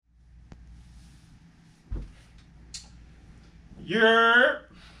You're.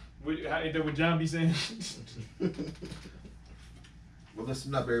 How would John be saying? Well,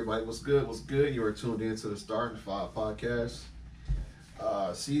 listen up, everybody. What's good? What's good? You are tuned in to the Starting Five podcast,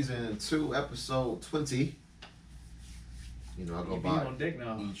 season 2, episode 20. You know, I go by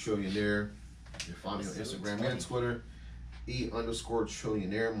E-Trillionaire. You can find me on Instagram and Twitter,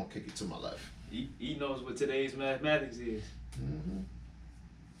 E_trillionaire. I'm gonna kick it to my left. E knows what today's mathematics is. Mm-hmm.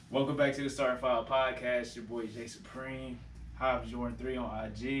 Welcome back to the Starting Five podcast. Your boy Jay Supreme, Hobbs Jordan 3 on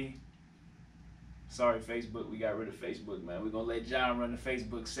IG. Sorry, Facebook. We got rid of Facebook, man. We're gonna let John run the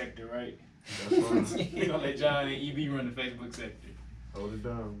Facebook sector, right? That's fine. We're gonna let John and EB run the Facebook sector. Hold it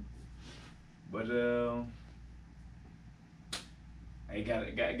down. But I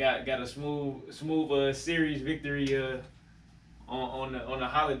got a smooth series victory on the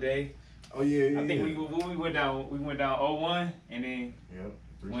holiday. Oh yeah. I think we went down 0-1 and then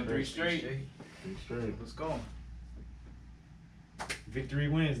went 3 straight. 3 straight. Let's go. Victory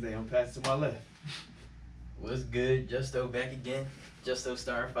Wednesday. I'm passing to my left. What's good? Justo back again. Justo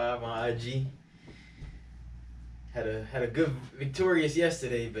Star 5 on IG. Had a good victorious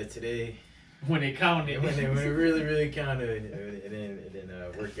yesterday, but today When it counted. when it really counted, it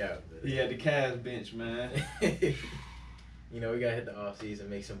didn't work out. But, He had the Cavs bench, man. you know, we gotta hit the off season,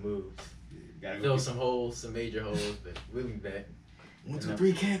 make some moves, Gotta go fill get some holes, some major holes, but we'll be back. 1, 2,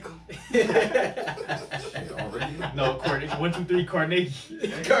 3, can't go. Already? No, 1, 2, 3, Carnegie.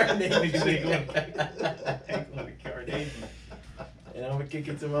 Carnegie. Niggas ain't going to Carnegie. And I'm gonna kick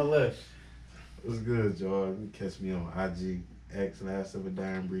it to my left. What's good, y'all? You can catch me on IG, X, last of a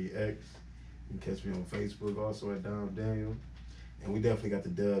Dying Breed X. You can catch me on Facebook, also at Dom Daniel. And we definitely got the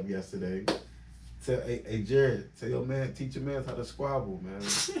dub yesterday. Hey Jared, tell your man, teach your man how to squabble, man.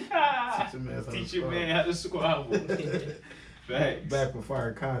 Teach your man how to squabble. Facts. Back with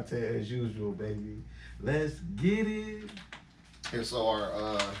fire content as usual, baby. Let's get it. And so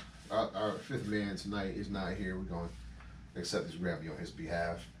our fifth man tonight is not here. We're going to accept this Grammy on his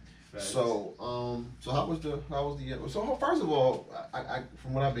behalf. Facts. So how was the so first of all, I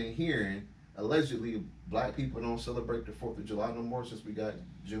from what I've been hearing, allegedly black people don't celebrate the 4th of July no more since we got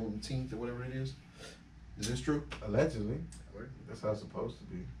Juneteenth or whatever it is. Is this true? Allegedly. That's how it's supposed to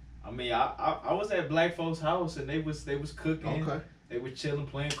be. I mean, I was at black folks' house and they was cooking. Okay. They was chilling,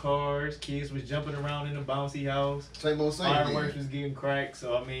 playing cards. Kids was jumping around in the bouncy house. Same old same. Fireworks was getting cracked.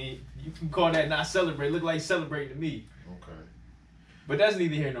 So I mean, you can call that not celebrate. Look like celebrating to me. Okay. But that's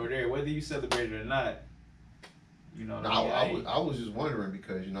neither here nor there. Whether you celebrate it or not, you know. No, I was just wondering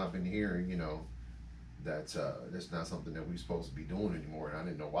because I've been hearing that that's not something that we're supposed to be doing anymore, and I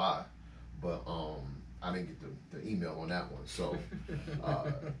didn't know why, but I didn't get the email on that one. So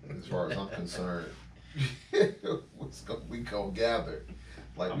as far as I'm concerned, we go gather.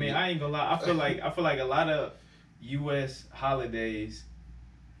 Like I mean, I ain't gonna lie. I feel like a lot of U.S. holidays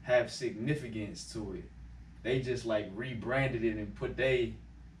have significance to it. They just like rebranded it and put they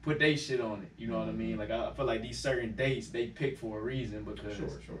shit on it. You know what I mean? Like I feel like these certain dates they pick for a reason because sure.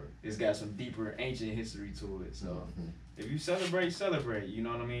 it's got some deeper ancient history to it. So if you celebrate. You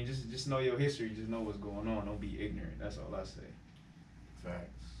know what I mean? Just know your history. Just know what's going on. Don't be ignorant. That's all I say.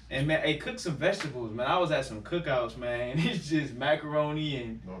 Facts. And man, hey, cook some vegetables, man. I was at some cookouts, man. It's just macaroni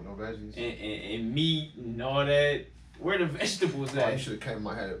and no veggies and meat and all that. Where the vegetables at? You should have came.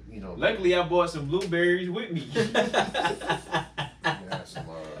 I had Luckily, I bought some blueberries with me. I had some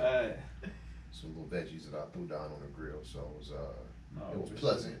little veggies that I threw down on the grill, so it was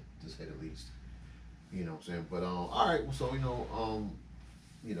pleasant to say the least. You know what I'm saying? But all right. So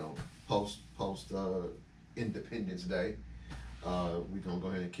post Independence Day, we're gonna go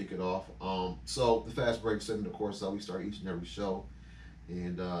ahead and kick it off. So the fast break segment, of course, how we start each and every show,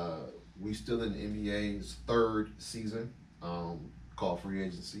 and we still in the NBA's 3rd season, called free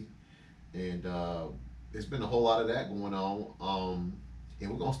agency, and there's been a whole lot of that going on. And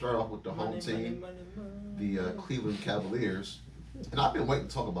we're gonna start off with the home team, the Cleveland Cavaliers, and I've been waiting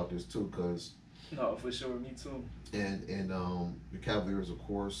to talk about this too, cause. No, for sure, me too. And the Cavaliers, of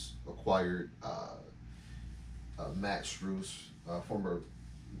course, acquired Matt Strus, former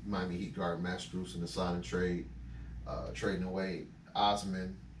Miami Heat guard Matt Strus, in the sign and trade, trading away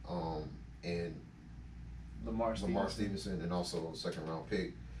Osman and Lamar Stevenson, and also a 2nd-round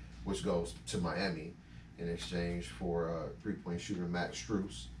pick, which goes to Miami in exchange for three-point shooter Matt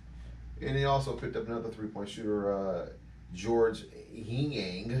Strus. And he also picked up another three-point shooter, George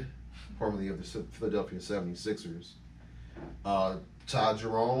Niang, formerly of the Philadelphia 76ers. Todd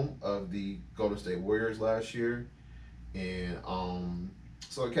Jerome of the Golden State Warriors last year. And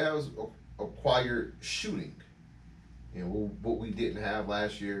so the Cavs acquired shooting. And what we didn't have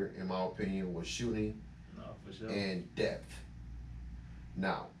last year, in my opinion, was shooting for sure. and depth.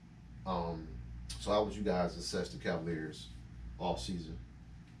 Now, so how would you guys assess the Cavaliers all season?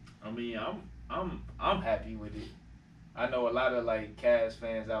 I mean, I'm happy with it. I know a lot of like Cavs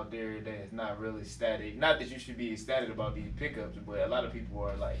fans out there that's not really ecstatic. Not that you should be ecstatic about these pickups, but a lot of people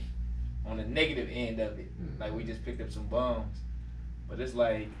are like on the negative end of it. Like we just picked up some bums. But it's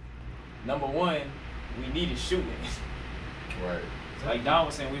like, number one, we needed shooting. Right. Like Don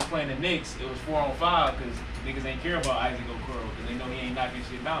was saying, we was playing the Knicks. It was 4-on-5 because niggas ain't care about Isaac Okoro because they know he ain't knocking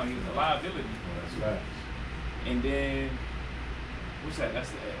shit down. He was a liability. That's right. And then, what's that? That's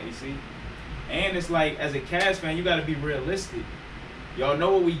the AC. And it's like, as a Cavs fan, you got to be realistic. Y'all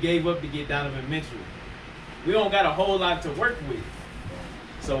know what we gave up to get Donovan Mitchell. We don't got a whole lot to work with.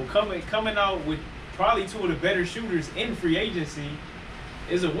 So coming out with probably two of the better shooters in free agency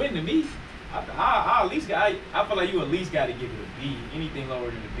is a win to me. I at least got. I feel like you at least got to give it a B. Anything lower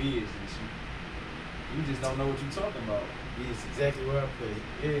than a B is just you just don't know what you're talking about. B is exactly where I put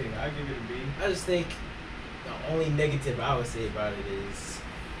it. Yeah, I give it a B. I just think the only negative I would say about it is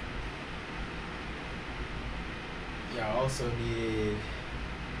y'all also needed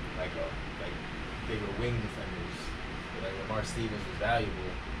like bigger wing defenders. Like Lamar Stevens was valuable.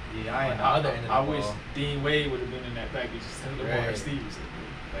 Yeah, On the other end of the I ball. wish Dean Wade would have been in that package instead of Lamar Right. Stevenson.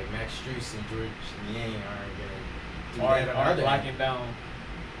 Like Max Strus and George Niang aren't gonna do Or that on the other end. locking down.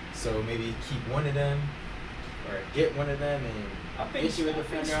 So maybe keep one of them or get one of them and I think issue a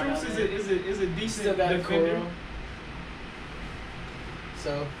defender on Strus that is a end. decent Still got a defender. Okoro.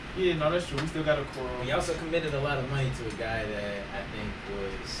 So Yeah, no, that's true. We still got a core. we also committed a lot of money to a guy that I think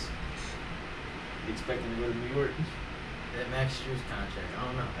was Expecting to go to New York. that Max Strus contract. I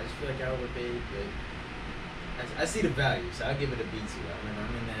don't know. I just feel like I overpaid, but I see the value, so I'll give it a B too. I mean,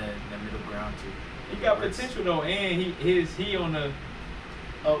 I'm in that middle ground too. He got potential though, and he on a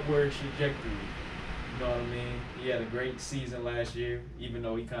upward trajectory. You know what I mean? He had a great season last year, even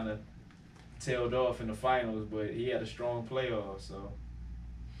though he kind of tailed off in the finals, but he had a strong playoff. So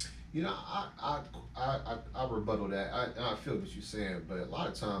You know, I rebuttal that. I feel what you're saying, but a lot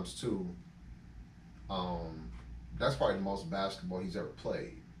of times too, that's probably the most basketball he's ever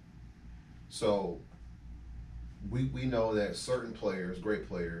played. So we know that certain players, great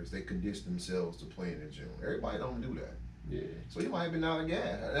players, they condition themselves to play in the gym. Everybody don't do that. yeah, So he might have been out of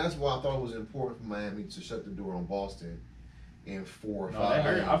gas. And that's why I thought it was important for Miami to shut the door on Boston in 4 or no, 5 that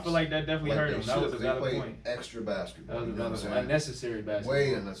hurt. games. I feel like that definitely hurt they him. should, That was a 'cause they valid played point. extra basketball. That was you know what I'm saying? unnecessary basketball.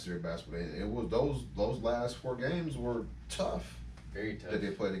 Way unnecessary basketball. And it was those last 4 games were tough Very tough. that they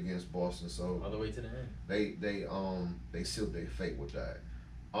played against Boston. So All the way to the end. they sealed their fate with that.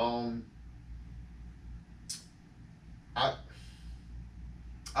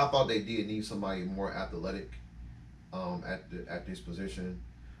 I thought they did need somebody more athletic at this position.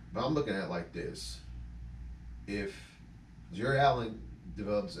 But I'm looking at it like this. If Jerry Allen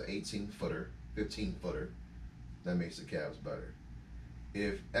develops an 18-footer, 15-footer, that makes the Cavs better.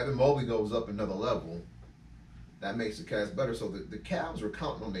 If Evan Mobley goes up another level, that makes the Cavs better. So the Cavs are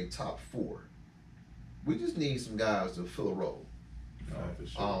counting on their top 4. We just need some guys to fill a role. No, for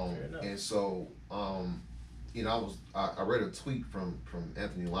sure. Fair enough. And so, you know, I read a tweet from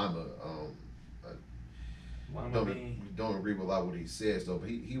Anthony Lima. Don't agree with a lot of what he says though, but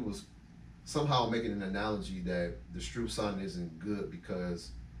he was somehow making an analogy that the Strus signing isn't good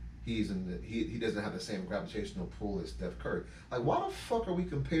because he doesn't have the same gravitational pull as Steph Curry. Like, why the fuck are we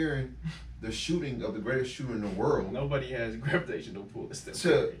comparing the shooting of the greatest shooter in the world Nobody has gravitational pull to Steph To-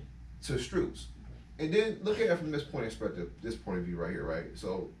 Curry. to Strus? And then look at it from this point of view right here, right?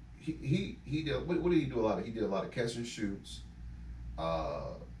 So he did what did he do a lot of? He did a lot of catch and shoots.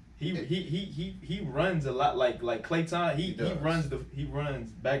 He runs a lot like Klay Thompson. He does. runs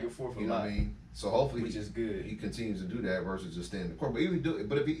back and forth a You know lot, what I mean? So hopefully which is good. he continues to do that versus just stand in the court.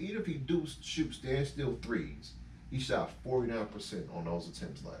 But if he do shoot stand still threes, he shot 49% on those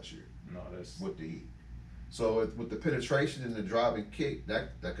attempts last year No, that's with the Heat. So with the penetration and the driving kick,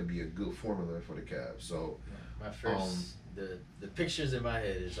 that could be a good formula for the Cavs. So My first the pictures in my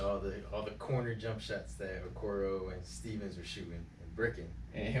head is all the corner jump shots that Okoro and Stevens were shooting and bricking.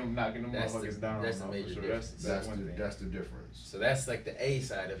 and him knocking them That's motherfuckers the- down. that's the no, for major sure. difference. that's one thing. the difference. So that's like the A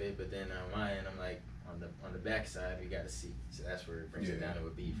side of it, but then on my end, I'm like on the back side, we got a C. So that's where it brings it Yeah. down to a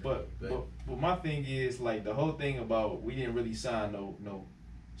B for me. But my thing is like the whole thing about we didn't really sign no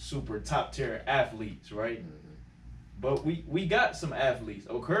super top tier athletes, right? Mhm. But we got some athletes.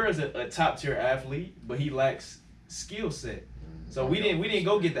 Okura is a top tier athlete, but he lacks skill set. So we didn't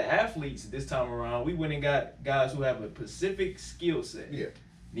go get the athletes this time around. We went and got guys who have a specific skill set. Yeah.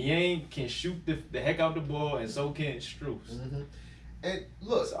 Niang can shoot the heck out the ball, and so can Strus. Mhm. And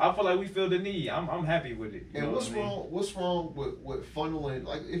look, So I feel like we feel the need. I'm happy with it. You and know what's what I mean? wrong? What's wrong with funneling?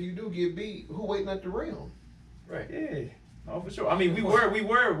 Like, if you do get beat, who waiting at the rim? Right. Yeah, no, for sure. I mean, we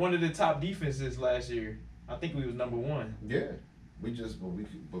were one of the top defenses last year. I think we was number one. Yeah, we couldn't make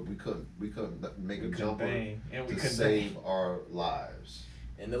We a couldn't jumper bang, and we to couldn't save bang. our lives.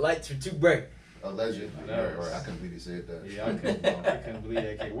 And the lights were too bright. Allegedly, Yeah, right, right. I couldn't believe he said that. Yeah, I couldn't believe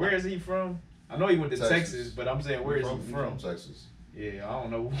that kid. Where is he from? I know he went to Texas, but I'm saying where is he from? Texas. Yeah, I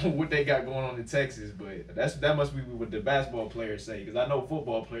don't know what they got going on in Texas, but that must be what the basketball players say, because I know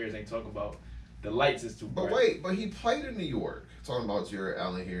football players ain't talking about the lights is too bright. But wait, but he played in New York. Talking about Jared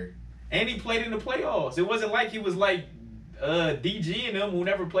Allen here. And he played in the playoffs. It wasn't like he was like DG and them who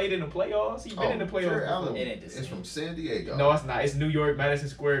never played in the playoffs. He been in the playoffs. Jared before. Allen It ain't the is same. from San Diego. No, it's not. It's New York, Madison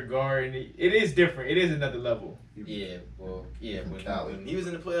Square Garden. It is different. It is another level. Yeah, well, yeah. From When, Cali. when he was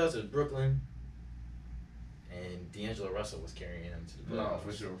in the playoffs, it was Brooklyn, and D'Angelo Russell was carrying him to the playoffs. No,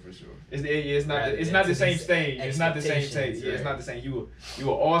 for sure. It's not. Rather It's than not the to same these stage. It's not the same stage. expectations, Yeah, it's right. not the same. You an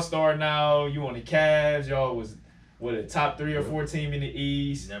all star now. You on the Cavs. Y'all was what a top 3 or 4 team in the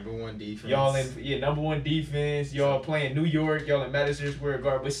East. Number one defense. Y'all in number 1 defense. Y'all playing New York. Y'all in Madison Square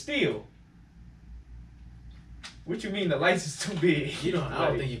Garden. But still, what you mean the lights is too big? You don't. I Like,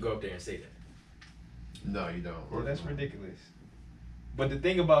 don't think you go up there and say that. No, you don't. well, that's ridiculous. But the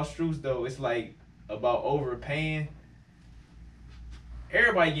thing about Strus though, it's like about overpaying.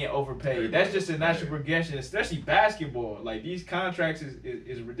 Everybody getting overpaid. That's just a natural progression, especially basketball. Like these contracts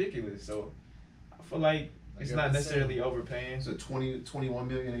is ridiculous. So I feel like it's not necessarily overpaying. It's a 21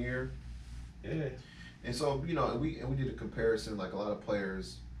 million a year. Yeah. And so, you know, and we did a comparison, like a lot of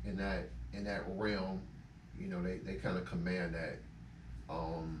players in that realm, you know, they kind of command that.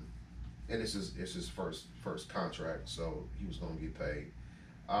 And it's his first contract, so he was gonna get paid.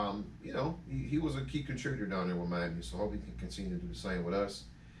 You know, he was a key contributor down there with Miami, so hope he can continue to do the same with us.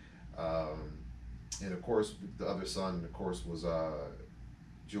 And of course, the other son, of course, was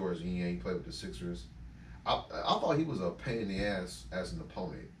George Niang. He played with the Sixers. I thought he was a pain in the ass as an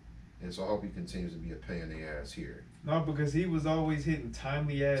opponent, and so I hope he continues to be a pain in the ass here. No, because he was always hitting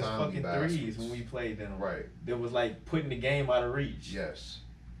timely fucking baskets. threes when we played them. Right. That was like putting the game out of reach. Yes.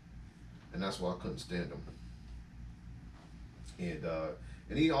 And that's why I couldn't stand him.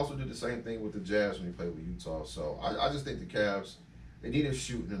 And he also did the same thing with the Jazz when he played with Utah. So I just think the Cavs, they needed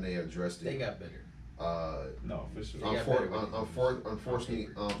shooting and they addressed it. They got better. No, for sure. They got better with it. Unfortunately,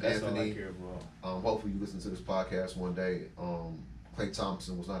 That's all I Anthony, care about. hopefully you listen to this podcast one day. Klay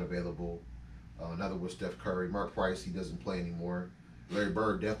Thompson was not available. Another was Steph Curry. Mark Price, he doesn't play anymore. Larry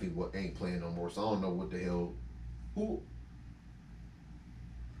Bird definitely ain't playing no more. So I don't know what the hell. Who?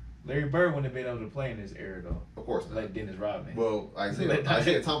 Larry Bird wouldn't have been able to play in this era though. Of course not. Like Dennis Rodman. Well,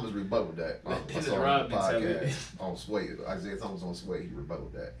 Isaiah Thomas rebutted that. Let I Dennis saw on the Rodman tell podcast it. on Sway. Isaiah Thomas on Sway. He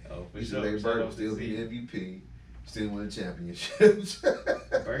rebutted that. Oh, for He said sure. Larry Shout Bird out will to still Z. be MVP, still win championships.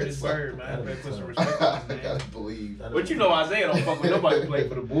 Bird is So, Bird, man. gotta Better be put some tough. respect on his I name. gotta believe. But you know Isaiah don't fuck with nobody who played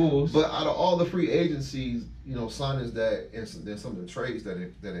for the Bulls. But out of all the free agencies, you know, signings that and then some of the trades that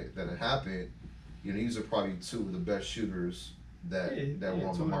have happened, you know, these are probably two of the best shooters that were on two the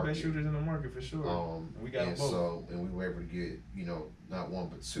of the market. best shooters in the market for sure. We got them and both. so and we were able to get, you know, not one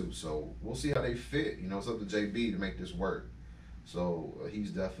but two. So we'll see how they fit. You know, it's up to JB to make this work. So he's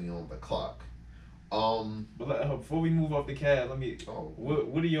definitely on the clock. But before we move off the Cavs, let me. Oh.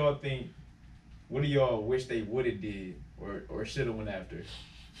 What do y'all think? What do y'all wish they would have did or should have went after?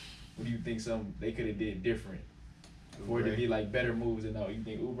 What do you think they could have did different for it to be like better moves and all? You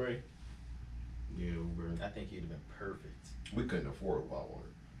think Oubre? Yeah, Uber. I think he'd have been perfect. We couldn't afford a wild one.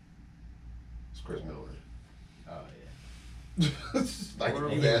 It's Chris Miller. Oh yeah. Like Or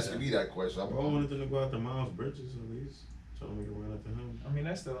if you he was asking me that question, I wanted them to go after Miles Bridges at least. Try to make a run after him. I mean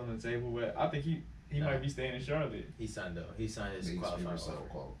that's still on the table, but I think he might be staying in Charlotte. He signed though. He signed his He's qualifying signed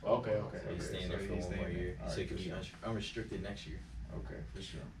offer. Okay. So he's staying so there for he's one more staying year. there. So he Alright, could for be sure. unrestricted next year. Okay, for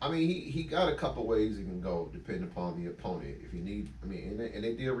sure. I mean, he got a couple ways he can go depending upon the opponent. If you need, I mean, and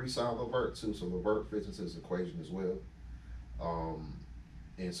they did re-sign Levert too, so Levert fits into this equation as well.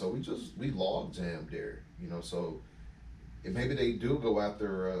 And so we log jammed there, you know. So and maybe they do go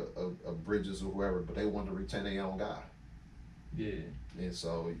after a Bridges or whoever, but they want to retain their own guy. Yeah. And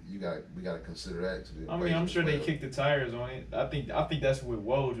so we got to consider that to the. I mean, equation I'm as sure they well. kicked the tires on it. I think that's what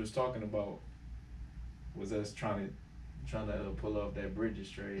Woj was talking about. Was us trying to pull off that Bridges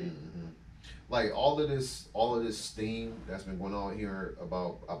trade. Mhm. Like all of this steam that's been going on here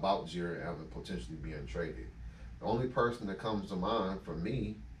about Jared Allen potentially being traded. The only person that comes to mind for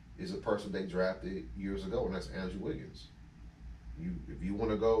me is a person they drafted years ago, and that's Andrew Wiggins. If you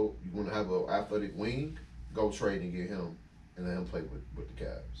want to have an athletic wing, go trade and get him and let him play with the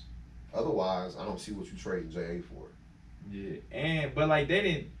Cavs. Otherwise, I don't see what you trading JA for. Yeah, but like they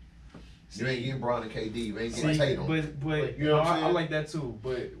didn't. You ain't getting Bron and KD. You ain't See, getting Tatum. but You know what I'm I saying? like that too.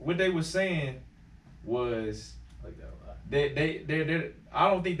 But what they were saying was I like that a lot. they I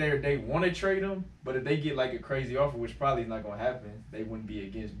don't think they want to trade him, but if they get like a crazy offer, which probably is not gonna happen, they wouldn't be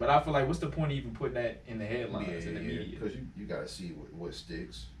against. But I feel like what's the point of even putting that in the headlines in the media? Because you gotta see what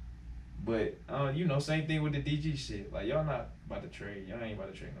sticks. But same thing with the DG shit. Like y'all not about to trade. Y'all ain't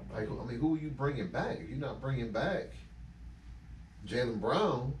about to trade nobody. Like, I mean, who are you bringing back? If you're not bringing back Jaylen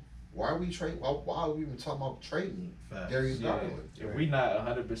Brown, why are we trading? Why are we even talking about trading Facts. Darius Yeah, Garland? if we not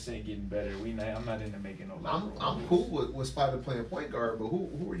 100% getting better, I'm not into making no. I'm cool with Spider playing point guard, but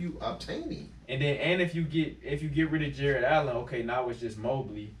who are you obtaining? And if you get rid of Jared Allen, okay, now it's just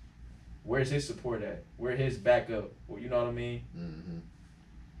Mobley. Where's his support at? Where his backup? Well, you know what I mean? Mm-hmm.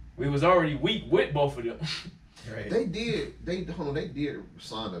 We was already weak with both of them. Right. They did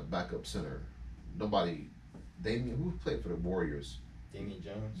sign a backup center. Who played for the Warriors?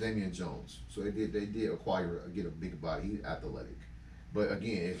 Damian Jones. So they did get a big body. He's athletic. But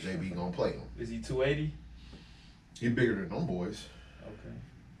again, is JB gonna play him? Is he 280? He bigger than them boys. Okay.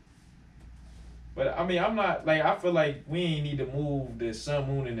 But I mean, I'm not like I feel like we ain't need to move the sun,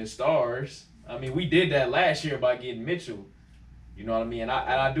 moon, and the stars. I mean, we did that last year by getting Mitchell. You know what I mean? And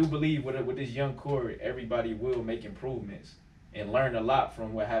I do believe with this young core, everybody will make improvements and learn a lot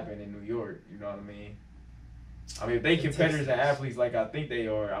from what happened in New York. You know what I mean? I mean, if they competitors and athletes like I think they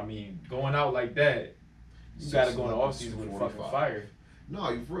are, I mean, going out like that, you got to go in the offseason with a fucking fire. No,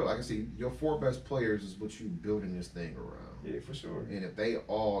 you for real. Like I see, your 4 best players is what you building this thing around. Yeah, for sure. And if they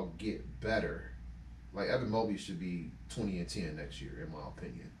all get better, like Evan Mobley should be 20-10 next year, in my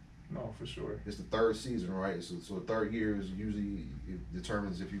opinion. No, for sure. It's the 3rd season, right? So the 3rd year is usually it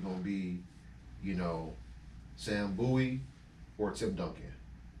determines if you're gonna be, Sam Bowie or Tim Duncan.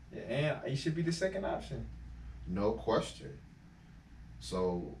 Yeah, and he should be the second option. No question.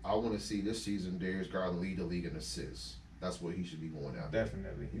 So I want to see this season Darius Garland lead the league in assists. That's what he should be going out.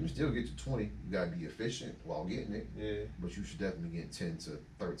 Definitely. You can still get to 20. You gotta be efficient while getting it. Yeah. But you should definitely get 10 to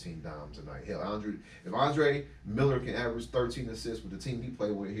 13 dimes a night. Hell, if Andre Miller can average 13 assists with the team he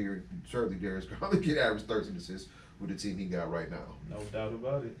played with here, certainly Darius Garland can average 13 assists with the team he got right now. No doubt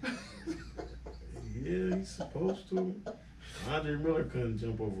about it. Yeah, he's supposed to. Andre Miller couldn't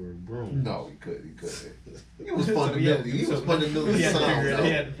jump over a broom. No, he couldn't. He was fundamentally. He was fundamentally He sound.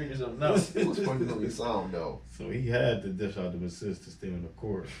 had to figure something out. He was fundamentally sound though. So he had to dish out the assist to stay on the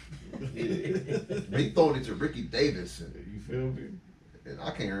court. But he throwing it to Ricky Davis, You feel me? and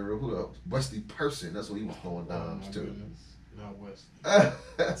I can't remember who else. Wesley Person. That's what he was throwing dimes my to. goodness. Not Wesley.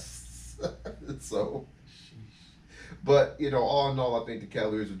 So, but all in all, I think the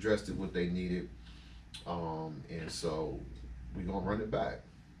Cavaliers addressed it what they needed, and so we're gonna run it back.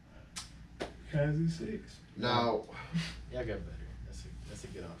 Kansas 6. Now, Y'all got better. That's a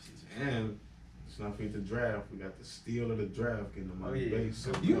good offseason. And let's not forget the draft. We got the steal of the draft getting the money yeah. base.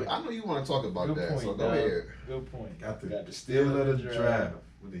 So I know you want to talk about Good that, point, so go dog. ahead. Good point. got the steal of the draft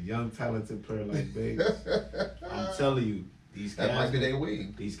with a young talented player like Bates. I'm telling you, these That might be Cavs, their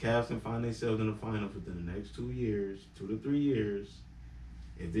wing. these Cavs can find themselves in the finals within the next 2 years, 2 to 3 years.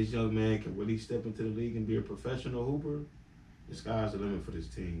 If this young man can really step into the league and be a professional hooper, the sky's the limit for this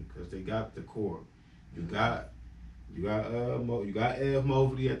team because they got the core. You got Ev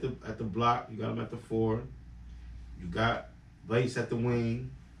Mobley at the block. You got him at the 4. You got Bates at the wing,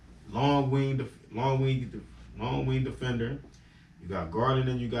 long wing defender. You got Garland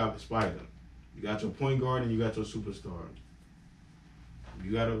and you got Spider. You got your point guard and you got your superstar.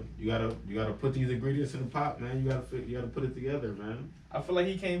 You gotta put these ingredients in the pot, man. You gotta put it together, man. I feel like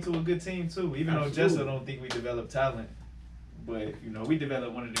he came to a good team too. Even Absolutely. though Jessa don't think we developed talent, but we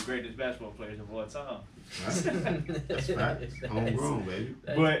developed one of the greatest basketball players of all time. That's right. Homegrown, baby.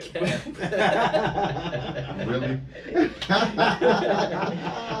 But Really?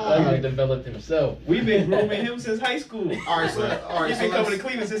 He developed himself. we've been grooming him since high school. All right, so He's been coming to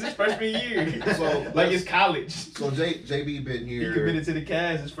Cleveland since his freshman year. So like it's college. So JB been He here. committed to the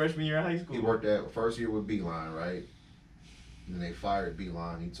Cavs his freshman year in high school. He worked at first year with Beeline, right? And then they fired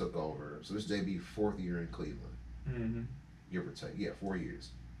Beeline. He took over. So this is JB 4th year in Cleveland, Mm-hmm. give or take. Yeah, 4 years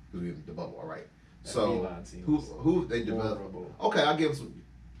because we in the bubble. All right. That So Beeline team who was they developed? horrible. Okay, I'll give them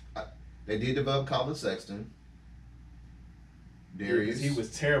some. They did develop Colin Sexton. Yeah, Darius, 'cause he was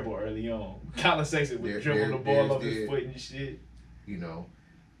terrible early on. Colin Sexton would dribble the ball Darius off his did. foot and shit.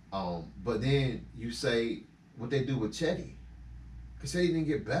 But then you say what they do with Chetty, because Chetty didn't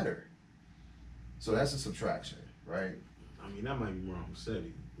get better. So that's a subtraction, right? I mean, that might be wrong with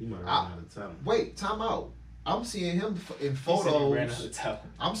Seti. He might have run out of talent. Wait, time out. I'm seeing him in He said he ran out photos. of talent.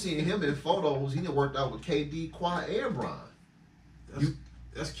 I'm seeing him in photos. He done worked out with KD, Kawhi, and Bron.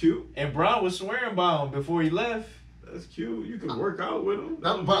 That's cute. And Bron was swearing by him before he left. That's cute. You can work out with him.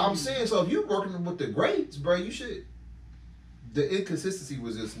 But I'm saying, so if you're working with the greats, bro, you should. The inconsistency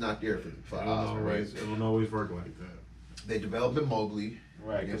was just not there for Osman, right? It don't always work like that. They developed in Mobley.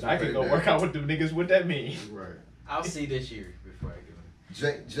 Right, because Yes, I can go right work there. out with them niggas. What that mean? Right. I'll see this year before I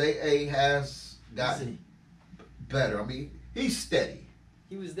give him. J.A. has gotten See, better. I mean, he's steady.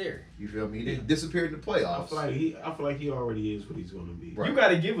 he was there. You feel me? He didn't disappear in the playoffs. I feel like he already is what he's gonna be. Right. You got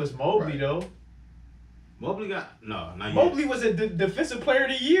to give us Mobley Right. though. Mobley got not yet. Mobley was a defensive player of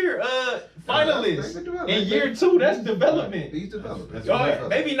the year finalist They've been in year 2. That's development. He's developing. That's Y'all,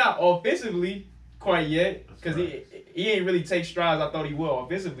 maybe not offensively quite yet, because That's he ain't really take strides I thought he will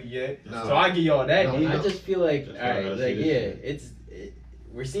offensively yet. No. So I give y'all that. No, nigga. I just feel like, That's all what I right, gotta like, see this yeah, year.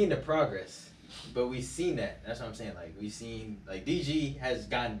 we're seeing the progress, but we've seen that. That's what I'm saying. Like, we've seen, like, DG has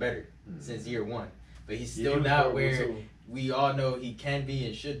gotten better since year 1, but he's Yeah, still he was not horrible, where too. we all know he can be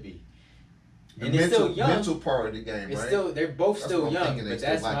and should be. The And it's mental, still young. mental part of the game, It's right? still, they're both That's still what I'm young, thinking they but still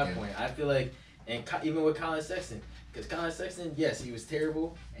that's my lacking. point. I feel like, and even with Colin Sexton, because Colin Sexton, yes, he was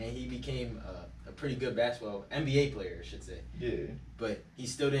terrible, and he became a pretty good basketball NBA player, I should say. Yeah. But he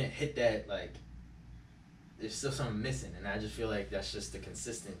still didn't hit that, like, there's still something missing, and I just feel like that's just the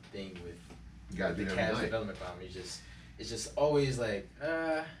consistent thing with You gotta the do that Cavs every night. development problem. It's just always like,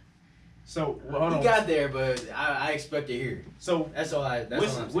 So hold we on. got there, but I expect it here. So That's all I. That's all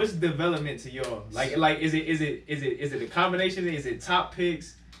I'm saying. what's development to y'all? Like is it a combination? Is it top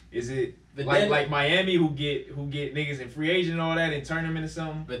picks? Is it But like then- like Miami who get niggas in free agent and all that and turn them into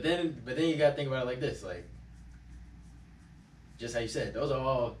something? But then you gotta think about it like this, like, just how you said, those are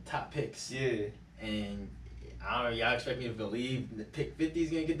all top picks, Yeah. and I don't know, y'all expect me to believe the pick 50 is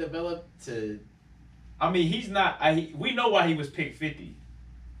gonna get developed to, I mean, he's not. We know why he was picked 50.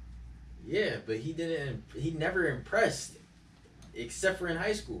 yeah, but he never impressed, except for in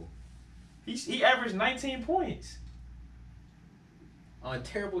high school He averaged 19 points. on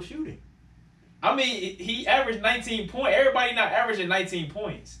terrible shooting. I mean, he averaged 19 points. Everybody not averaging 19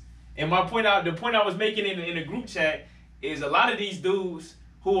 points. And the point I was making in the group chat is a lot of these dudes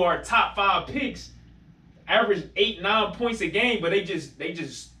who are top 5 picks average 8-9 points a game, but they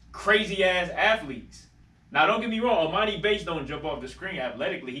just crazy ass athletes. Now don't get me wrong, Amani Bates don't jump off the screen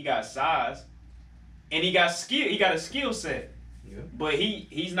athletically. He got size, and he got skill. He got a skill set. Yeah. But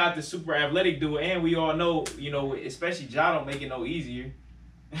he's not the super athletic dude, and we all know, especially Ja don't make it no easier.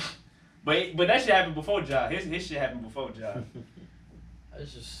 but that shit happened before Ja. His shit happened before Ja.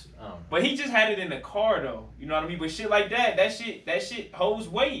 It's just, I don't know. But he just had it in the car though. You know what I mean? But shit like that shit holds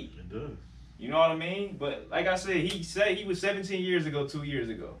weight. It does. You know what I mean? But like I said, he said he was 17 years ago, 2 years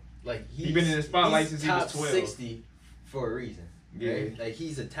ago. Like He been in the spotlight he's since he was top 12. 60 for a reason. Yeah. Right? Like,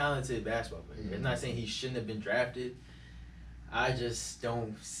 he's a talented basketball player. Mhm. I'm not saying he shouldn't have been drafted. I just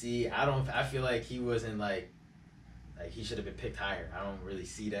don't see. I feel like he wasn't like he should have been picked higher. I don't really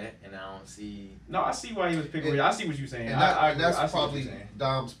see that, and I don't see. No, I see why he was picking. And- I see what you're saying. And, I that's I see what probably you're saying.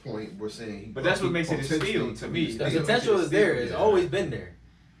 Dom's point. We're saying, But that's what makes it a steal potentially to me. be The That's steal. what potential makes it is there. steal, It's yeah. always been there.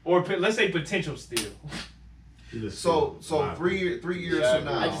 Or let's say potential steal. He just So still- 3 years Yeah, from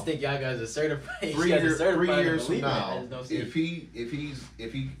now, I just think y'all guys are certified. 3 years from now, I just don't see if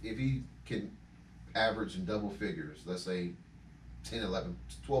he can average in double figures, let's say 10, 11,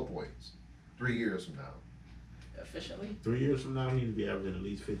 12 points, 3 years from now. efficiently. 3 years from now, he need to be averaging at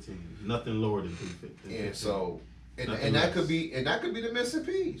least 15. Nothing lower than 15. And so, Nothing and that less. could be the missing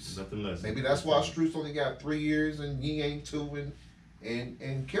piece. Nothing less. Maybe that's why Strus only got 3 years and Yee ain't 2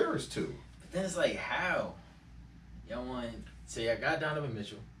 and Karras 2. But then it's like, how? Y'all want, so y'all got Donovan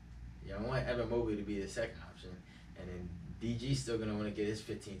Mitchell. Y'all want Evan Mobley to be the second option. And then DG's still going to want to get his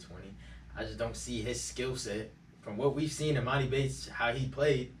 15, 20. I just don't see his skill set. From what we've seen in Monty Bates, how he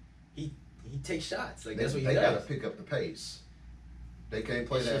played, he takes shots. Like, that's what he They got to does. pick up the pace. They can't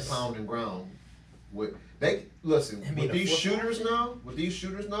play It's that just- pound and ground. With And being with a these football shooters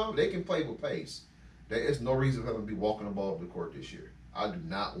team? now, they can play with pace. There is no reason for them to be walking the ball up the court this year. I do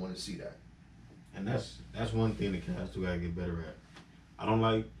not want to see that. And that's one thing the Cavs do gotta get better at. I don't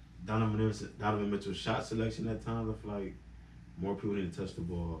like Donovan Mitchell's shot selection at times. I feel like more people need to touch the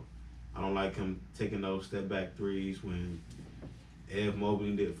ball. I don't like him taking those step back threes when Ev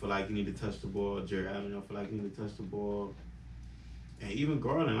Mobley did feel like he needed to touch the ball. Jared Allen, I feel like he needed to touch the ball. And even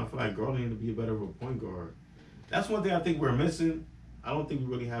Garland, I feel like Garland need to be a better of a point guard. That's one thing I think we're missing. I don't think we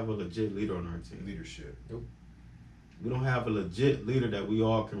really have a legit leader on our team. Leadership. We don't have a legit leader that we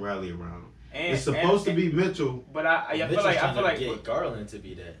all can rally around. And, It's supposed to be Mitchell. But I feel Mitchell's like trying to get Garland to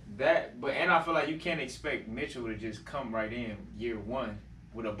be that. And I feel like you can't expect Mitchell to just come right in year one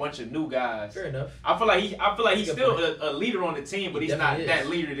with a bunch of new guys. Fair enough. I feel like he's Good still point. a leader on the team, but He he's not definitely that is.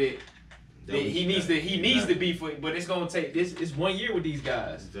 leader that he needs to be for. But it's gonna take this. It's 1 year with these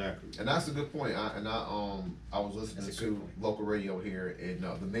guys. Exactly. And that's a good point. I was listening That's a good to point. local radio here, and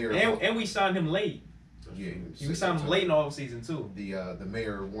the mayor. And we signed him late. Yeah, We signed him late in all season too. The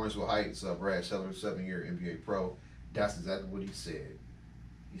mayor of Warrensville Heights, Brad Seller, 7-year NBA pro. That's exactly what he said.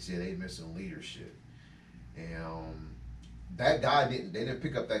 He said they missing leadership, and that guy they didn't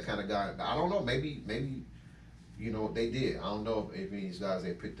pick up that kind of guy. I don't know. Maybe they did. I don't know if any of these guys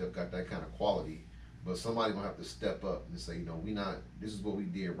they picked up got that kind of quality. But somebody gonna have to step up and say, this is what we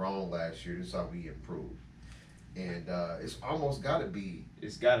did wrong last year. This is how we improved. And it's almost got to be.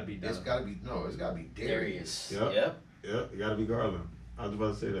 It's got to be done. It's got to be It's got to be Darius. Yep. Yep. Yeah, it got to be Garland. I was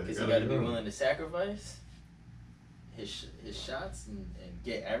about to say that. Because he got to be willing to sacrifice his shots and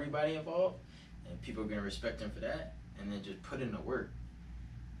get everybody involved, and people are gonna respect him for that, and then just put in the work.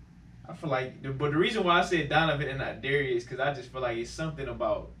 I feel like, but the reason why I said Donovan and not Darius, because I just feel like it's something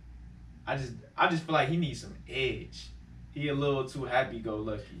about. I just feel like he needs some edge. He a little too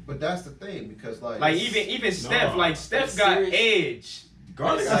happy-go-lucky. But that's the thing because even Steph, No. Steph got edge.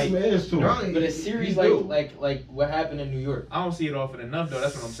 Garland It's got like- some edge to him. Garland- But a series He do. like what happened in New York, I don't see it often enough though.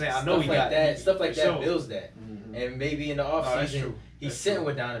 That's what I'm saying. I know stuff he like got that. Stuff like for that sure. builds that. And maybe in the No, that's offseason, true. he's That's sitting true.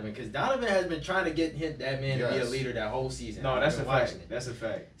 with Donovan because Donovan has been trying to get that man to be a Yes. leader that whole season. No, I've that's a been fact. watching it. That's a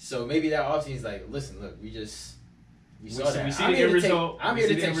fact. So maybe that offseason's like, listen, look, we saw that. we see I'm the here end to take, result. I'm We here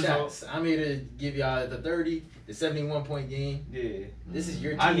to see the take end shots. I'm here to give y'all the 30, the 71-point game. Yeah. This is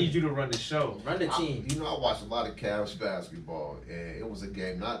your team. I need you to run the show. Run the team. I watched a lot of Cavs basketball, and it was a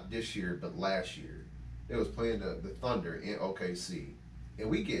game not this year but last year. They was playing the Thunder in OKC, and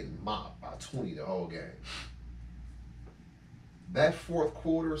we getting mopped by 20 the whole game. That fourth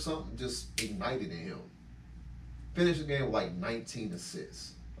quarter or something just ignited in him. Finished the game with like 19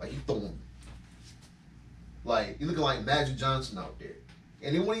 assists. Like he throwing, like he looking like Magic Johnson out there,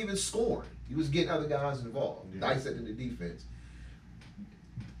 and he wasn't even scoring. He was getting other guys involved, dissecting the defense.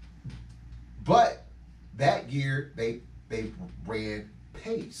 But that year they ran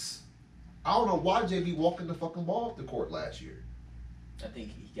pace. I don't know why JB walking the fucking ball off the court last year. I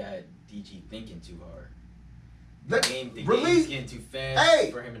think he got DG thinking too hard. Let- The game's release, getting too fast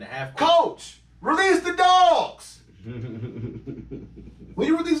Hey! for him in the half. coach, release the dogs. When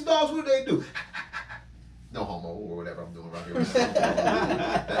you release dogs, what do they do? No homo or whatever I'm doing right here.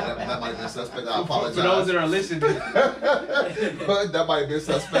 that might have been suspect. I apologize. For those that are listening, But that might have been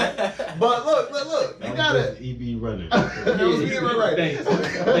suspect. But look, you gotta. EB running. That was me right.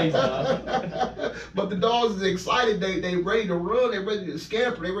 Thanks, dog. But the dogs is excited. They ready to run. They ready to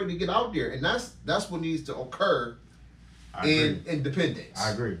scamper. They ready to get out there, and that's what needs to occur I agree. in independence.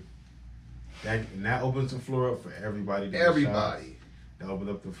 I agree. That opens the floor up for everybody. To get Everybody. shots. That opens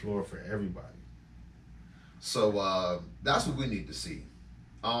up the floor for everybody. So that's what we need to see.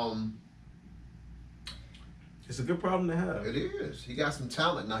 It's a good problem to have. It is. He got some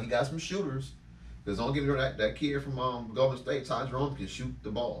talent now. He got some shooters. Because don't get me wrong, that kid from Golden State, Ty Jerome, can shoot the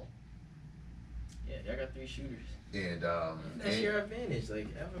ball. Yeah, y'all got 3 shooters. And That's your advantage. Like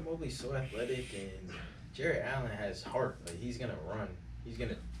Evan Mobley's so athletic, and Jared Allen has heart. Like he's gonna run. He's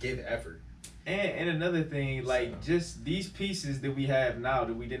gonna give effort. And another thing, like just these pieces that we have now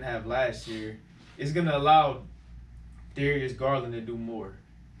that we didn't have last year, it's gonna allow Darius Garland to do more.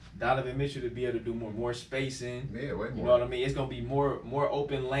 Donovan Mitchell to be able to do more spacing. yeah, way more. You know what I mean? It's gonna be more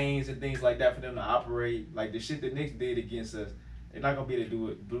open lanes and things like that for them to operate. Like the shit the Knicks did against us, they're not gonna be able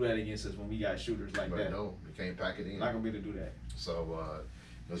to do that against us when we got shooters like But that. no, you can't pack it in. Not gonna be able to do that. So,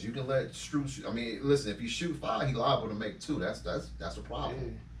 because you can let Strus shoot. I mean, listen, if he shoot 5, he liable to make 2. That's a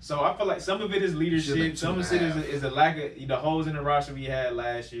problem. So I feel like some of it is Should've leadership. been Some of 2.5. it is a lack of the holes in the roster we had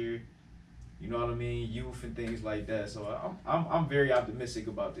last year. You know what I mean? Youth and things like that. So I'm very optimistic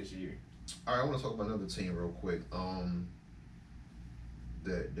about this year. All right, I want to talk about another team real quick.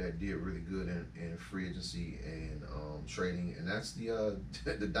 That did really good in free agency and trading, and that's the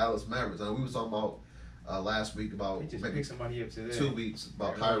the Dallas Mavericks. We was talking about last week about They just maybe picked somebody up today. 2 weeks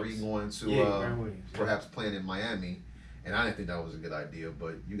about Grant Kyrie Williams. going to Grant Williams. perhaps playing in Miami, and I didn't think that was a good idea,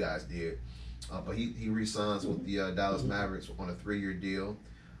 but you guys did. But he re-signs with the Dallas Mavericks on a 3-year deal.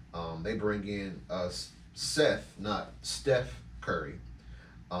 They bring in Seth, not Steph Curry.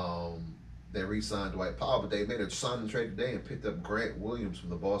 They re-signed Dwight Powell, but they made a signing trade today and picked up Grant Williams from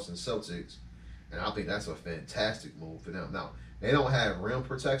the Boston Celtics, and I think that's a fantastic move for them. Now, they don't have rim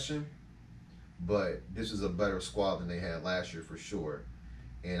protection, but this is a better squad than they had last year for sure.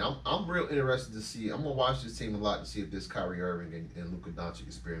 And I'm real interested to see. I'm gonna watch this team a lot to see if this Kyrie Irving and Luka Doncic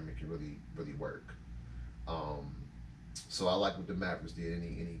experiment can really work. Um, so I like what the Mavericks did.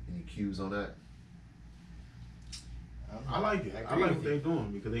 Any cues on that? I like it. I like what they're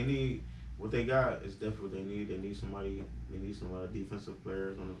doing because they need what they got is definitely what they need. They need somebody. They need some defensive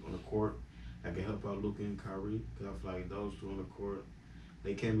players on the court that can help out Luka and Kyrie. Because I feel like those two on the court,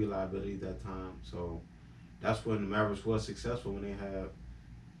 they can be liabilities that time. So that's when the Mavericks was successful when they had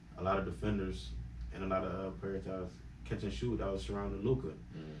a lot of defenders and a lot of players that was catch and shoot that was surrounding Luka.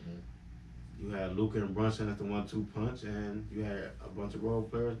 Mm-hmm. You had Luka and Brunson at the 1-2 punch, and you had a bunch of role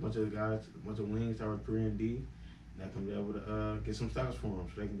players, a bunch of guys, a bunch of wings that were 3 and D that can be able to get some stops for them,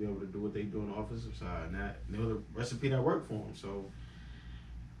 so they can be able to do what they do on the offensive side, and that was a recipe that worked for them. So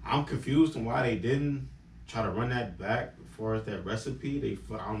I'm confused on why they didn't try to run that back as far as that recipe.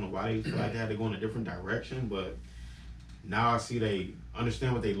 I don't know why they feel like they had to go in a different direction, but now I see they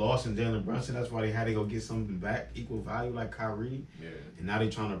understand what they lost in Jalen Brunson. That's why they had to go get something back, equal value like Kyrie. Yeah. And now they're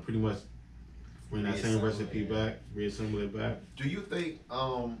trying to pretty much bring that same recipe back, reassemble it back. Do you think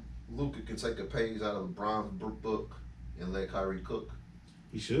Luka can take a page out of LeBron's book and let Kyrie cook?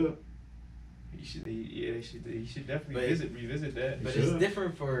 He should. He should definitely But revisit that. But it's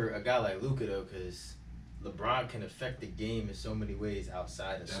different for a guy like Luka though, because LeBron can affect the game in so many ways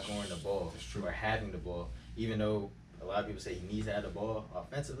outside of scoring the ball or having the ball. Even though a lot of people say he needs to have the ball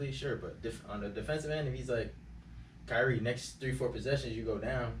offensively, sure, but on the defensive end, if he's like Kyrie, next 3-4 possessions you go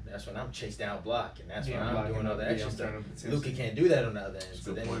down, that's when I'm chase down block, and that's when I'm doing all the extra stuff. Luka can't do that on the other end,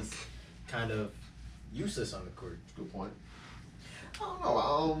 so then he's kind of useless on the court. Good point. I don't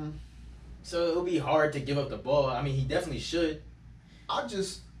know. So it'll be hard to give up the ball. I mean, he definitely should.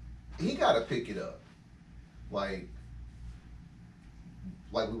 He got to pick it up. Like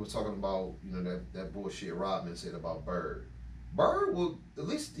we were talking about, that bullshit Rodman said about Bird. Bird will, at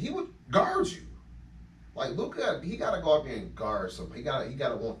least he would guard you. Like Luka, he got to go out there and guard something. He got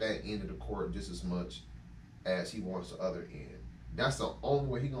to want that end of the court just as much as he wants the other end. That's the only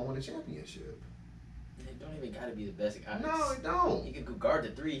way he gonna win a championship. It don't even got to be the best guy. No, it don't. He can go guard the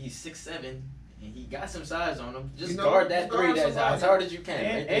 3. He's 6'7", and he got some size on him. Just You know, guard that just guard 3 that's somebody. as hard as you can.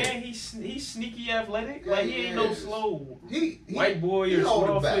 And, right there. and he's sneaky athletic. Yeah, Like he he ain't no is. slow He white boy he or hold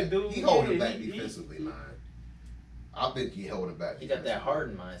small him back. foot dude. He hold him Yeah, back defensively, man. I think he held him back. He got that defensively.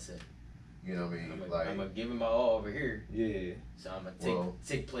 Harden mindset. You know what I mean? I'm gonna give him my all over here, Yeah. so I'm gonna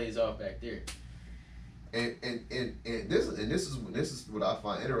take plays off back there. And this is what I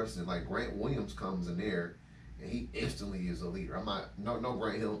find interesting. Like Grant Williams comes in there, and he instantly is a leader. I'm not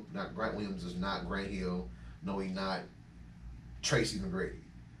Grant Hill. Grant Williams is not Grant Hill. No, he not Tracy McGrady.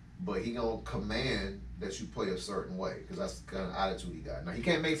 But he gonna command that you play a certain way because that's the kind of attitude he got. Now he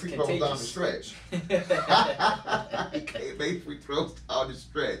can't make free throws down the stretch. He can't make free throws down the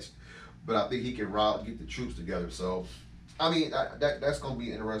stretch, but I think he can get the troops together. So, I mean that's gonna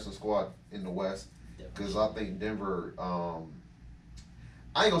be an interesting squad in the West. Because I think Denver, I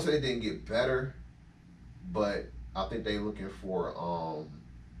ain't gonna say they didn't get better, but I think they looking for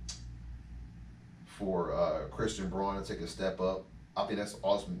Christian Braun to take a step up. I think that's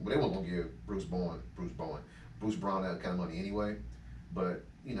awesome. But they weren't gonna give Bruce Brown that kind of money anyway. But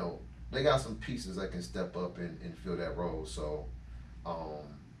they got some pieces that can step up and fill that role. So, of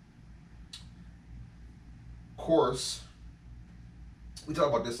course. We talk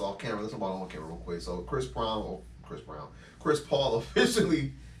about this off camera. Let's talk about it on camera real quick. So Chris Paul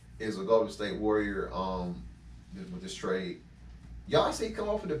officially is a Golden State Warrior. With this trade, y'all see he come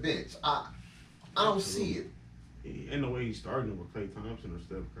off of the bench. I don't see it. Ain't no way he's starting with Klay Thompson or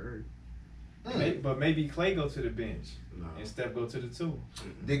Steph Curry. But maybe Clay go to the bench No. and Steph go to the 2.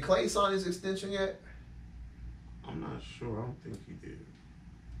 Did Klay sign his extension yet? I'm not sure. I don't think he did.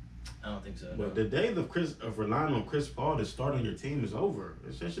 I don't think so. But No. the days of relying on Chris Paul to start on your team is over.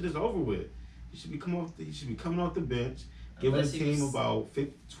 That shit is over with. He should be coming off the bench, giving Unless the he team was- about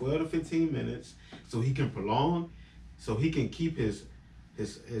 12 to 15 minutes, so he can prolong, so he can keep his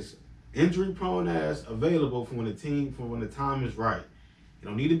injury prone ass available for when the time is right. You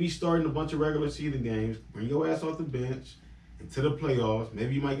don't need to be starting a bunch of regular season games. Bring your ass off the bench into the playoffs.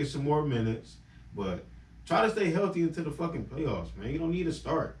 Maybe you might get some more minutes, but try to stay healthy into the fucking playoffs, man. You don't need to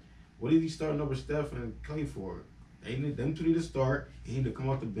start. What is he starting over Steph and Clay for? Them two need to start. He need to come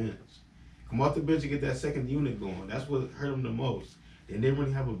off the bench. Come off the bench and get that second unit going. That's what hurt them the most. They didn't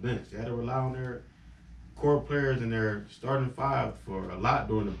really have a bench. They had to rely on their core players and their starting 5 for a lot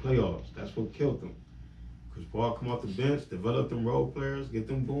during the playoffs. That's what killed them. Chris Paul come off the bench, develop them role players, get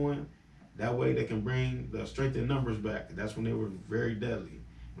them going. That way they can bring the strength in numbers back. That's when they were very deadly.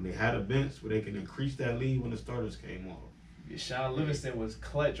 When they had a bench where they can increase that lead when the starters came off. Sean Livingston was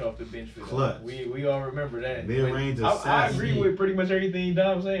clutch off the bench for them. Clutch. We all remember that. Mid-range I assassin. agree with pretty much everything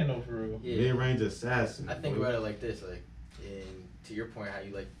Dom was saying though, for real. Yeah. Mid-range assassin. I think boy. about it like this, like, and to your point, how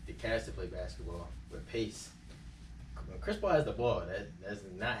you like the Cavs to play basketball with pace. When Chris Paul has the ball, that's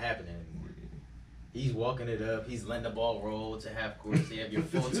not happening anymore. He's walking it up. He's letting the ball roll to half court. So you have your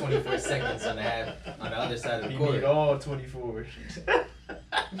full 24 seconds on the other side of the He court. need all 24.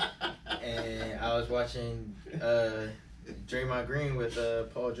 And I was watching Draymond Green with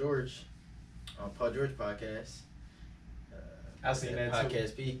Paul George on Paul George podcast. I seen that too.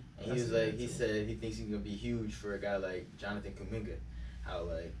 Podcast P. And I he was seen like, that he too. said he thinks he's gonna be huge for a guy like Jonathan Kuminga. How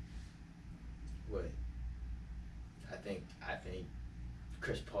like, what? I think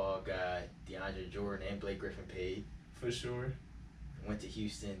Chris Paul got DeAndre Jordan and Blake Griffin paid. For sure. Went to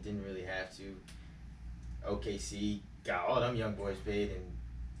Houston, didn't really have to. OKC got all them young boys paid,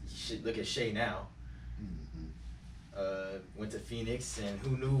 and look at Shea now. Went to Phoenix, and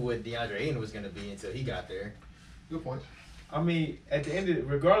who knew what DeAndre Ayton was gonna be until he got there. Good point. I mean, at the end of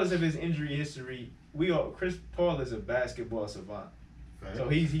regardless of his injury history, Chris Paul is a basketball savant. Right. So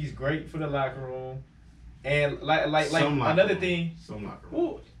he's great for the locker room. And like Some locker another room. thing, Some locker room.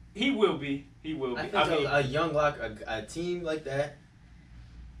 well, he will be. He will be. I think a young a team like that,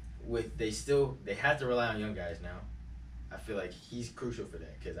 they have to rely on young guys now. I feel like he's crucial for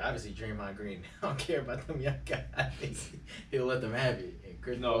that because obviously Draymond Green don't care about them young guys. He'll let them have it. And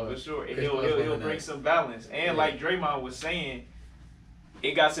Chris No, Paul, for sure. And Chris Paul's he'll one of bring that. some balance. And Yeah. like Draymond was saying,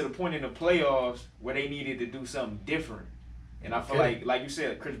 it got to the point in the playoffs where they needed to do something different. And I feel Okay. like you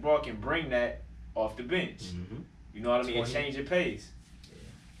said, Chris Paul can bring that off the bench. Mm-hmm. You know what I mean? And 20. change your pace.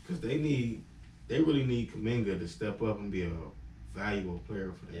 Because they really need Kuminga to step up and be a valuable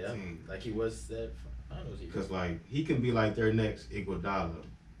player for that Yeah, team. like he was that finals. Because like he can be like their next Iguodala.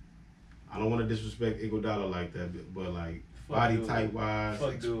 I don't want to disrespect Iguodala like that, but like Fuck body dude. type wise,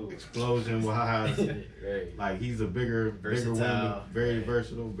 Fuck dude. explosion wise, Right. like he's a bigger wing, Versatile. very Right.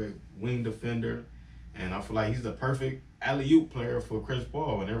 versatile, big wing defender, and I feel like he's the perfect alley-oop player for Chris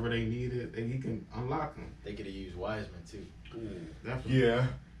Paul. Whenever they need it, he can unlock them. They could have used Wiseman too. Definitely. Yeah.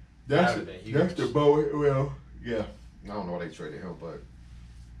 That would've been huge. Well, yeah. I don't know why they traded him, but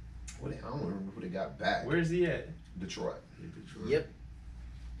I don't remember who they got back. Where's he at? Detroit. Detroit. Yep.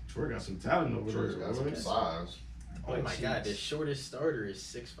 Detroit got some talent over Detroit's there. got some boy. size. Oh my Jeez. God, the shortest starter is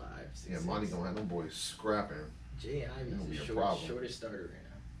 6'5". Yeah, Monty gonna have them boys scrapping. Jay That'll Ivy's be the a problem. shortest starter right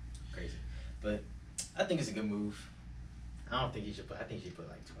now. Crazy. But I think it's a good move. I don't think he should put, I think he should put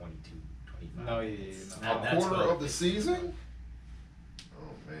like 22, 25. No, yeah, no. Not- A not quarter 12. of the season?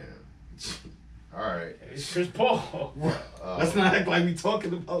 Oh man. Alright. It's Chris Paul. Let's not act like we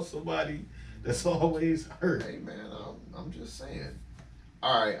talking about somebody that's always hurt. Hey man, I'm just saying.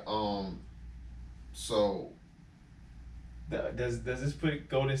 Alright, so Does this put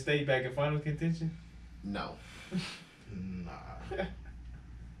Golden State back in final contention? no. Nah.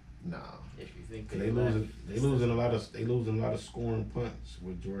 Nah. If you think They losing a lot of scoring punts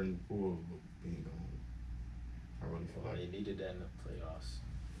with Jordan Poole being gone. I really feel Well, like they needed that in the playoffs.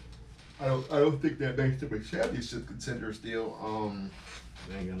 I don't think that makes them a championship contender still.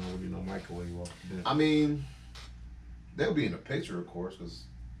 they ain't got no microwave off the bench. I mean, they'll be in the picture, of course, because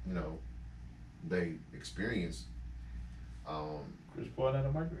they experienced. Chris Paul not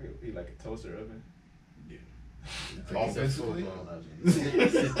a microwave. He like a toaster oven. Offensively?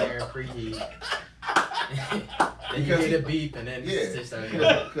 Sit there and preheat. Then you Because hear the he- beep, and then Yeah, it's just started.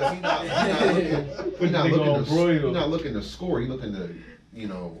 because he's not Put the nigga on broil. he's not looking to score. He's looking to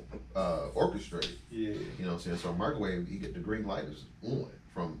orchestrate. Yeah. You know what I'm saying? So microwave, you get the green light is on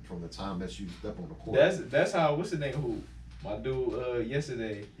from the time that you step on the court. That's how. What's the name? Who? My dude.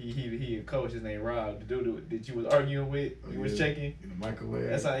 Yesterday, he a coach. His name Rob. The dude that you was arguing with. You was checking. in the microwave.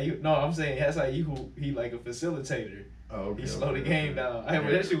 That's how you. No, I'm saying that's how he like a facilitator. Oh, okay, He slowed the okay, game okay. down.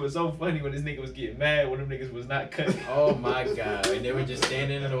 But that shit was so funny when this nigga was getting mad when them niggas was not cutting. Oh my God! And they were just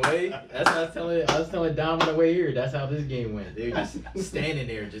standing in the way. That's what I was telling Dom on the way here. That's how this game went. They were just standing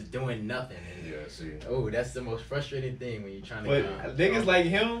there, just doing nothing. And, Yeah, see. oh, that's the most frustrating thing when you're trying to. But niggas like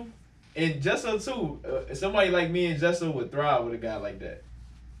him and Jesso too. Somebody like me and Jesso would thrive with a guy like that.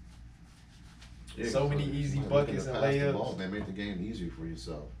 So many easy buckets and layups. They make the game easier for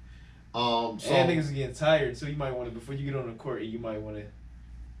yourself. And niggas are getting tired, so you might want to before you get on the court. You might want to.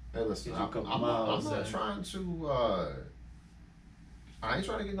 Hey, listen, Get you a I'm couple not miles, trying to. I ain't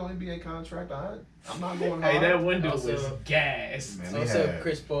trying to get no NBA contract. I'm not going Hey, hard. that one dude Also- was gas. Man, It's they also had-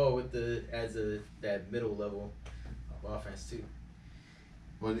 Chris Paul with that middle level of offense too.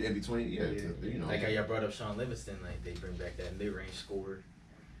 But in between, Yeah. you know, Like how y'all brought up Sean Livingston, like they bring back that mid-range scorer.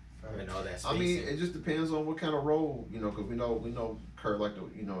 having all that I mean, spacing. it just depends on what kind of role, because we know Kurt like to,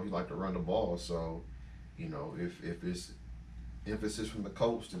 he like to run the ball. So, if it's emphasis from the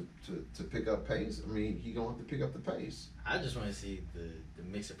coach to pick up pace, I mean, he gonna have to pick up the pace. I just want to see the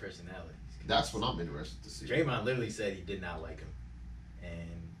mix of personalities. That's what I'm interested to see. Draymond literally said he did not like him,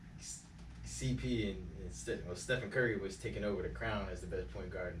 and CP and Stephen Curry was taking over the crown as the best point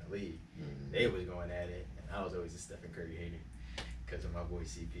guard in the league. Mhm. They was going at it, and I was always a Stephen Curry hater because of my boy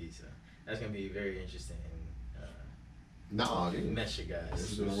CP. So that's gonna be very interesting. Nah, Mesh your guys.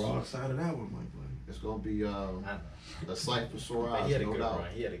 This is the wrong side of that one, my boy. it's gonna be I know. a sight for sore But eyes, he had a no good doubt.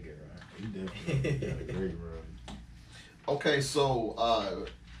 run. He had a good run. He definitely had a great run. Okay, so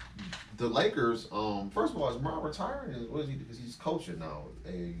the Lakers. First of all, is Mara retiring? What is he? Because he's coaching now.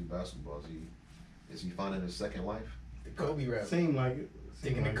 AAU basketball. Is he finding his second life? The Kobe route. Seemed like it.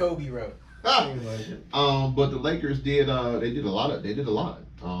 Taking the Kobe route. Seemed like it. But the Lakers did. They did a lot.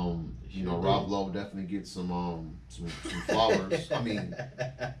 Sure Rob did. Lowe definitely gets some flowers. I mean,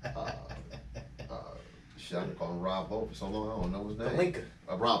 shit, I've been calling Rob Lowe for so long. I don't know his name.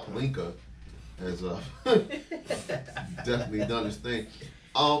 Pelinka. Rob Pelinka has definitely done his thing.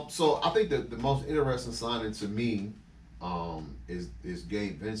 So I think that the most interesting signing to me is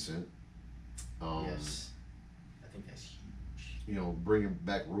Gabe Vincent. Yes. I think that's huge. Bringing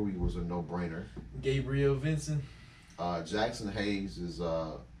back Rui was a no-brainer. Gabriel Vincent. Jackson Hayes is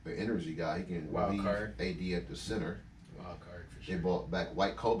the energy guy. He can Wild leave card. AD at the center. Wild card for They sure. brought back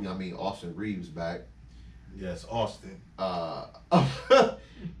White Kobe. Austin Reeves back. Yes, Austin.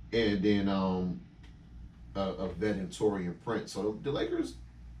 And then a vet in Torian Prince. So the Lakers,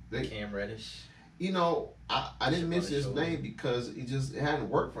 Cam Reddish. I didn't Chip mention on his his shoulder. name because it hadn't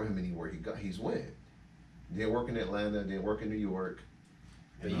worked for him anywhere. He's winning. Didn't work in Atlanta. Didn't work in New York.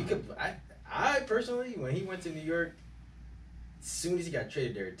 But you could. I personally, when he went to New York, as soon as he got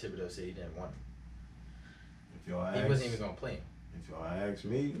traded there, Thibodeau said he didn't want him. If y'all He ask, wasn't even gonna play him. if y'all ask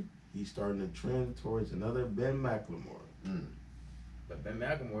me, he's starting to trend towards another Ben McLemore. But Ben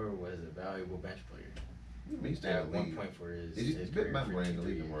McLemore was a valuable bench player I mean, he's staying at in the one league. point for his. He's his been career back for in the 2-3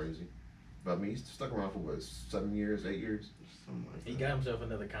 league years. anymore, is he? But I mean, he's stuck around for what, 7 years, 8 years? Something like He that. got himself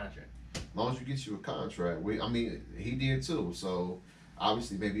another contract. As long as you get you a contract. He did too. So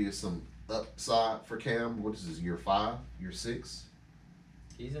obviously, maybe it's some upside for Cam. What is this, year 5, year 6?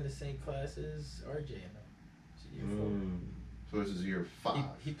 He's in the same class as RJ. It's year 4. So this is year 5.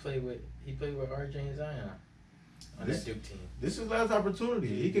 He played with RJ and Zion on This- that Duke team. This is last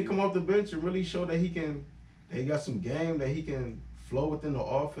opportunity. He can come off the bench and really show that he got some game, that he can flow within the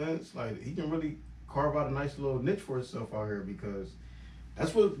offense. Like, he can really carve out a nice little niche for himself out here, because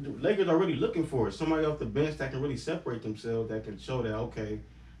that's what the Lakers are really looking for. Somebody off the bench that can really separate themselves, that can show that, okay,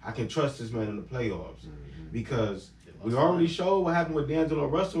 I can trust this man in the playoffs. Because we already showed what happened with D'Angelo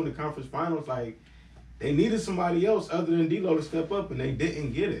Russell in the conference finals. Like, they needed somebody else other than D'Lo to step up, and they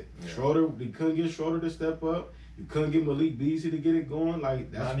didn't get it. Yeah. They couldn't get Schroeder to step up. You couldn't get Malik Beasley to get it going.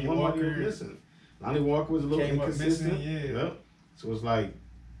 Like, that's Lonnie one Walker money was missing. Lonnie Walker was a little came up inconsistent. missing, yeah. Yep. So it's like,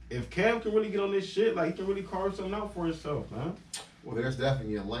 if Cam can really get on this shit, like, he can really carve something out for himself, man. Well, there's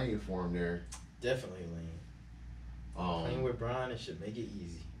definitely a lane for him there. Definitely lean. Playing with Bron, it should make it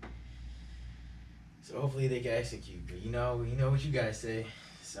easy. So hopefully they can execute. But you know what you guys say.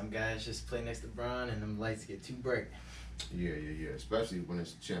 Some guys just play next to Bron and them lights get too bright. Yeah. Especially when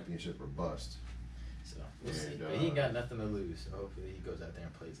it's championship or bust. So we'll see. And, But he ain't got nothing to lose. So hopefully he goes out there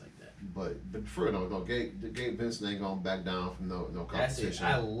and plays like that. But for real, no, Gabe Vincent ain't gonna back down from no That's it. competition.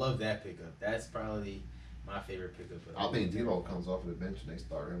 I love that pickup. That's probably my favorite pickup. Of I think the year. D'Lo comes off of the bench and they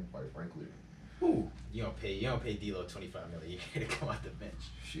start him. Quite frankly, Who? You don't pay D'Lo $25 million a year to come off the bench.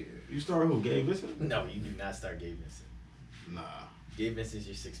 shit. You start who? Gabe Vincent? No, you do not start Gabe Vincent. Nah. Gabe Vincent's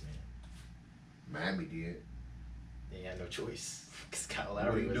your 6 man. Miami did, They had no choice because Kyle What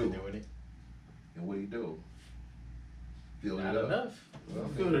Lowry do you wasn't do? doing it. and what he do? Filled Not it up. enough. Well,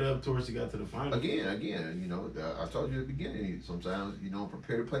 Filled it up towards he got to the final. Again, I told you at the beginning. Sometimes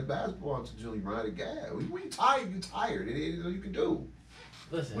prepare to play basketball until you run out of gas. When you tired, you tired. It ain't nothing you can do.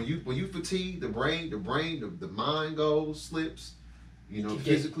 Listen, When you fatigue, the mind goes slips. He could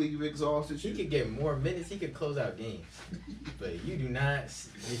get- Physically you exhausted. he could get more minutes. He could close out games. But you do not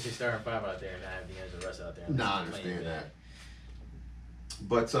get your starting 5 out there and not have D'Angelo Russell out there. unless Nah, I he's playing understand bad.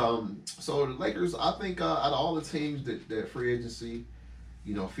 But so the Lakers, I think out of all the teams that free agency,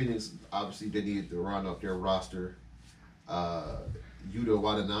 Phoenix obviously they needed to run up their roster. Yuta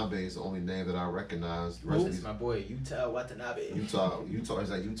Watanabe is the only name that I recognize. The rest of This is these- my boy Utah Watanabe. Utah is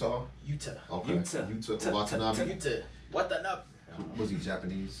that Utah? Utah. Okay, Utah. Utah Watanabe. Utah Watanabe. Was he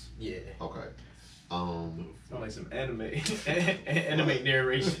Japanese? Yeah. Okay. Um, Sound like some anime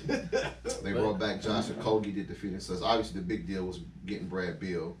narration. they brought back Josh Okogie, did the Phoenix Suns. Obviously, the big deal was getting Brad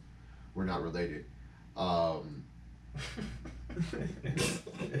Beal. We're not related.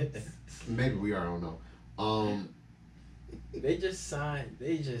 Maybe we are. I don't know. They just signed.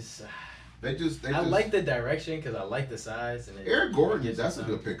 They just. I like the direction because I like the size and Eric Gordon. gives That's a them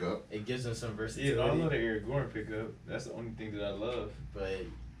good pickup. It gives them some Yeah, versatility. I love the Eric Gordon pickup. That's the only thing that I love. But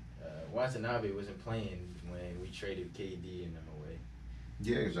Watanabe wasn't playing when we traded KD and them away.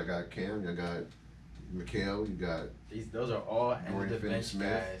 Yeah, because I got Cam, I got Mikal, you got Those are all end Dorian of the bench Finney-Smith.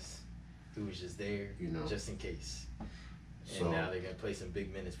 guys who was just there, just in case. And So- now they're gonna play some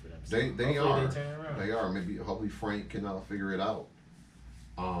big minutes for them. So They hopefully are. They turn it around. They are. Maybe hopefully Frank can figure it out.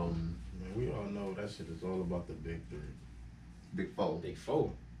 Man, we all know that shit is all about the big three. Big four. Big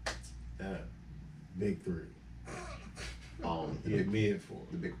four. That big three. The Yeah, big mid four.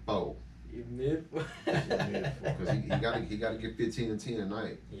 the big four. Mid. Because he gotta get 15 and 10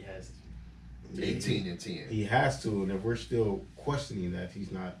 tonight. He has. 18 and 10. He has to, and if we're still questioning that,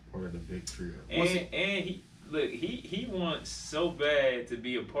 he's not part of the big trio. And he wants so bad to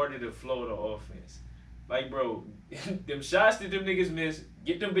be a part of the flow of the offense. Like, bro, them shots that them niggas miss,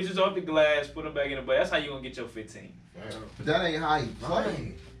 get them bitches off the glass, put them back in the butt. That's how you gonna get your 15. But that ain't how he play.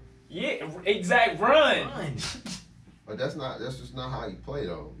 Run. Yeah, exact run. Run. But that's just not how he play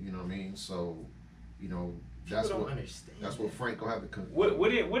though. You know what I mean? So, that's People don't what understand. that's what Frank gonna have to. What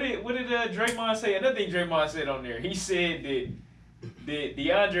did Draymond say? Another thing Draymond said on there. He said that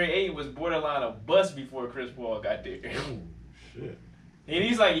DeAndre Ayton was borderline a bust before Chris Paul got there. Oh, shit. And he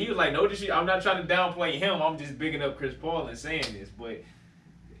was like, no, I'm not trying to downplay him. I'm just bigging up Chris Paul and saying this, but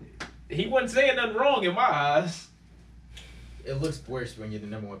he wasn't saying nothing wrong in my eyes. It looks worse when you're the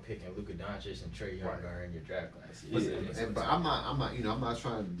number one pick and Luka Doncic and Trae Young Right. are in your draft class. But I'm not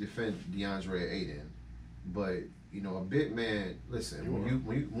trying to defend DeAndre Ayton, but a big man. Listen,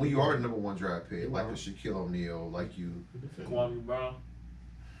 when you are the number one draft pick, like a Shaquille O'Neal, like you, Kwame Brown.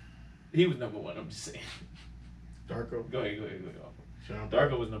 He was number one. I'm just saying. Darko. Go ahead. Sean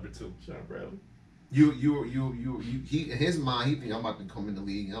Darko was number 2. Sean Bradley. he in his mind he think I'm about to come in the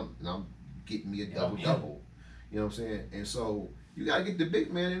league and I'm getting me a double. You know what I'm saying? And so you gotta get the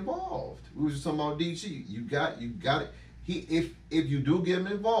big man involved. We was just talking about DG. You got it. If you do get him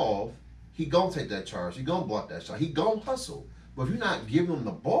involved, he gonna take that charge. He gonna block that shot. He gonna hustle. But if you're not giving him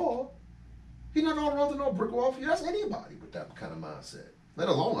the ball, he not gonna run through no brick wall for you. That's anybody with that kind of mindset. Let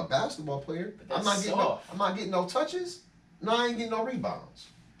alone a basketball player. But I'm that's not getting no touches. No, I ain't getting no rebounds.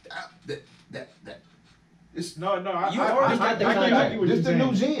 It's No, You already got the contract. this the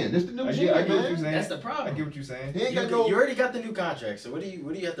new gen. This the new gen, I get what you're man. saying. That's the problem. I get what you're saying. He ain't You got no. already got the new contract, so what do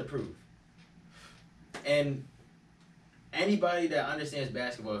you have to prove? And anybody that understands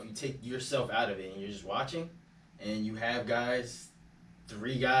basketball, if you take yourself out of it and you're just watching, and you have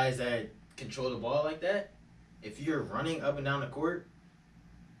 3 guys that control the ball like that, if you're running up and down the court,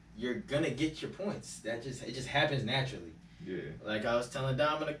 you're gonna get your points. It just happens naturally. Yeah. Like I was telling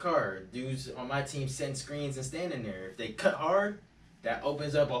Dom in the car, dudes on my team setting screens and standing there. If they cut hard, that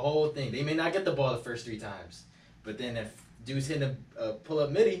opens up a whole thing. They may not get the ball the first 3 times, but then if dudes hitting a pull-up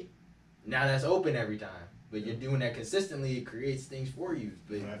midi, now that's open every time. But you're doing that consistently, it creates things for you.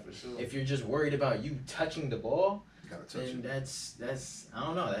 But For sure. if you're just worried about you touching the ball, Gotta touch then it. that's I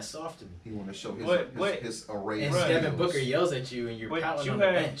don't know, that's soft to me. He want to show But- his array. And of Devin skills. Booker yells at you and you're But pouting you on the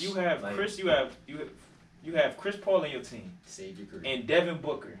have bench. Like, Chris. You have Chris Paul in your team save your career. and Devin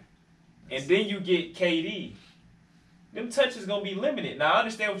Booker, and then you get KD. Them touches gonna be limited. Now I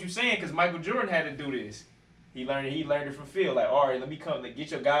understand what you're saying because Michael Jordan had to do this. He learned it from Phil. Like, all right, let me come. Like,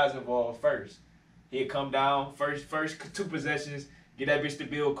 get your guys involved first. He'd come down first 2 possessions. Get that bitch to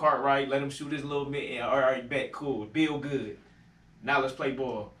Bill Cartwright. Let him shoot his little mid. And, all right, bet, cool. Bill good. Now let's play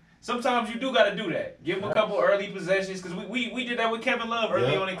ball. Sometimes you do got to do that. Give him a couple early possessions because we did that with Kevin Love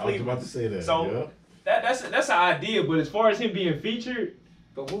early on in I was Cleveland. about to say that. So that's an idea. But as far as him being featured,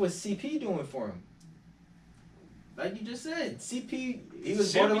 But what was CP doing for him? Like you just said, CP, he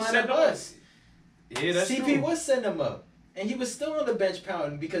was Should be borderline setting a up. bust. yeah, that's CP true. was setting him up. And he was still on the bench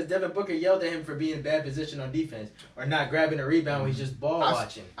pounding because Devin Booker yelled at him for being in bad position on defense or not grabbing a rebound when he's just ball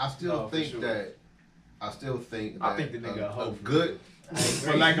watching. I still No, for think sure. that. I still think that. I think the nigga a hoe a for good.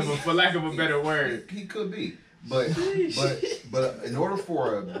 for lack of a better word. He could be, but in order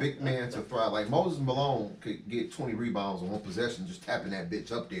for a big man to thrive, like Moses Malone could get 20 rebounds on one possession, just tapping that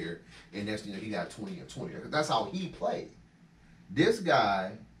bitch up there, and next thing you know, he got 20 and 20. That's how he played. This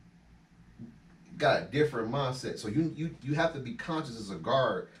guy got a different mindset, so you have to be conscious as a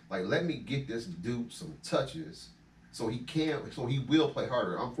guard. Like, let me get this dude some touches, So he will play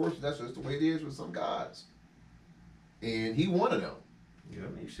harder. Unfortunately, that's just the way it is with some guys. And he one of them. Yeah, I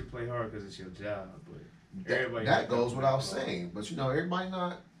mean, you should play hard because it's your job, but That goes without saying. But everybody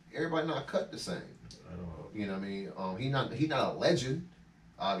not cut the same. At all. You know what I mean? He not a legend,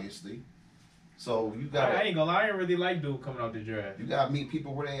 obviously. So you I got ain't gonna lie, I ain't really like dude coming out the draft. you got to meet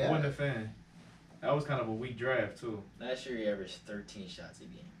people where they I wasn't a at. fan. That was kind of a weak draft too, Last year he averaged 13 shots a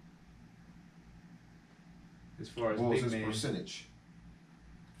game. as far as What was big his man. percentage?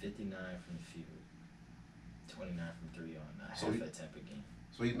 59 from the field, 29 from 3 on, So half he- attempt a game.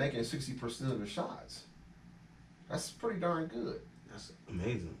 So he's making 60% of his shots. That's pretty darn good. That's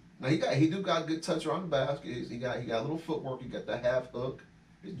amazing. Now he do got good touch around the basket. He got a little footwork. He got the half hook.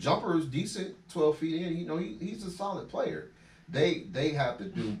 His jumper is decent, 12 feet in. He's a solid player. They have to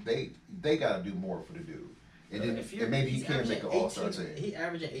do they got to do more for the dude. And then and maybe he he's can't make an averaging all-star 18 team. He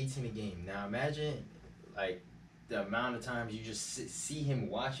averaging 18 a game. Now imagine, like, the amount of times you just see him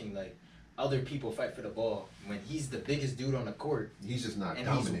watching, like, other people fight for the ball when he's the biggest dude on the court He's just not and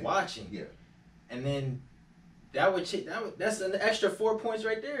dominant. he's watching. Yeah. And then that's an extra 4 points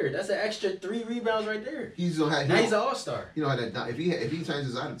right there. That's an extra 3 rebounds right there. He's gonna have. Now he's an all-star. that if he changes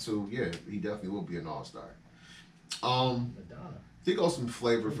his attitude, yeah, he definitely will be an all-star. Madonna. Here goes some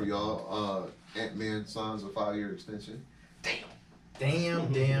flavor for y'all. Ant-Man signs a 5-year extension.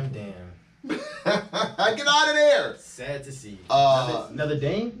 Damn. Get out of there! Sad to see. Another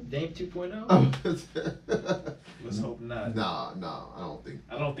Dame? Dame 2.0? Let's hope not. Nah, I don't think.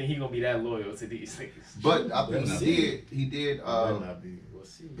 I don't think he gonna be that loyal to these niggas. But I think We'll he did. Might not be. We'll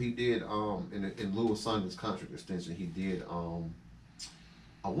see. He did. In lieu of signing his contract extension, he did.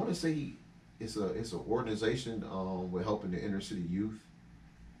 I want to say it's an organization with helping the inner city youth.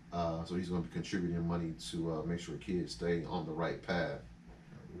 So he's going to be contributing money to make sure kids stay on the right path.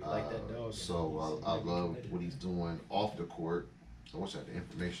 We like that dog. So I love what he's doing off the court. I wish I had the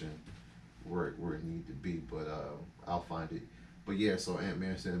information where it needed to be, but I'll find it. But yeah, so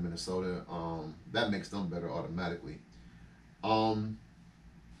Ant-Man said in Minnesota. That makes them better automatically. I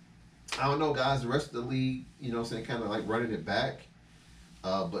don't know, guys. The rest of the league, saying kind of like running it back.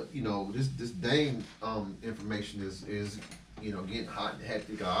 But this Dame information is getting hot and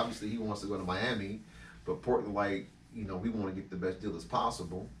hectic. Obviously, he wants to go to Miami, but Portland, we want to get the best deal as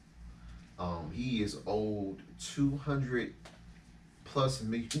possible. He is owed $200+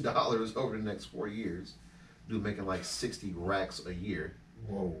 million over the next 4 years. Dude making like 60 racks a year.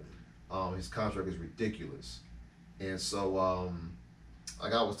 Whoa. His contract is ridiculous, and so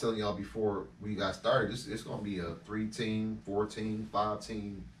like I was telling y'all before we got started, it's going to be a 3-team, 4-team,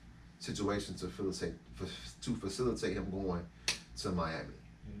 5-team situation to facilitate him going to Miami.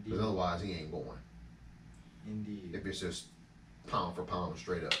 Because otherwise he ain't going. Indeed. If it's just pound for pound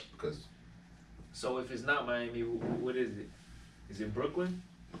straight up. Because So if it's not Miami, what is it? Is it Brooklyn?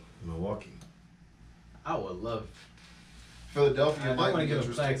 Milwaukee. I would love. Philadelphia I don't might want to be give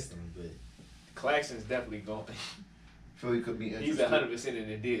interested. Claxton, but Claxton's definitely going. Philly could be He's interested. 100% in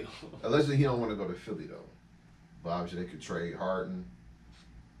the deal. Allegedly he don't want to go to Philly though. But obviously they could trade Harden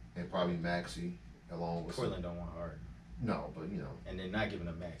and probably Maxey along with Portland don't want Harden, No, but and they're not giving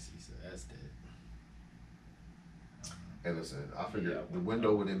him Maxey, so that's dead. hey, listen, I figure Yeah, the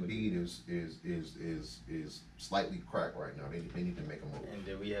window with Embiid is slightly cracked right now. They need to make a move. And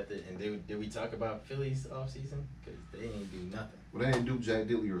did we talk about Philly's offseason? Because they ain't do nothing. Well, they didn't do Jack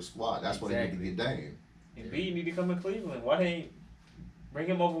Dilly or squad. That's why they need to get Dame. And B need to come to Cleveland. Why they ain't bring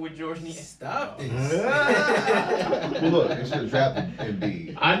him over with George Neal? Stop Oh. this. Well, look, they should have drafted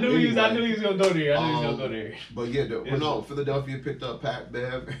Embiid. I knew he was Anyway, gonna go there. I knew he was gonna go there. But yeah, no, Philadelphia picked up Pat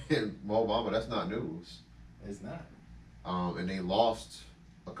Bev and Mo Bamba. That's not news. It's not. And they lost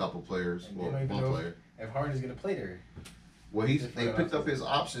a couple players. And Well, they don't even one know player. If Harden's gonna play there. Well, They they picked up his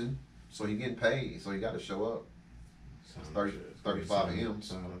option, so he getting paid. So he got to show up. 35 M's.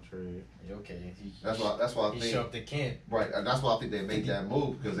 Sign a trade. Okay. That's why I He think. show up to camp. Right, and that's why I think they made that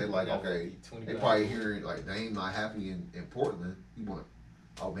move because they like, Yeah, okay, 20 they bucks. probably hearing like Dame not happy in Portland. He want,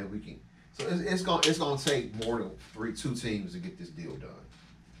 oh man, we can. So it's gonna take more than two teams to get this deal done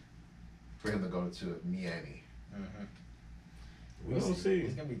for him to go to Miami. Mm-hmm. We gonna see.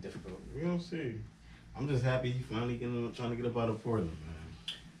 It's gonna be difficult. We gonna see. I'm just happy he finally trying to get up out of Portland, man.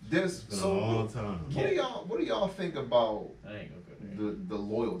 This It's been so a long time. what do y'all think about I ain't gonna go there. the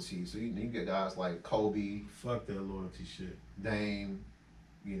loyalty? So you get guys like Kobe, Fuck that loyalty shit. Dame,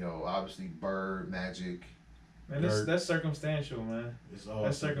 obviously Bird, Magic. Man, that's circumstantial, man. It's all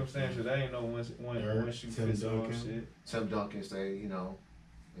That's circumstantial. That ain't no one Dirk, shoe Tim fits all Duncan. shit. Tim Duncan stay,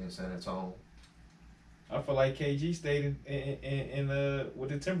 in San Antonio. I feel like KG stayed in with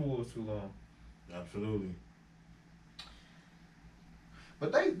the Timberwolves too long. Absolutely.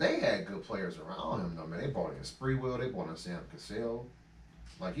 But they had good players around him though, man. They brought in Spreewell, they brought in Sam Cassell.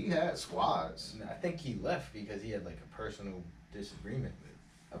 Like he had squads. I think he left because he had like a personal disagreement with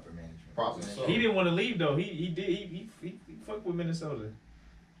upper management. Probably so. He didn't want to leave though. He fucked with Minnesota.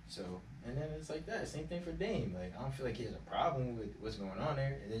 So, and then it's like that. Same thing for Dame. Like, I don't feel like he has a problem with what's going on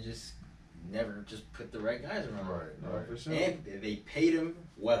there. And they just never just put the right guys around him. Right. For sure. And they paid him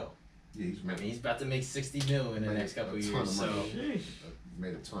well. Yeah, he's I made, mean, he's about to make $60 million in the made next couple a of ton years. of So, money.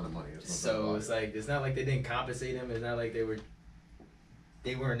 Made a ton of money. That's no doubt so about it's it. like, it's not like they didn't compensate him. It's not like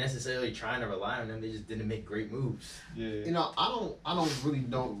they weren't necessarily trying to rely on him. They just didn't make great moves. Yeah. You know, I don't really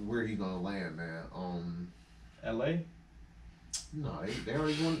know where he's gonna land, man. L.A. No, they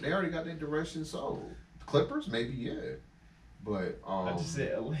already got their direction sold. Clippers, maybe, yeah. But I just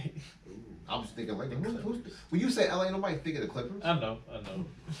said L.A. I was thinking like when you say LA, nobody think of the Clippers. I know.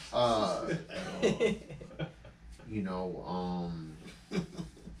 You know,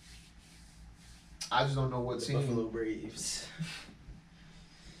 I just don't know what The team. Buffalo Braves.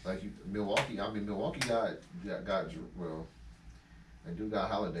 Like Milwaukee. I mean, Milwaukee got well, they do got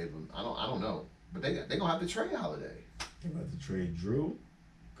Holiday, but I don't know. But they gonna have to trade Holiday. They about to trade Drew,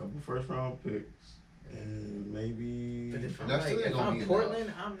 a couple first round picks, and maybe. But if I'm, That's like, still if gonna I'm be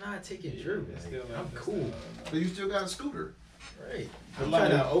Portland, I'm not taking Drew. It's Like, still not- I'm it's cool. still not- But you still got a Scooter. Right. But I'm like-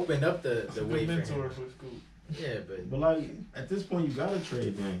 trying to open up the It's a way good for mentor him. for school. Yeah, but But like at this point, you gotta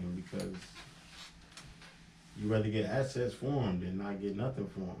trade Daniel because you rather get assets for him than not get nothing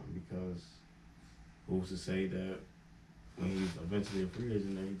for him. Because who's to say that when he's eventually a free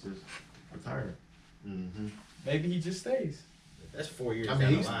agent, that he just retire? Mm-hmm. Maybe he just stays. that's 4 years. I down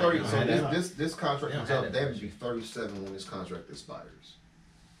mean, he's the line. 30. You So don't have that- this contract they don't is have up. that They would pressure. be 37 when this contract expires.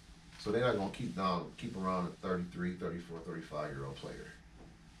 So they're not gonna keep around a 33, 34, 35-year-old player.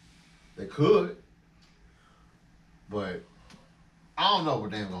 They could, but I don't know where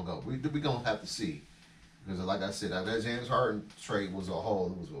they're gonna go. We gonna have to see because, like I said, that James Harden trade was a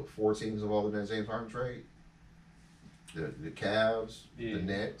whole. It was what, 4 teams involved in that James Harden trade. The Cavs, Yeah. the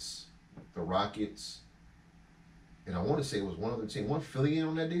Nets, the Rockets, and I want to say it was one other team. One Philly in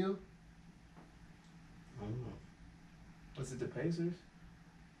on that deal. I don't know. Was it the Pacers?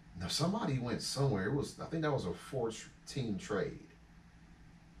 Now somebody went somewhere. It was I think that was a 4-team trade.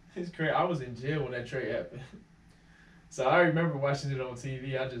 It's crazy. I was in jail when that trade happened. So I remember watching it on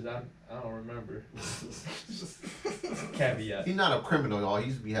TV. I don't remember. Caveat. He's not a criminal, y'all. He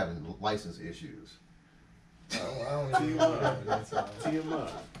used to be having license issues. I don't even know. Tee him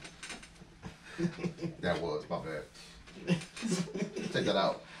up. That was my bad. Take that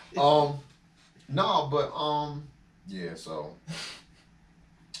out. No, but yeah. So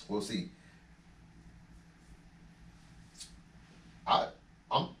we'll see.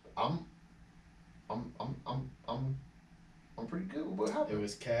 I'm pretty good with what It happened.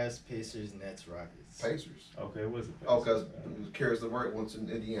 was Cavs, Pacers, Nets, Rockets. Pacers. Okay, it was the Pacers. Oh, because Karis LeVert went to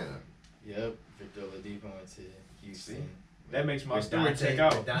Indiana. Yep. Victor Oladipo went to Houston. That makes my With story Dante- check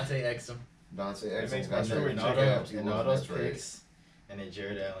out. with Dante Exum. Dante That Exum makes got my story traded And to all, the Cavs. those, He and wasn't all in those that trade. picks. And then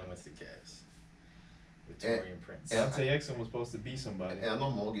Jared Allen went to the Cavs. With And- Torian Prince. and- Dante Exum was supposed to be somebody. And I know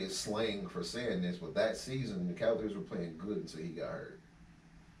I'm gonna get slang for saying this, but that season the Cavaliers were playing good until he got hurt.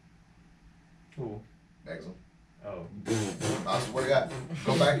 Who? Exum. Oh. I swear to God,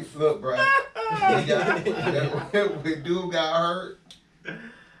 go back and look, bro. When dude got hurt,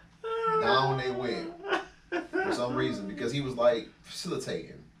 down they went for some reason because he was like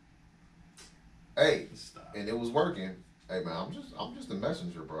facilitating. Hey, Stop. and it was working. Hey man, I'm just a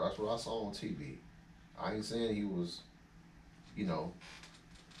messenger, bro. That's what I saw on TV. I ain't saying he was, you know,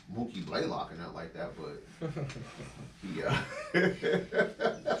 Mookie Blaylock or nothing like that, but yeah.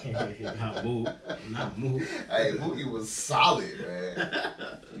 Not move. Not move. Hey, Mookie was solid, man.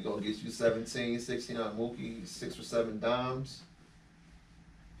 He gonna get you 17, 16 on Mookie, 6 or 7 dimes.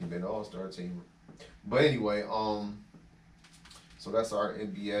 He been an all-star team. But anyway, so that's our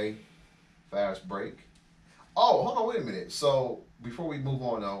NBA fast break. Oh, hold on, wait a minute. So before we move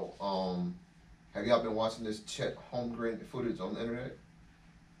on though, have y'all been watching this Chet Holmgren footage on the internet?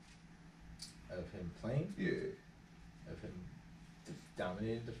 Of him playing, Yeah, of him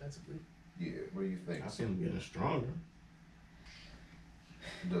dominating defensively. yeah. What do you think? I see him getting stronger.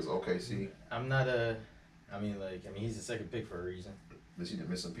 Does OKC? I'm not he's the second pick for a reason. Does he the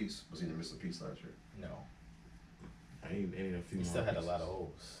missing piece? Was he the missing piece last year? No. I need a few He more still had a pieces. lot of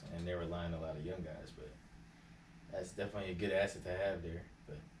holes, and they were relying on a lot of young guys, but that's definitely a good asset to have there.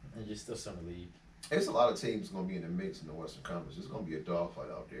 But it's just still summer league. It's a lot of teams gonna be in the mix in the Western Conference. It's gonna be a dogfight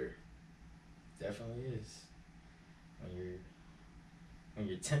out there. Definitely is. When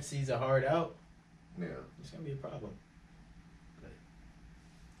your temp seeds are hard out, Yeah. it's gonna be a problem. But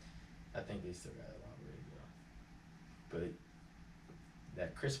I think they still got a long way to go. But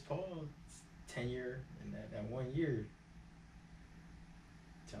that Chris Paul tenure and that 1 year,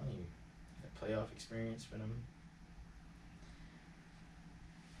 I'm telling you, the playoff experience for them.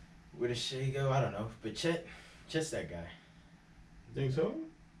 Where does Shea go? I don't know. But Chet's that guy. Think so?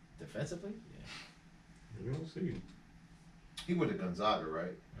 Defensively? Yeah. We don't see. He went to Gonzaga,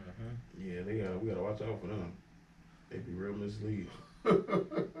 right? Mm-hmm. Yeah, we gotta watch out for them. They be real misleading.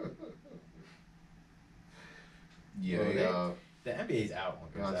 Yeah, Well, The NBA's out on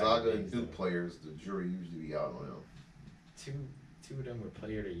Gonzaga and Duke players, the jury usually be out on them. Two of them were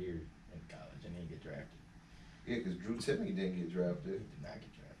player of the year in college and they didn't get drafted. Yeah, because Drew Timme didn't get He drafted. did not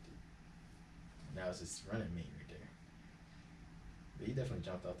get drafted. That was his running mate right there. But he definitely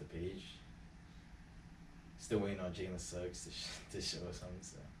jumped off the page. Still waiting on Jalen Suggs to show us something.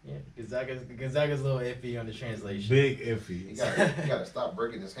 So yeah, Gonzaga's a little iffy on the translation. Big He iffy. gotta stop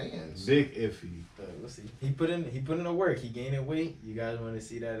breaking his hands. Big iffy. But we'll see. He put in the work. He gaining weight. You guys want to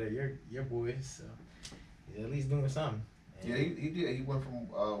see that of your boys. So he's at least doing something. And Yeah, he did. He went from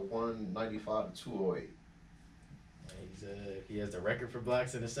 195 to 208. he has the record for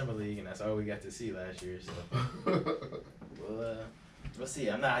blocks in the summer league, and that's all we got to see last year. So we'll see.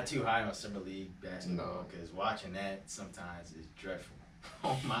 I'm not too high on summer league basketball because watching that sometimes is dreadful.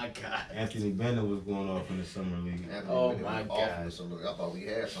 Oh my God. Anthony Bennett was going off in the summer league. Anthony Oh Bennett my was off God. with something. I thought we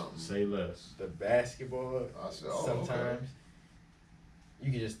had something. Say less. The basketball I said, oh, sometimes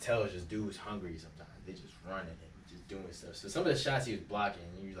you can just tell it's just dudes hungry. Sometimes they just running and just doing stuff. So some of the shots he was blocking,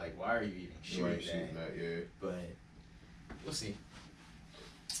 and you're like, why are you even You shooting ain't that? shooting that, yeah. But we'll see.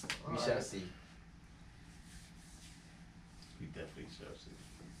 We All shall right. see. We definitely shall see.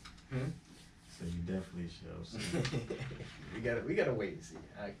 Hmm? So you definitely shall see. we gotta wait and see.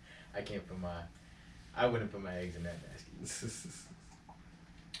 I wouldn't put my eggs in that basket.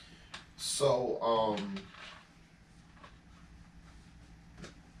 So,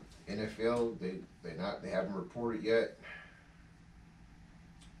 NFL, they haven't reported yet.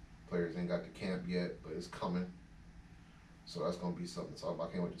 Players ain't got the camp yet, but it's coming. So that's gonna be something to talk about.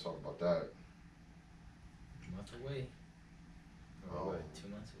 I can't wait to talk about that. A month away. Or what, 2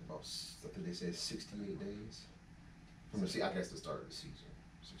 months away? About, I think they said 68 days. From the I guess the start of the season,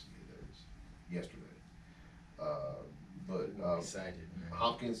 68 days. Yesterday. I'm excited, man.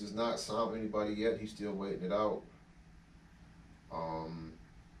 Hopkins is not signed with anybody yet. He's still waiting it out.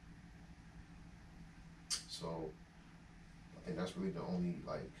 So I think that's really the only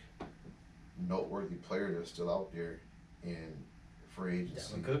noteworthy player that's still out there in free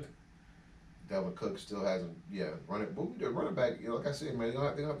agency. Dalvin Cook? Dalvin Cook still hasn't, running back. Like I said, man, they don't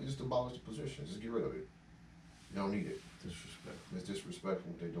have to just abolish the position. Just get rid of it. You don't need it. Disrespectful. It's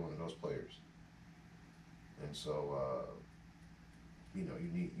disrespectful what they're doing to those players. And so, you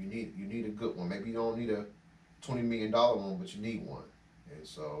need a good one. Maybe you don't need a $20 million one, but you need one. And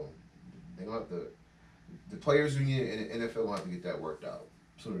so they don't have to. The players who need it in the NFL will have to get that worked out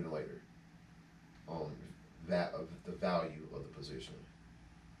sooner than later. That of the value of the position.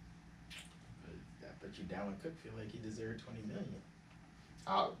 But I bet you Dalvin Cook feel like he deserved $20 million.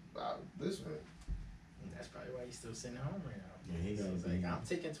 Listen. And that's probably why he's still sitting at home right now. Yeah, he So gotta he's be. like, I'm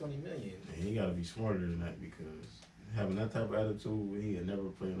taking $20 million. And he gotta be smarter than that because having that type of attitude, he would never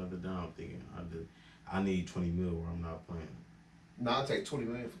play another down. Thinking I need 20 mil where I'm not playing. Now I take $20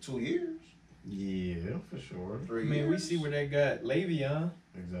 million for 2 years. Yeah, for sure. 3 I mean, years. we see where they got Le'Veon.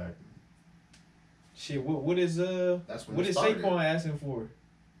 Exactly. Shit, what is That's when what it is started. Saquon asking for?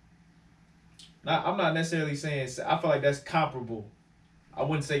 Now, I'm not necessarily saying. I feel like that's comparable. I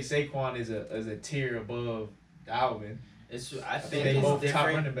wouldn't say Saquon is a tier above Dalvin. I I think think they it's both top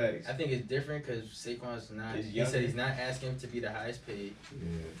different. running backs. I think it's different because Saquon's not. He's He younger. said he's not asking him to be the highest paid,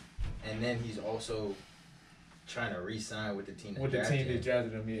 Yeah. and then he's also trying to re-sign with the team that With the drafted team that him,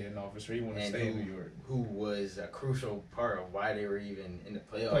 drafted him, yeah, no, for sure. He want to and stay in New York. who was a crucial part of why they were even in the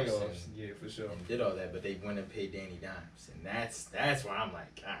playoffs, Playoffs, yeah, for sure. and did all that. But they went and paid Danny Dimes, and that's where I'm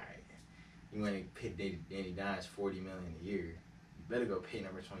like, all right, you went and paid Danny Dimes $40 million a year. You better go pay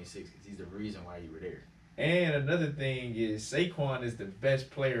number 26 because he's the reason why you were there. And another thing is Saquon is the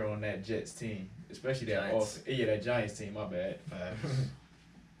best player on that Jets team, especially that Giants. that Giants team. My bad.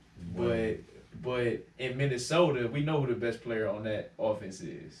 Boy. But in Minnesota, we know who the best player on that offense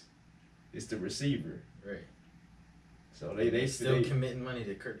is. It's the receiver. Right. So they still committing money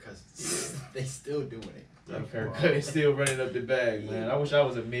to Kirk Cousins. They still doing it. Kirk Cousins still running up the bag, man. I wish I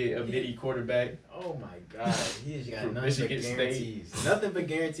was a midi quarterback. Oh my God, he's got From nothing Michigan but State. guarantees, nothing but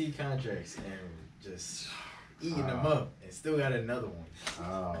guaranteed contracts, and just eating them up, and still got another one.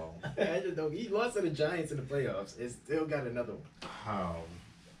 How? I just don't. He lost to the Giants in the playoffs, and still got another one. How?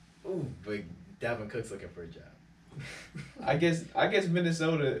 Ooh, but Dalvin Cook's looking for a job. I guess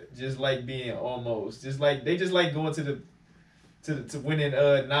Minnesota just like being almost just like they just like going to winning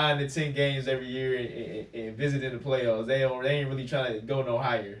 9 to 10 games every year and visiting the playoffs. They ain't really trying to go no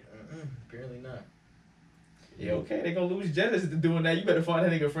higher. Apparently not. Yeah, okay, they gonna lose Jettis to doing that. You better find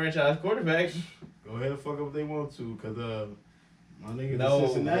that nigga franchise quarterback. Go ahead and fuck up if they want to, cause my nigga No,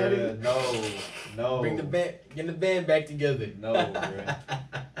 Cincinnati. bruh, no. Get the band back together. No, bruh.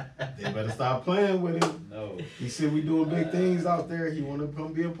 They better stop playing with him. No. He said we doing big things out there. He want to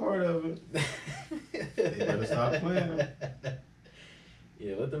come be a part of it. They better stop playing him.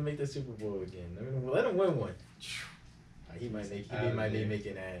 Yeah, let them make the Super Bowl again. Let them win one. He might be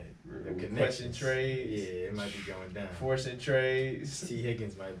making that Requesting trades. Yeah, it might be going down. Forcing trades. T.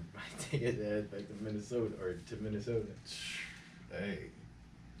 Higgins might take his ass back to Minnesota. Hey,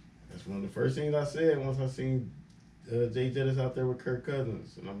 that's one of the first things I said once I seen Jay Jettis out there with Kirk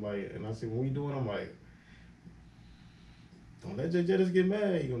Cousins, and I'm like, and I said, when we doing? I'm like, don't let Jay Jettis get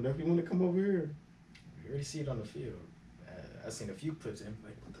mad. He gonna definitely want to come over here. You already see it on the field. I've seen a few clips of him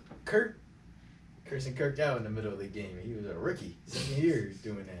like, what the Kirk? Cursing Kirk out in the middle of the game. He was a rookie, 7 years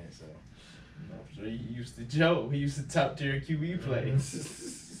doing that. So, So he used to Joe. He used to top tier QB play.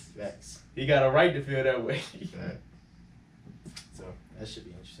 Facts. He got a right to feel that way. So that should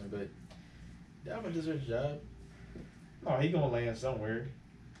be interesting. But Dalvin deserves a job. Oh, he gonna land somewhere.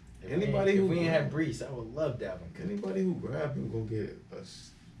 If Anybody if who we ain't have Brees, I would love Dalvin. Anybody who grab him gonna get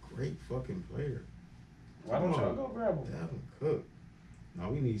a great fucking player. Why don't y'all go grab him? Dalvin Cook. Now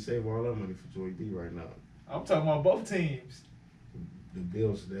we need to save all our money for Joy D right now. I'm talking about both teams. The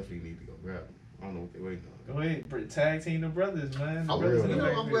Bills definitely need to go grab him. I don't know what they're waiting on. Go ahead, tag team the brothers, man. The I'm, brothers in the I'm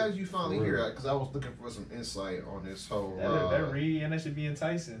backfield. glad you finally For hear real. that because I was looking for some insight on this whole. That Reed and that should be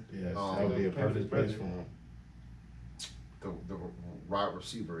enticing. Yes, Oh, that would be a perfect perfect brother. place for him. the wide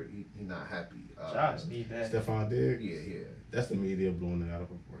receiver. He not happy. Josh need that. Stephon Diggs. Yeah. That's the media blowing it out of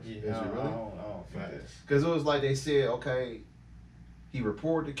proportion. Yeah, Is it I really? don't think Facts. that. Because it was like they said, okay, he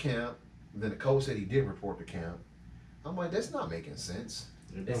reported to camp. Then the coach said he did report to camp. I'm like, that's not making sense.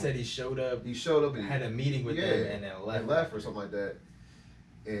 They said he showed up, He showed up and had a meeting with them, and then left. and left or something like that.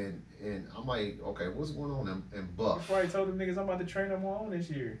 And I'm like, okay, what's going on in Buff? Before I told them niggas I'm about to train them on this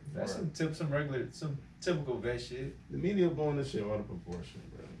year. That's Right. some typical vet shit. The media blowing this shit out of proportion,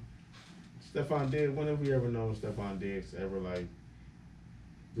 bro. Stephon Diggs, when have we ever known Stephon Diggs to ever like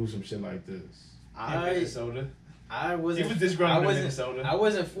do some shit like this? In Minnesota. I He wasn't. was disgruntled I in wasn't. Minnesota. I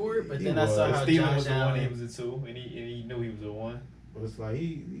wasn't for it, but He then I saw was. how Steven Josh was the one, he Allen. was a 2, and he knew he was a 1. But it's like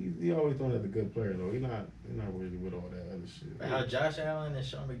he always thought as a good player though. He's not really with all that other shit. But how Josh Allen and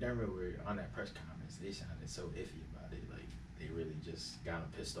Sean McDermott were on that press conference, they sounded so iffy about it. Like they really just got him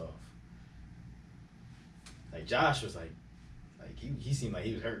pissed off. Like Josh was like he seemed like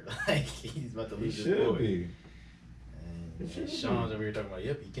he was hurt. Like he's about to He lose his should boy. be. And He should Sean's over here talking about,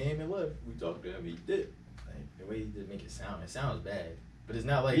 yep, he came and left. We talked to him, he did. Like the way he did make it sounds bad. But it's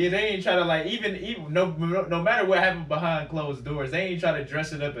not like Yeah, they ain't try to like even no matter what happened behind closed doors, they ain't try to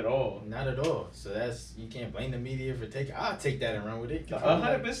dress it up at all. not at all. So that's you can't blame the media for taking. I'll take that and run with it.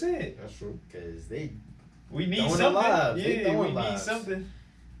 100%. That's true. Because they We need Throwing it something. live. They Yeah, throwing we need lives. something.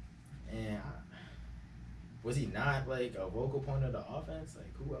 and was he not like a vocal point of the offense?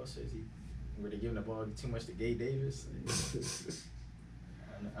 Like who else is he? Were they giving the ball too much to Gabe Davis?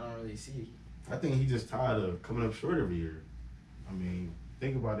 Like, I don't really see. I think he just tired of coming up short every year. I mean,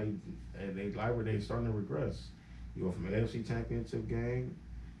 think about it. They library, they starting to regress. You go from AFC Championship game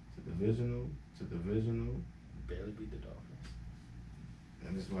to divisional, Barely beat the Dolphins.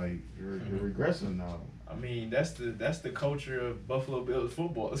 and it's like you're regressing now. I mean, that's the culture of Buffalo Bills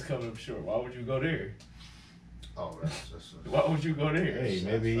football is coming up short. Why would you go there? Oh, that's Why would you go there? Hey, shots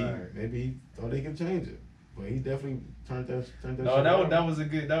maybe fired. he thought he could change it, but he definitely turned that. No, shit around. that was a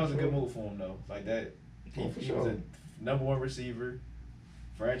good For sure. move for him though. Like that, Oh, for he was sure. a #1 receiver,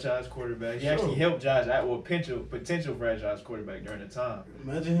 franchise quarterback. He Sure. actually helped Josh out with potential franchise quarterback during the time.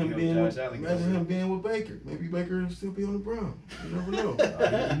 Imagine him You know, being Josh Allen imagine goes him being with Baker. Maybe Baker will still be on the Browns. You never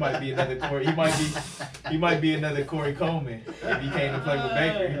know. He might be another Corey. He might be another Corey Coleman. If he came to play with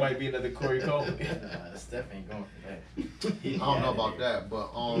Baker, he might be another Corey Coleman. Steph ain't going for that. I don't know about that, but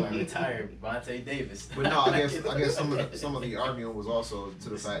He might retire Vontae Davis. But no, I guess some of the argument was also to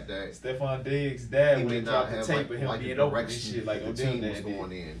the fact that Stephon Diggs' dad he would may have not dropped the have tape like, of him like the being open and direction shit like the Odell team was dad going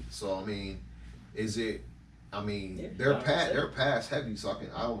did. in. So I mean, is it? I mean, Yeah, they're 100%. pass heavy. So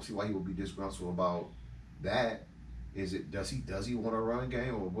I don't see why he would be disgruntled about that. Is it? Does he want to run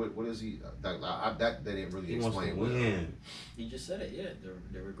game or what is he? That they didn't really He wants to explain. win. He just said it, yeah,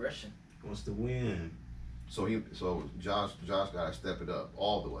 the regression. He wants to win. So Josh got to step it up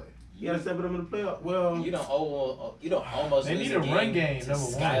all the way. You gotta step it up in the playoff. Well, You don't almost They lose need a a run game game, to number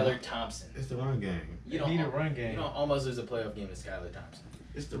one. Skylar Thompson. it's the run game. You They need a run game. You don't almost lose a playoff game to Skylar Thompson.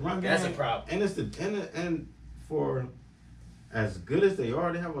 It's the run game. That's a problem. And it's and for as good as they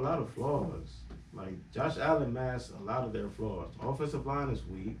are, they have a lot of flaws. Like Josh Allen masks a lot of their flaws. Offensive line is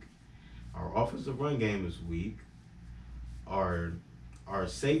weak. Our offensive run game is weak. Our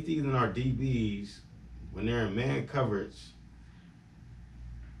safeties and our DBs, when they're in man coverage,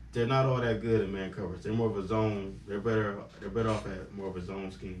 they're not all that good in man coverage. They're more of a zone. They're better off at more of a zone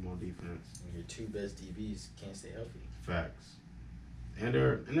scheme on defense. And your two best DBs can't stay healthy. Facts. And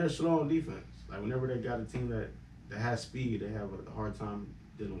they're slow on defense. Like whenever they got a team that has speed, they have a hard time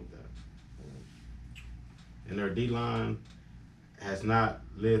dealing with that. And their D line has not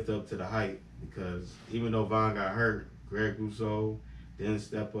lived up to the hype because even though Von got hurt, Greg Rousseau didn't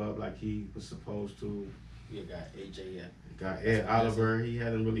step up like he was supposed to. You got AJ yet. Got Ed Oliver. He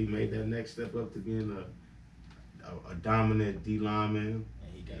hasn't really made that next step up to being a dominant D lineman.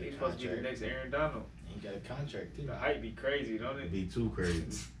 And he got He's a supposed to be the contract. next Aaron Donald. And he got a contract too. The hype be crazy, don't It'd it? be too crazy.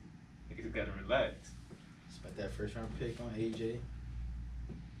 Niggas gotta relax. Spent that first round pick on AJ.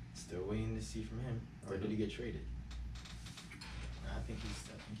 Still waiting to see from him. Or did he get traded? Nah, I think he's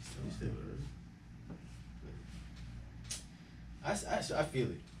still. He's still there. I feel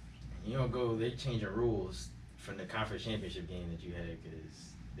it. You don't go. They changing rules from the conference championship game that you had because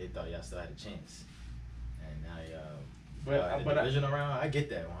they thought y'all still had a chance, and now But the divisional round. I get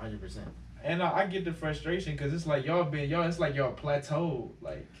that 100%. And I get the frustration because it's like y'all it's like y'all plateaued.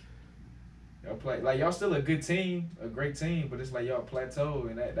 Y'all still a good team, a great team, but it's like y'all plateaued,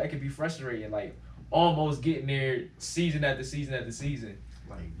 and that could be frustrating. Like almost getting there season after season after season.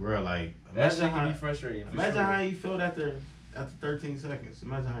 Like, bro, like That shit imagine can how be frustrating. for imagine sure. how you felt after 13 seconds.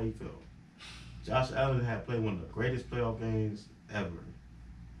 Imagine how you felt. Josh Allen had played one of the greatest playoff games ever,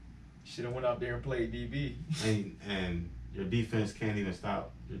 Should have went out there and played DB. and your defense can't even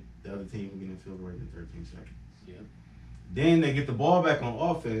stop the other team from getting field goal in 13 seconds. Yep. Then they get the ball back on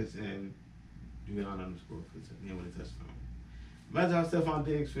offense and you get on the score for the with a touchdown. Imagine how Stephon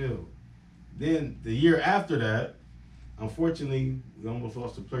Diggs feel. Then the year after that, unfortunately, we almost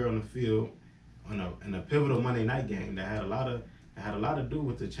lost a player on the field in a pivotal Monday night game that had a lot to do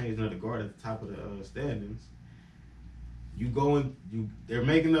with the changing of the guard at the top of the standings. You go and they're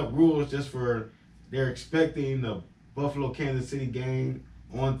making up rules just for they're expecting the Buffalo Kansas City game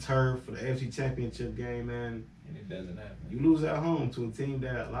on turf for the AFC Championship game, man. And it doesn't happen. You lose at home to a team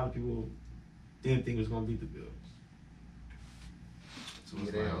that a lot of people didn't think was going to beat the Bills. So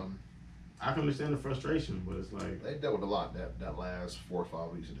it's like, I can understand the frustration, but it's like They dealt with a lot that last 4 or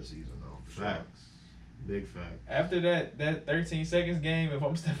 5 weeks of the season, though. For sure. facts, big fact. After that 13 seconds game, if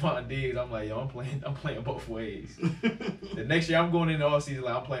I'm Stephon Diggs, I'm like, yo, I'm playing both ways. The next year, I'm going into all season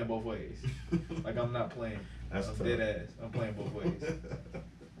like I'm playing both ways. Like I'm not playing. That's I'm tough. dead ass. I'm playing both ways.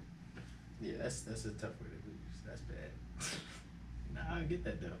 Yeah, that's a tough way to lose. That's bad. Nah, I get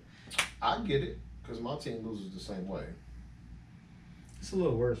that though. I get it, because my team loses the same way. It's a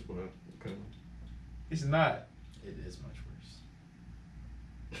little worse, but okay. It's not. It is much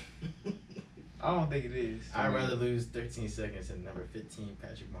worse. I don't think it is. I'd rather lose 13 seconds than number 15,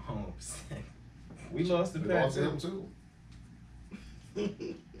 Patrick Mahomes. We lost to We Pat lost to him, too.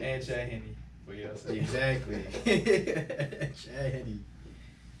 too. And Chad Henne. For y'all say. Exactly. Chad Henne.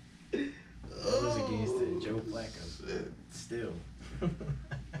 That was against Joe Flacco. Still.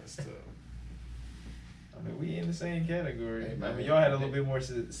 That's tough. I mean, we in the same category. Hey, I man. mean, y'all had a little bit more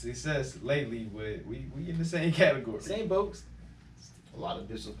success lately, but we in the same category. Same boats. A lot of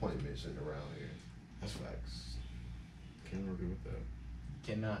disappointment sitting around here. That's facts. Can't agree with that.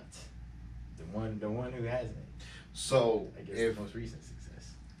 Cannot. The one who hasn't. So, I guess if the most recent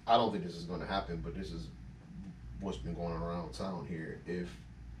success. I don't think this is going to happen, but this is what's been going around town here. If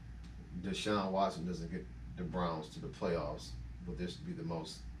Deshaun Watson doesn't get the Browns to the playoffs, will this be the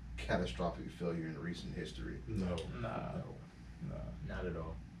most catastrophic failure in recent history? No. Nah, No, nah. not at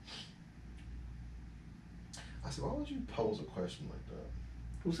all. I said, why would you pose a question like that?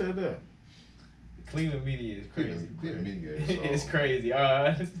 Who said that? Cleveland media is crazy. Cleveland media is, It's so- crazy. All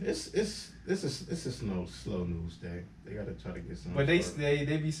right. It's a slow news day. They gotta try to get some. But they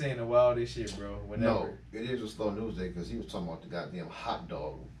be saying the wildest shit, bro. Whenever. No, it is a slow news day because he was talking about the goddamn hot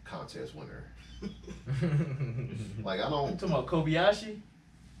dog contest winner. Like, I You don't. talking about Kobayashi?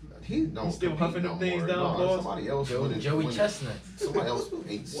 He don't. He's still compete huffing them no things more. down, No, boss? somebody else. Joey winning- Chestnut. Somebody else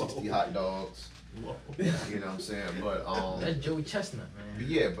ate 60 Whoa. hot dogs. Whoa. You know what I'm saying? But That's Joey Chestnut, man.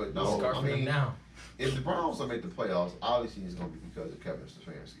 yeah, but He's no. I scarfing them mean, down. if the Browns don't make the playoffs, obviously it's gonna be because of Kevin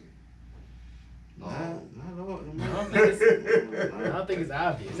Stefanski. Not all. I don't think it's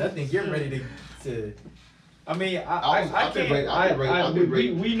obvious. I think you're ready to. I mean, I've been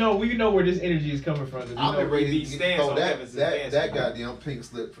ready. We know where this energy is coming from. I've been ready we to stands on that Evans's stance. goddamn pink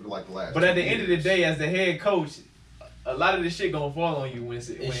slip for like the last. But at the end of the day, as the head coach, a lot of this shit gonna fall on you when It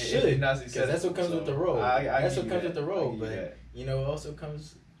if should, you're not because successful. that's what comes with the role. That's what comes with the role. But that. you know, also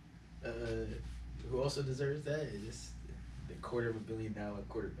comes, who also deserves that is the $250 million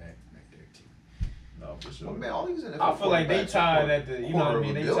quarterback back there too. No, for sure. Well, man, all these NFL I feel like they quarterbacks tied are at the, you know what I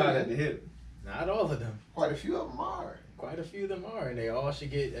mean? They tied at the $250 million. hip. Not all of them. Quite a few of them are. Quite a few of them are, and they all should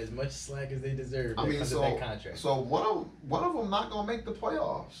get as much slack as they deserve. I That mean, comes with that contract. so one of them not gonna make the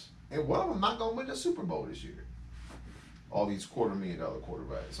playoffs, and one of them not gonna win the Super Bowl this year. All these $250,000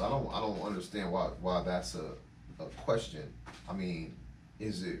 quarterbacks. I don't understand why that's a question. I mean,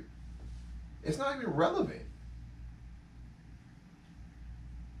 is it? It's not even relevant.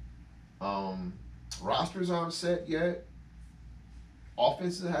 Rosters aren't set yet.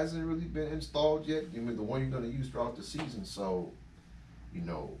 Offense hasn't really been installed yet. I mean, the one you're going to use throughout the season. So, you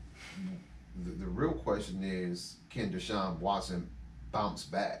know, the real question is, can Deshaun Watson bounce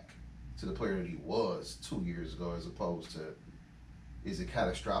back to the player that he was 2 years ago, as opposed to, is it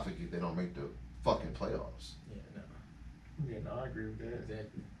catastrophic if they don't make the fucking playoffs? Yeah, I agree with that.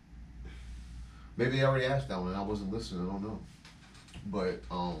 exactly. Maybe they already asked that one and I wasn't listening. I don't know. But,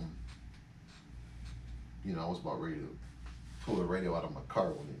 you know, I was about ready to pull the radio out of my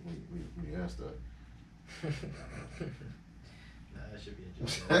car when he asked that. Nah, that should be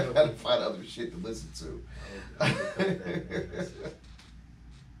interesting. I gotta find other shit to listen to.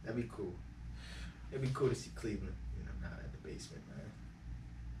 That'd be cool. It'd be cool to see Cleveland, you know, not at the basement, man.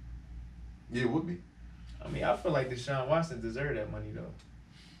 Yeah, it would be. I mean, I feel like Deshaun Watson deserved that money though.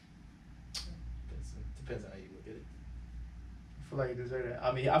 Depends on how you look at it. I feel like he deserved that.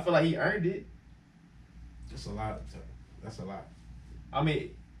 I mean, I feel like he earned it. That's a lot. That's a lot. I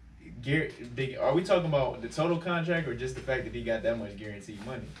mean, are we talking about the total contract or just the fact that he got that much guaranteed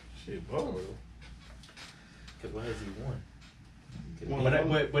money? Shit, both. Because what has he won?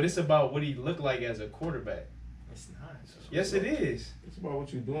 But it's about what he looked like as a quarterback. It's not. Yes, it is. It's about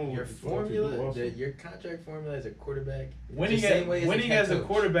what you're doing. Your with what you do formula, also. your contract formula as a quarterback. Winning as a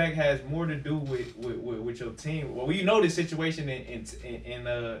quarterback has more to do with your team. Well, we know the situation in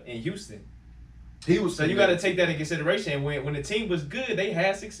Houston. He was. So you got to take that in consideration. When the team was good, they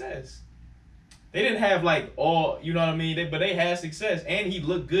had success. They didn't have like all, you know what I mean. But they had success, and he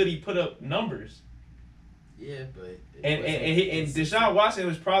looked good. He put up numbers. Yeah, but and Deshaun Watson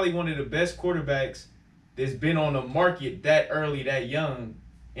was probably one of the best quarterbacks that's been on the market that early, that young,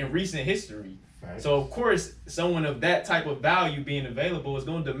 in recent history. Facts. So of course, someone of that type of value being available is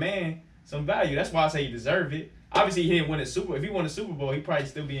going to demand some value. That's why I say he deserved it. Obviously, he didn't win a Super Bowl. If he won a Super Bowl, he'd probably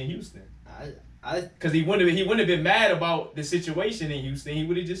still be in Houston. Because he wouldn't have been mad about the situation in Houston. He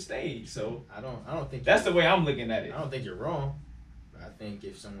would have just stayed. So I don't think that's the way I'm looking at it. I don't think you're wrong. I think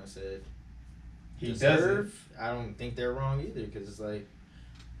if someone said He deserve, I don't think they're wrong either. Because it's like,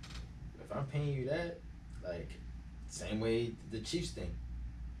 if I'm paying you that, like, same way the Chiefs thing.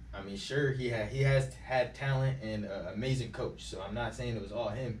 I mean, sure, he has had talent and an amazing coach. So I'm not saying it was all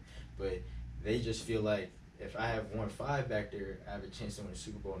him, but they just feel like if I have 1-5 back there, I have a chance to win a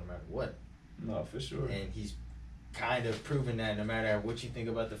Super Bowl no matter what. No, for sure. And he's kind of proven that no matter what you think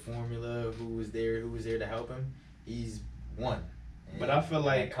about the formula, who was there to help him, he's won. And but I feel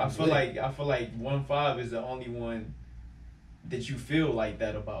like 1-5 is the only one that you feel like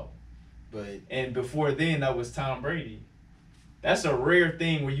that about. And before then, that was Tom Brady. That's a rare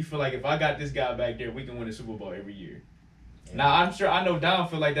thing where you feel like if I got this guy back there, we can win a Super Bowl every year. Yeah. Now I know Don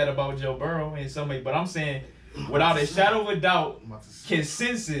feel like that about Joe Burrow and somebody, but I'm saying without a shadow of a doubt,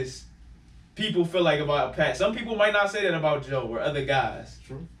 consensus. People feel like about Pat. Some people might not say that about Joe or other guys.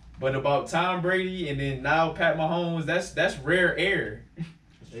 True. But about Tom Brady and then now Pat Mahomes, that's rare air.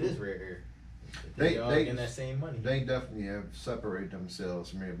 It is rare air. They all getting that same money. They definitely have separated themselves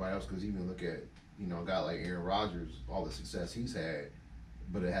from everybody else because even look at, you know, a guy like Aaron Rodgers, all the success he's had,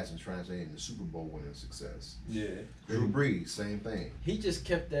 but it hasn't translated into Super Bowl winning success. Yeah. Drew Brees, same thing. He just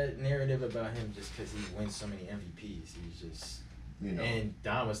kept that narrative about him just because he wins so many MVPs. He's just. You know. And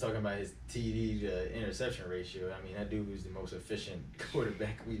Don was talking about his TD to interception ratio. I mean, that dude was the most efficient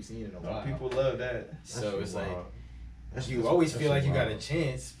quarterback we've seen in a while. People love that. So it's like, you always feel like you got a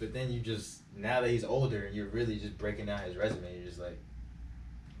chance, but then you just, now that he's older, you're really just breaking down his resume. You're just like,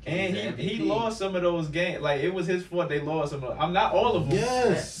 and he lost some of those games. Like, it was his fault they lost some of them. I'm not all of them.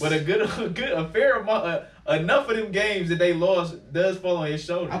 Yes. But a fair amount, enough of them games that they lost does fall on his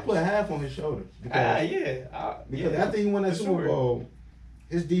shoulders. I put half on his shoulders. Because because after he won that Super Bowl,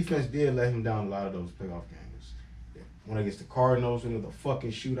 his defense did let him down a lot of those playoff games. When against the Cardinals, when it was a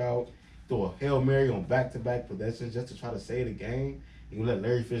fucking shootout, throw a Hail Mary on back-to-back possessions just to try to save the game. You let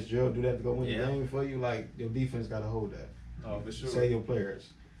Larry Fitzgerald do that to go win the game for you. Like, your defense got to hold that. Oh, for sure. Save your players.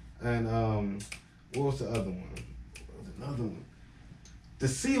 And what was the other one? What was another one? The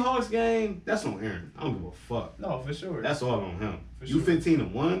Seahawks game, that's on Aaron. I don't give a fuck. No, for sure. That's all on him. For You sure.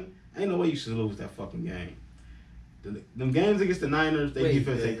 15-1, ain't no way you should lose that fucking game. Them games against the Niners, they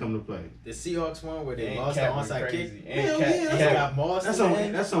defense ain't come to play. The Seahawks one where they And lost the Cat went onside crazy. kick. And Hell Cat, yeah, They Cat- got mossed.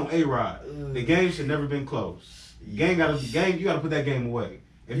 That's on A-Rod. The game should never been close. You gotta put that game away.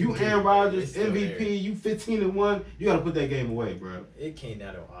 If you Aaron Rodgers, It's still MVP, there. you 15-1, you gotta put that game away, bro. It came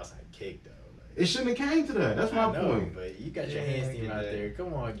down to an onside kick though. Like, It shouldn't have came to that. That's my I know, point. but you got your Yeah, hands I team get out that. there.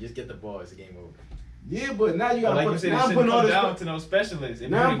 Come on, just get the ball. It's a game over. Yeah, but now you But gotta like you put. said, it Now I'm shouldn't putting all come this. down to those specialists. If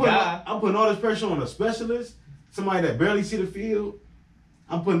Now you're the guy, I'm putting all this pressure on a specialist, somebody that barely see the field.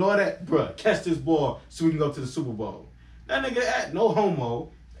 I'm putting all that, bruh, catch this ball so we can go to the Super Bowl. That nigga, no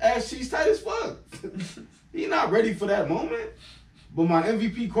homo, ass cheeks tight as fuck. He not ready for that moment. But my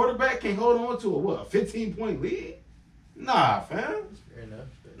MVP quarterback can't hold on to a 15-point lead? Nah, fam. Fair enough.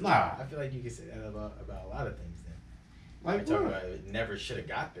 But Nah. I feel like you can say that about a lot of things then. Like We're talking what? about it never should have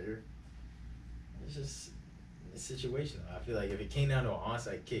got there. It's just it's situational. I feel like if it came down to an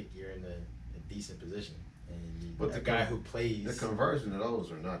onside kick, you're in a decent position. And But the the guy con- who plays, The conversion of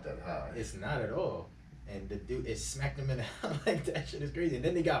those are not that high. it's not at all. And the dude, it smacked him in the like that shit is crazy. And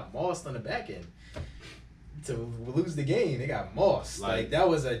then they got mossed on the back end to lose the game. They got mossed. Like that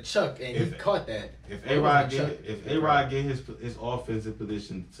was a chuck, and he If- caught that. If That was A-Rod a chuck. get his offensive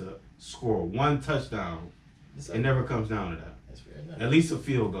position to score one touchdown, It's it like- never comes down to that. That's fair enough. At least a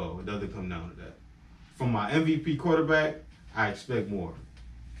field goal. It doesn't come down to that. From my MVP quarterback, I expect more.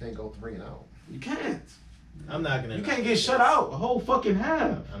 Can't go 3 and out. You can't. I'm not gonna. You knock can't that. get shut out a whole fucking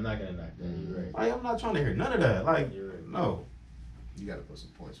half. I'm not gonna knock that. You're right. Like, I'm not trying to hear none of that. Like, You're right. no. You got to put some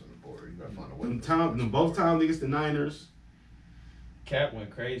points on the board. You got to find a way. Them to put some points on the both board. times against the Niners, Cat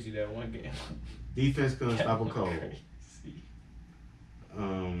went crazy that one game. defense couldn't Cat stop a went cold. crazy.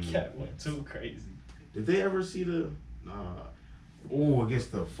 Cat went too crazy. Did they ever see the?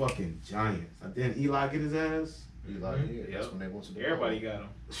 Against the fucking Giants. Didn't Eli get his ass? Eli Mhm. did. That's Yep. when they went to the Everybody Bowl. got him.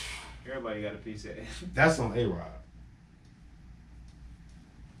 Everybody got a piece of it. That's on A-Rod.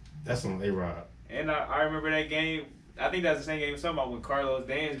 That's on A-Rod. And I remember that game. I think that's the same game we were talking about when Carlos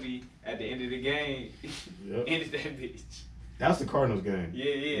Dansby at the end of the game Yep. ended that bitch. That's the Cardinals game.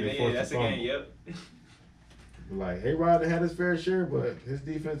 Yeah, forced that's the fumble. game. Yep. Like, A-Rod had his fair share, but his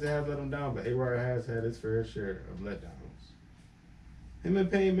defense has let him down. But A-Rod has had his fair share of letdowns. Him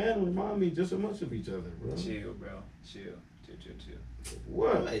and Payne Manning remind me just as much of each other, bro. Chill, bro. Chill.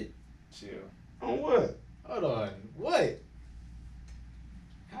 What? What? Chill. On what? Hold on. What?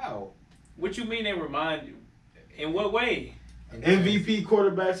 How? What you mean they remind you? In what way? MVP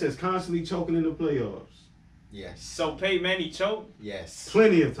quarterbacks that's constantly choking in the playoffs. Yes. So Peyton Manning choked Yes.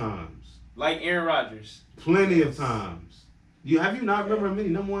 Plenty of times. like Aaron Rodgers. Plenty of times. Have you not remember how many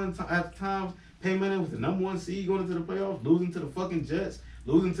number one times Payne Manning was the number one seed going into the playoffs, losing to the fucking Jets,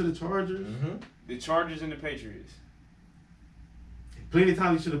 losing to the Chargers? Mm-hmm. The Chargers and the Patriots. Plenty of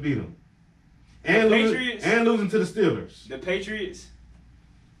times he should have beat them. And Patriots? losing to the Steelers. The Patriots?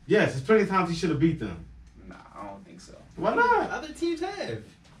 Yes, there's plenty of times he should have beat them. Nah, I don't think so. Why not? Other teams have.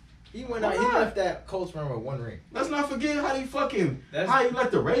 He went Why out. He not? left that Colts run with 1 ring. Let's not forget how That's- how he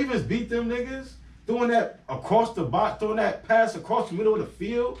let the Ravens beat them niggas, throwing that across the box, throwing that pass across the middle of the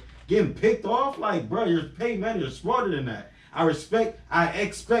field, getting picked off. Like, bro, you're Peyton Manning, you're smarter than that. I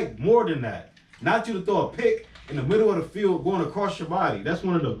expect more than that. Not you to throw a pick in the middle of the field going across your body. That's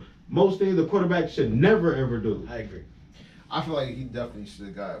one of the most things the quarterback should never ever do. I agree. I feel like he definitely should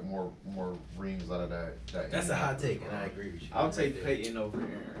have got more rings out of that. That's a hot take, and I agree with you. I'll Right take there. Peyton over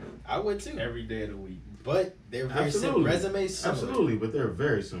Aaron I would too. every day of the week. But they're very similar. Resumes similar. Absolutely, but they're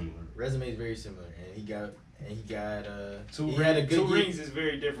very similar. Resumes very similar, and he got Two he had a good year. rings is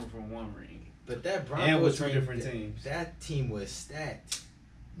very different from 1 ring. But that And Broncos with 2 ring, different teams. That team was stacked.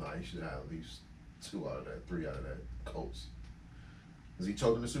 Nah, he should have at least 2 out of that, 3 out of that. Colts. Because he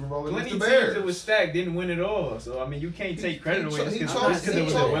choked in the Super Bowl Plenty against of the teams Bears. that was stacked didn't win it all. So I mean, you can't take credit away just because it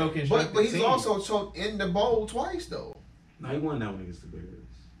was a well constructed But he's team. also choked in the bowl twice though. No, he won that one against the Bears.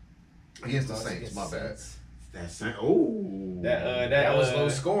 Against the Lost Saints, against my the bad. Saints. That was low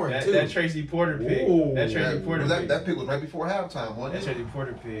scoring, too. That Tracy Porter pick. Ooh. That Tracy Porter pick. That pick was right before halftime, That wasn't it? Tracy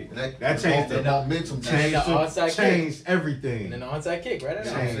Porter pick. And That changed the the- momentum And changed. the onside kick. Changed everything. And then the onside kick, right? You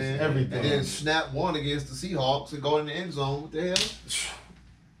know what I'm Changed saying? everything. And then snap one against the Seahawks and go in the end zone. What the hell?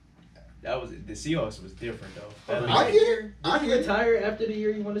 that was the Seahawks was different though. That, I get it. Did I he get it. retire after the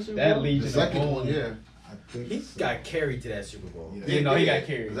year he won the Super that Bowl? Legion The of second Boom. one, yeah. I think He so. got carried to that Super Bowl. Yeah. Yeah, no, he Yeah. got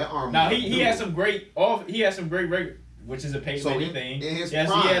carried. That arm Now was he doing had it. some great which is a Peyton So Manning in- thing. in his Yes,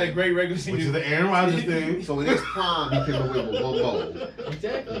 he had a prime- great regular season. Which is the Aaron Rodgers thing. So in his prime, he came away with one bowl.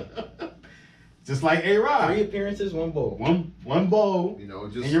 Exactly. Just like 3 A-Rod. appearances, 1 bowl. One bowl You know,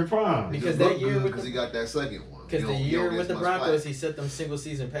 in just your prime. Because just that looked year good with because the- he got that second one. Because You the don't- you year don't with get the as much Broncos, flack. he set them single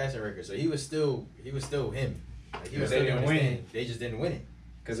season passing records. So he was still him. Like he Yeah, was they still didn't doing his win. thing. They just didn't win it.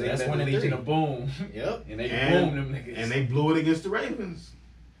 Because So they that's had 1 the and Legion 3. of Boom. Yep. And they And- boomed them niggas. And they blew it against the Ravens.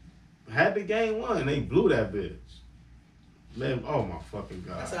 Had the game won. They blew that bitch. Man, oh my fucking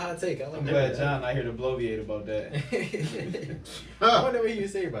god. That's a hot take. I like I'm that. glad John not here to bloviate about that. I wonder what he would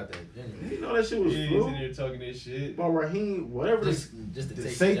say about that. Genuinely. You know that shit was He's flu. in here talking this shit. About Raheem, whatever Just the the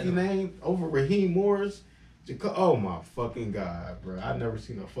take safety in general. name over Raheem Morris. Oh my fucking god, bro! I never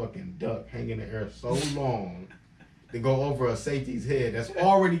seen a fucking duck hang in the air so long to go over a safety's head that's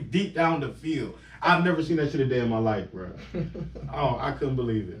already deep down the field. I've never seen that shit a day in my life, bro. Oh, I couldn't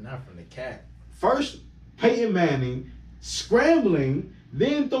believe it. Not from the cat. First, Peyton Manning scrambling,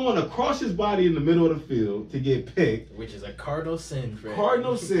 then throwing across his body in the middle of the field to get picked. Which is a cardinal sin for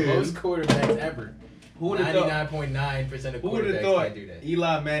Cardinal sin. most quarterbacks ever. Who would have thought? 99.9% of Who would have quarterbacks thought can't do that.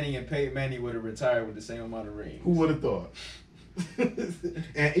 Eli Manning and Peyton Manning would have retired with the same amount of rings? Who would have thought?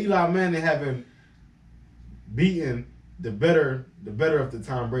 And Eli Manning having beaten the better of the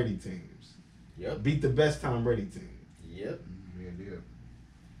Tom Brady teams. Yep. Beat the best Tom Brady team. Yep. Yeah,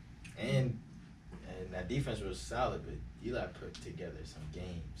 yeah. And that defense was solid, but Eli put together some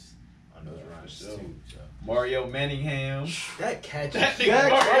games on those Yeah, runs for sure. too. So Mario Manningham. that catch, That that, nigga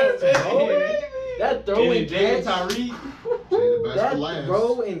Mario Manningham. throw and David catch, Tyree. Say the best that for last.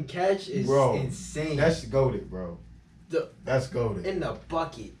 throw and catch is Bro, insane. That's goated, bro. That's goated. in the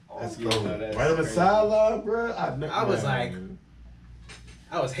bucket. That's yeah, goated. no, that's Right on the crazy. sideline, bro. I was like-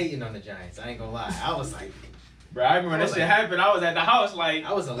 I was hating on the Giants. I ain't gonna lie. I was like, Bro, I remember I that was shit like- happened. I was at the house like,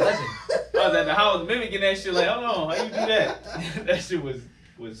 I was 11. I was at the house mimicking that shit like, hold on, how you do that? That shit was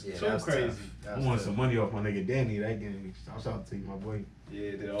Yeah, too that was crazy. tough. That I was wanted tough. some money off my nigga Danny that game. Shout out to you, my boy.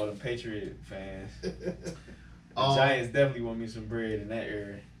 Yeah, to all the Patriot fans. The Um, Giants definitely want me some bread in that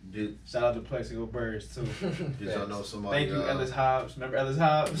area. Did Shout out to Plexico Birds too. y'all know somebody? Thank you, Ellis Hobbs. Remember Ellis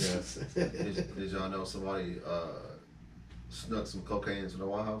Hobbs? Yes. Did y'all know somebody snuck some cocaine into the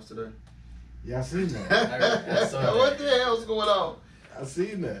White House today? Yeah, I seen that. I saw that. What the hell's going on? I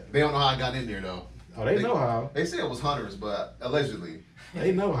seen that. They don't know how I got in there though. Oh, they know how. They say it was hunters, but allegedly.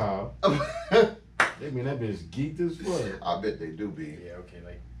 They know how. They mean that bitch geeked as fuck. I bet they do be. Yeah, okay,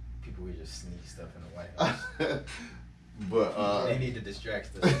 like people would just sneak stuff in the White House. But They need to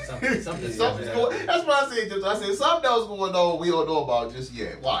distract us. Something's something's happening. going. That's what I said. James. I said something else going on we don't know about just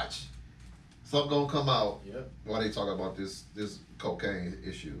yet. Watch, something gonna come out Yep. while they talk about this cocaine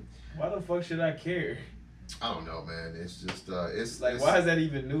issue. Why the fuck should I care? I don't know, man. It's just it's Like, it's, why is that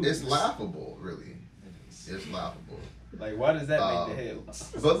even news? it's laughable, really. It's laughable. Like, why does that make the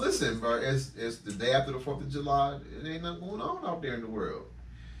headlines? But listen, bro, it's the day after the 4th of July. It ain't nothing going on out there in the world.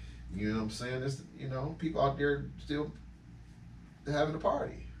 You know what I'm saying? It's people out there still having a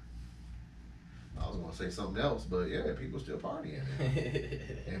party. I was gonna say something else, but yeah, people still partying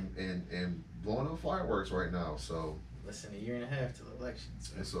and blowing up fireworks right now. So Listen, a year and a half till the election.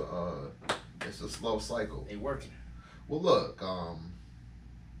 So it's a slow cycle. they working. Well, look,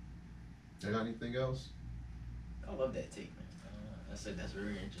 there got anything else? I love that take, man. I said that's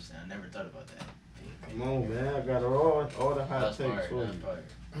very interesting. I never thought about that. Come on, man. I got all the hot That's takes fire. for That's you. fire.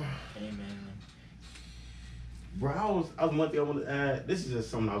 Came in. Bro, I was one thing I want to add. This is just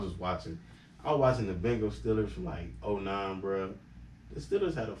something I was just watching. I was watching the Bengals Steelers from like 09, bro. The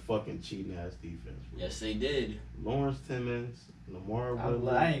Steelers had a fucking cheating ass defense. Bro. Yes, they did. Lawrence Timmons, Lamar I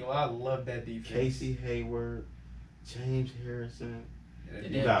Woodley, love that defense. Casey Hayward, James Harrison. Yeah,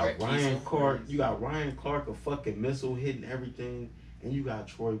 Did You they got have Brett Ryan Keeson? Clark. You got Ryan Clark, a fucking missile hitting everything, and you got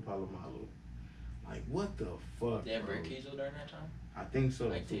Troy Polamalu. Like, what the fuck? They had bro? Brett Keeson during that time? I think so.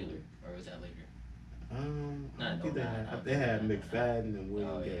 Like too. Taylor? Or was that later? I Not think they 09, had, not they had 09. McFadden and William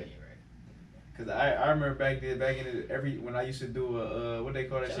Oh, yeah, Gay. you're right. Cause I remember back in the, when I used to do a what they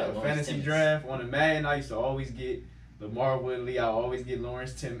call that Shout shit, out a Lawrence fantasy Timmons. draft on the Madden. I used to always get Lamar Woodley. I always get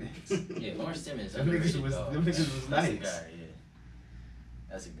Lawrence Timmons. Yeah, Lawrence Timmons. Them niggas underrated, was- dog. them niggas was That's nice. a guy, yeah.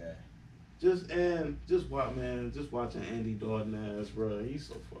 That's a guy. Just watching Andy Dalton ass, bro. He's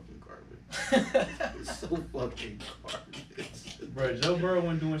so fucking garbage. He's so fucking garbage. Bro, Joe Burrow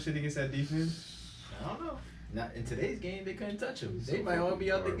wasn't doing shit against that defense. I don't know. Not in today's game, they couldn't touch him. They So might all fucking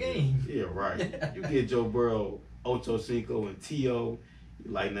be out the garbage. game. Yeah, right. You get Joe Burrow, Ocho Cinco, and T.O.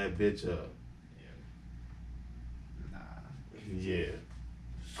 You lighten that bitch up. Nah. Yeah.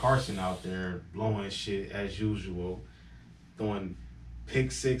 Carson out there blowing shit as usual. Throwing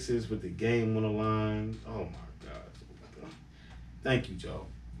pick sixes with the game on the line. Oh my God. Thank you, Joe.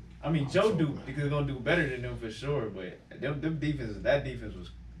 I mean, I'm Joe so do glad. because gonna do better than them for sure. But them defenses, that defense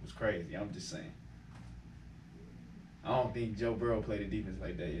was crazy. I'm just saying. I don't think Joe Burrow played a defense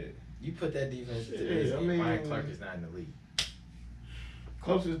like that yet. You put that defense in Yeah, today's I game, mean- Ryan Clark is not in the league.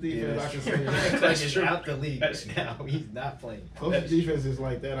 Closest defense Yeah, I can that's say. true. Ryan Clark That's is true. out the league That's right now. He's not playing. Closest defenses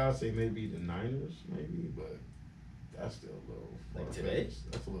like that, I'd say maybe the Niners, maybe, but that's still a little Like far-fetched. today?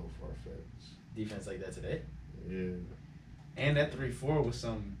 That's a little far-fetched. Defense like that today? Yeah. And that 3-4 was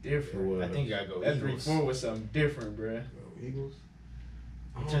something different. It was. I think you gotta go That Eagles. 3-4 was something different, bruh. Well, Eagles.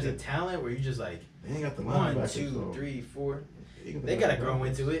 In terms of talent, where you just like They ain't got the 1, linebackers, 2, though. 3, 4. Eagles They ain't gotta got grow linebackers.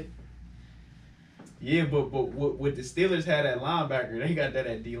 into it. Yeah, but what the Steelers had at linebacker, they got that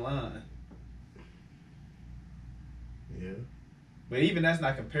at D line. Yeah. But even that's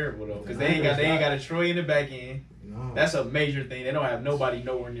not comparable though, because The they ain't got Niners a Troy in the back end. No. That's a major thing. They don't have nobody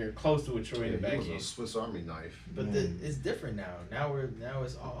nowhere near close to a Troy in the He back was a end. Swiss Army knife. But Man. it's different now. Now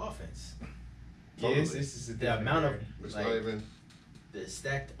it's all offense. Yes, this is a The different amount of era. It's like not even. the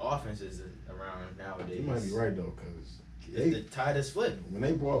stacked offenses around nowadays. You might be right though, cause The tide is flipped. when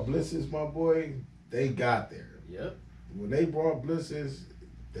they brought blitzes, my boy, they got there. Yep. When they brought blitzes,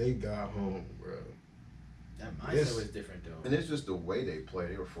 they got home, bro. That mindset This- was different though. And it's just the way they play.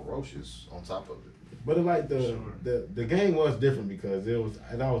 They were ferocious on top of it. But it, like Sure. the game was different because it was,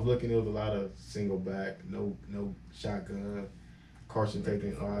 and I was looking, it was a lot of single back, no shotgun. Carson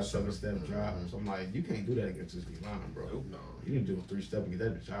taking 5-7 step Mhm. drops. I'm like, you can't do that against this D line, bro. Nope. No. You can do a 3-step and get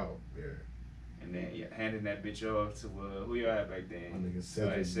that bitch out. Yeah. And then handing that bitch off to who y'all had back My then. nigga Cedric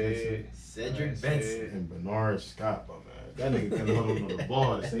Like I said, Cedric like I Benson. said, and Bernard Scott, my man. That nigga couldn't hold on to the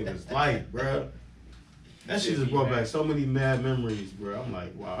ball to save his life, bro. That shit just brought back so many mad memories, bro. I'm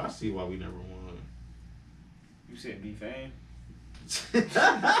like, wow, I see why we never won. You said B Fame? No,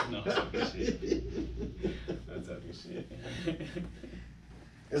 I'm talking shit. I'm talking shit.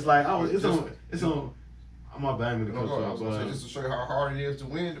 It's like it's on. I'm not banging the No, go ahead. I was gonna say, coach. just to show you how hard it is to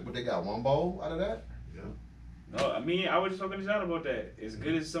win, but they got one bowl out of that. No, I mean, I was just talking to John about that. As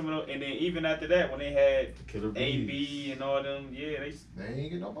good as some of those, and then even after that, when they had Killer AB bees. and all them, yeah, They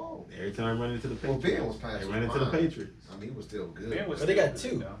ain't get no bowl. Every time I run into the Well, Patriots, Ben was playing they just ran into the fine. Patriots. I mean, he was still good. Ben was But they still got good,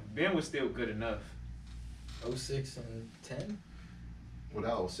 two. though. Ben was still good enough. 06 and 10. Well,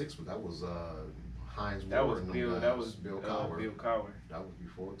 that was 6, but that was Heinz That Ward was and them Bill. guys. That was Bill Cowher. Bill Cowher. That was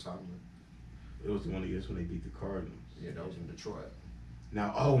before Tomlin. It was the one against when they beat the Cardinals. Yeah, that was in Detroit.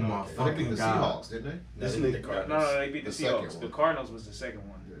 Now, oh my Okay. They beat fucking the god, Seahawks, didn't they? This No, they beat nigga- the No, Cardinals. no, they beat the The second Seahawks. The one. Cardinals was the second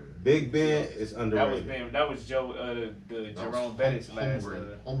one. Yeah. Big Ben is That was underrated. Ben. That was Joe. The That Jerome was Bettis last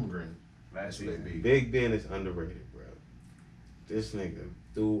Holmgren. last That's who they season. beat. Big Ben is underrated, bro. This nigga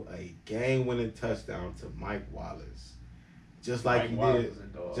threw a game-winning touchdown to Mike Wallace, just like Mike he Wallace did, was a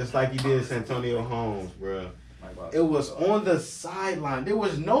dog. just like he did Santonio Holmes, bro. Mike Wallace It was a dog. on the sideline. There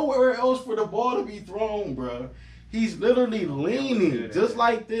was nowhere else for the ball to be thrown, bro. He's literally leaning good at just it.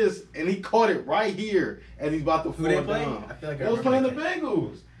 like this, and he caught it right here as he's about to Who fall they playing? down. I feel like They I was remember playing the that game.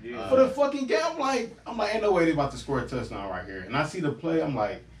 Bengals Yeah. for the fucking game. I'm like, ain't no way they about to score a touchdown right here. And I see the play. I'm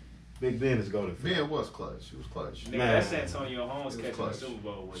like, Big Ben is going to Ben was clutch. He was clutch. Nigga, Man. that Santonio Holmes It was catch in the clutch. Super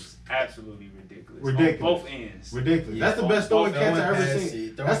Bowl was absolutely ridiculous. Ridiculous. On both ends. ridiculous. Yeah, that's the both- best throwing both catch I Throwing ever pass,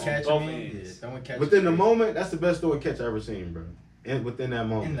 seen. throwing That's catch, both I mean, ends. yeah, throwing catch. Within the is moment, that's the best throwing catch I ever seen, bro. And within that crazy.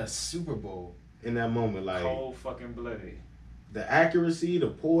 moment, In the Super Bowl. like Cold fucking blooded. the accuracy, the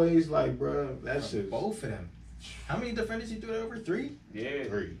poise, like, bro, that shit. Both of them. How many defenders he threw that over? 3? Yeah.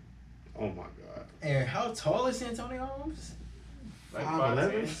 3. Oh my god. And how tall is Antonio Holmes? Like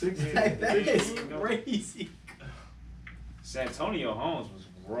 5'11", 5'10". 6'10". Yeah. Like, that is You know, crazy. Santonio Holmes was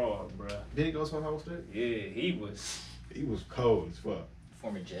raw, bro. Did he go to Ohio State? Yeah, he was. He was cold as fuck.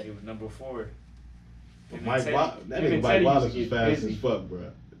 Former Jet. He was number 4. But Him Mike and Teddy- Wallace, that him nigga and Mike Teddy Wallace used to was get fast busy. as fuck, bro.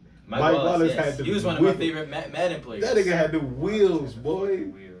 Mike Mike Wallace, Wallace yes. had the He was one of my wiggle. favorite Madden players. That nigga had the wheels, boy.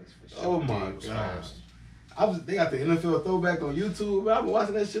 Wheels, for sure. Oh my Dude was god. fast. They got the NFL throwback on YouTube. I've been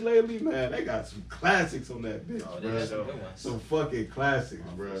watching that shit lately, man. They got some classics on that bitch, Oh, they bro. got some good ones. Some fucking classics,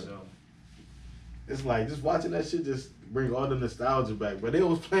 Oh, bro. for sure. It's like just watching that shit just bring all the nostalgia back. But they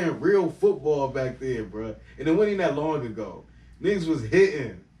was playing real football back then, bro. And it wasn't even that long ago. Niggas was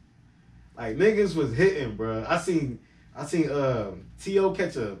hitting. Like niggas was hitting, bro. I seen T.O.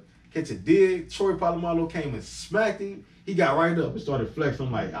 catch a dig. Troy Polamalu came and smacked him. He got right up and started flexing.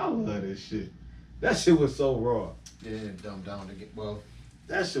 I'm like, I love this shit. That shit was so raw. They didn't dumb down to get well.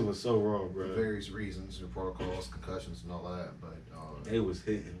 That shit was so raw, for bro. various reasons, the protocols, concussions, and all that. But They was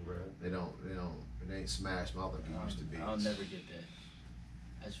hitting, bro. it ain't smash mouth like it used to be. I'll never get that.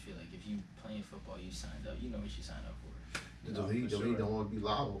 I just feel like if you playing football, you signed up. You know what you signed up for. The league don't want to be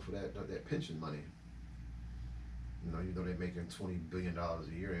liable for that pension money. You know, even though they're making $20 billion a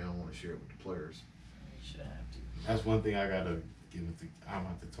year, they don't want to share it with the players. You should have to. That's one thing I gotta give it to. I'm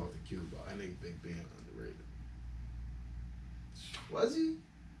about to talk to Q about. I think Big Ben underrated. Was he?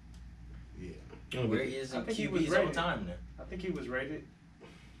 Yeah. Where he is I in think he was QBs all rated. time now. I think he was rated.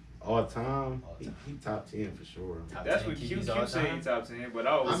 All time, All he time. top 10 for sure. Top That's 10 what Q QBs all say time. he top 10, but I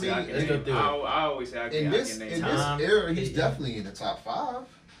always say I mean, can let's go name. through it. I always say I In can this name. Tom, era, he's Peyton. definitely in the top 5.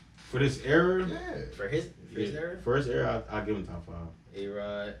 For this era, Yeah. For his era, first era, I'll give him top 5.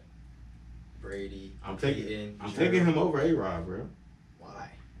 A-Rod, Brady, I'm taking Peyton, I'm Drew. taking him over A-Rod, bro.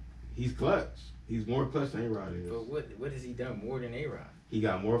 Why? He's clutch. He's more clutch than A-Rod is. But what has he done more than A-Rod? He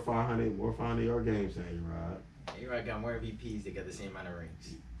got more 500-yard games than A-Rod. A-Rod got more MVPs. They got the same amount of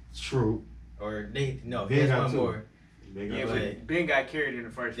rings. True. Or he Ben has got one two. more. They got Yeah, two. but Ben got carried in the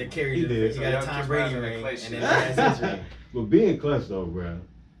first They one. carried He him. did. He So got y'all a Tom keep Brady rising the ring, clutch and shit. then he has his ring. But being clutch though, bro.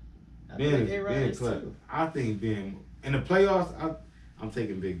 I Ben, think A-Rod Ben is clutch. too. I think Ben in the playoffs. I'm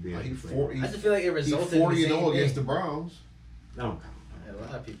taking Big Ben. Like in he's the 40. I just feel like it He's resulted 40 in the and same 0 against thing. the Browns. playoffs. That don't count. A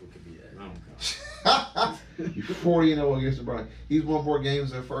lot of people could be that. That don't count. He's 40 and 0 against the Browns. He's won more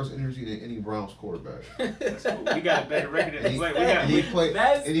games in first energy than any Browns quarterback. That's cool. We got a better record than the play. We And got, he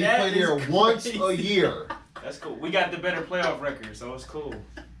played there once a year. that's cool. We got the better playoff record, so it's cool.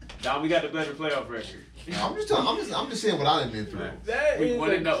 Now we got the better playoff record. I'm just saying what I done been through. That We is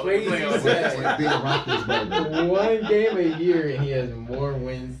wanna a know- crazy playoff stat. Like being a Roethlisberger. One game a year and he has more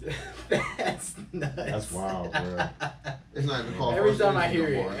wins. That's nuts. That's wild, bro. It's not even called Every first time I energy hear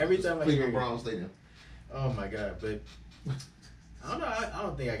no it, more. every It's time I Cleveland hear it. Browns Stadium. Oh my god, but I don't know. I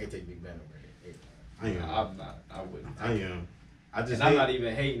don't think I could take Big Ben over it. I am. I'm not. I wouldn't. I am. I just. And I'm hate- not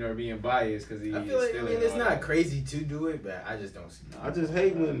even hating or being biased because he. I feel like still it's not crazy to do it, but I just don't see it. I just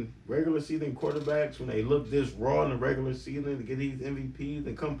hate when regular season quarterbacks, when they look this raw in the regular season to get these MVPs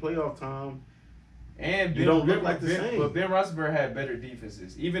and come playoff time. And You don't look like the same. But Ben Roethlisberger had better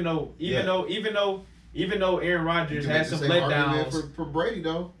defenses. Even though Aaron You Rodgers can had make the some same argument letdowns. for Brady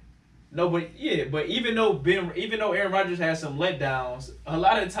though. No, but even though Aaron Rodgers had some letdowns, a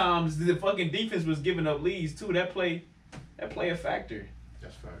lot of times the fucking defense was giving up leads too. That play a factor.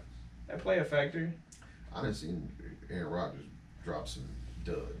 That's facts. That play a factor. I done seen Aaron Rodgers drop some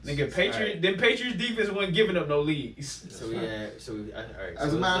duds. Nigga, Patriots defense wasn't giving up no leads. So we had, all right.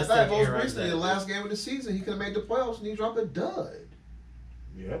 As so a matter of let's fact, take most Aaron recently, Rodgers the out of last game of the season, he could have made the playoffs and he dropped a dud.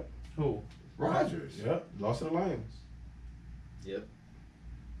 Yep. Who? Rodgers. Yep. Lost to the Lions. this. Yep.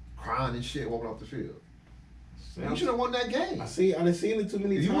 Crying and shit walking off the field. Same. You should have won that game. I done seen it too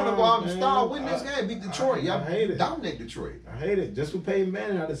many If times. you want to go out in man. style, win this game, beat Detroit. I hate Y'all it. dominate Detroit. I hate it. Just with Peyton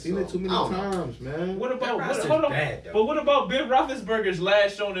Manning, I done seen it too many I don't know. times, man. What about That roster's hold on? bad, though. But what about Ben Roethlisberger's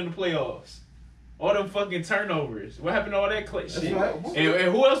last showing in the playoffs? All them fucking turnovers. What happened to all that shit? right.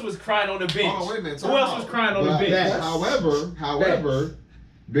 And who else was crying on the bench? Oh, wait a minute. Who else was crying on the But bench? However,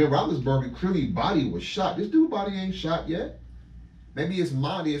 Ben Roethlisberger clearly body was shot. This dude body ain't shot yet. Maybe it's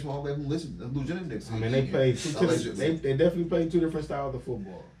Monty. It's one who listen to Lieutenant Dixon. I mean, they played Allegedly. they definitely played two different styles of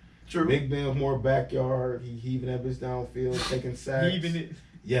football. True. Big Ben was more backyard. He heaving that bitch downfield, taking sacks. Heaving it.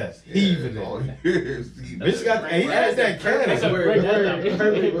 Yes, Yeah, heaving all it. he is heaving Bitch it. got he had that That's a cannon. great That's a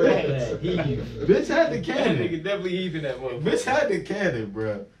perfect word for that. Bitch had the That cannon. nigga definitely heaving that motherfucker. Bitch had the cannon,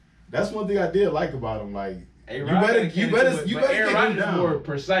 bro. That's one thing I did like about him. Like Aaron you Rodgers better got the cannon too, but Aaron get him Rodgers down. more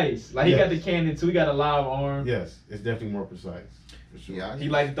precise. Like he Yes. got the cannon too. He got a live arm. Yes, it's definitely more precise. For sure. Yeah, He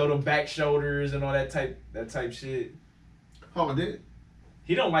like to throw them back shoulders and all that type shit. Oh, did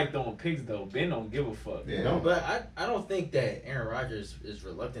He don't like throwing picks though. Ben don't give a fuck. yeah. No. But I don't think that Aaron Rodgers is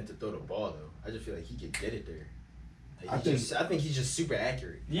reluctant to throw the ball though. I just feel like he could get it there. Like, I think he's just super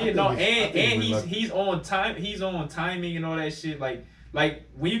accurate. Yeah, think no, he's- I and think and he's he's reluctant. he's on time. He's on timing and all that shit. Like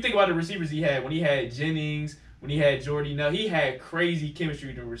when you think about the receivers he had, when he had Jennings, when he had Jordy, now he had crazy chemistry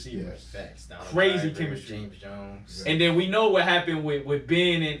with the receivers. Yes. Facts. Donald Crazy Driver, chemistry. James Jones. And then we know what happened with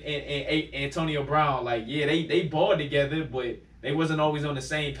Ben and Antonio Brown. Like, yeah, they balled together, but they wasn't always on the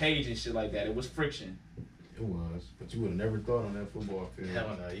same page and shit like that. It was friction. It was, but you would have never thought on that football field.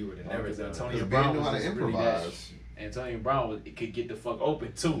 Hell no, you would have No, never because done Antonio Ben Brown knew how was to just really that. improvise. Antonio Brown could get the fuck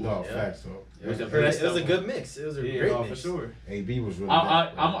open too. No, Yeah. facts though. It was, the a, best it was a of good mix. It was a Yeah, great no, mix. for sure. AB was really.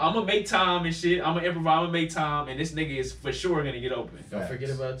 I'm gonna make time and shit. I'm gonna improvise. I'm gonna make time, and this nigga is for sure gonna get open. Don't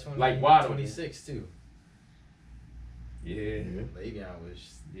forget about 20, Like Waddle. 26 too. Yeah, Le'Veon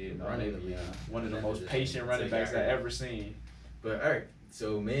was yeah. No, running Le'Veon, the league. one of the That most position patient running until he backs got I hurt. ever seen. But all right,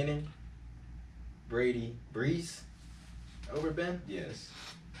 So Manning, Brady, Breeze over Ben. Yes.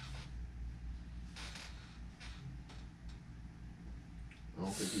 I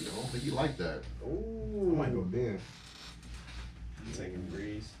don't think he like that. I Ooh. might go Ben. I'm taking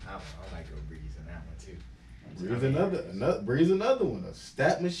Breeze. I might go Breeze in that one too. Breeze another one. A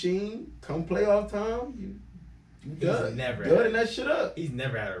stat machine. Come playoff time, you He's done. never Done had- that shit up. He's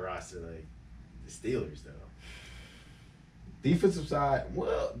never had a roster like the Steelers though. Defensive side,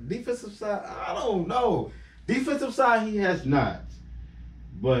 I don't know. Defensive side, he has not.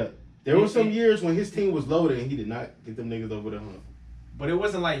 But there were some years when his team was loaded and he did not get them niggas over the hump. But it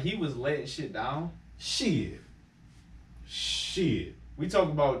wasn't like he was letting shit down. Shit. We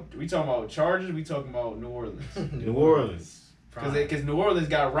talking about Chargers. We talking about New Orleans. New Orleans. Because New Orleans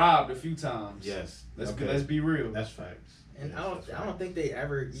got robbed a few times. Yes. Let's be real. That's facts. And Yes, I don't think they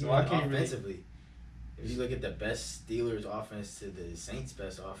ever even So I can't really- offensively. If you look at the best Steelers offense to the Saints'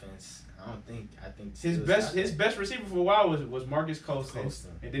 best offense, I think His Steelers best got his that. best receiver for a while was Marcus Colston.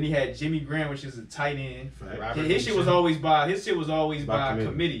 Colston. And then he had Jimmy Graham, which is a tight end. Facts. Robert His shit was Meacham. always by By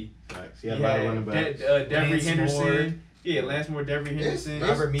committee. Facts. He had a lot of running backs. Devery Lance Henderson. Moore. Yeah, Lance Moore, Devery Henderson,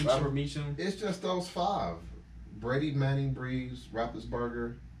 Robert Meacham. Robert Meacham, It's just those five: Brady, Manning, Breeze,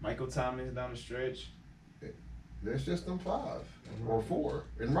 Roethlisberger. Michael Thomas down the stretch. There's just them five or four,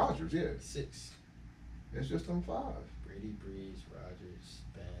 and Rodgers. Yeah, 6. it's just them five. Brady, Breeze, Rodgers,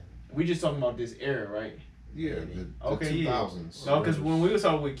 Ben. We just talking about this era, right? Yeah, Maybe. the Okay, yeah. 2000s. No, because when we was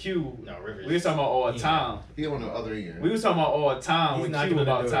talking with Q, No, Rivers. we was talking about all He- time. He on the other end. We was talking about all time He's with not Q gonna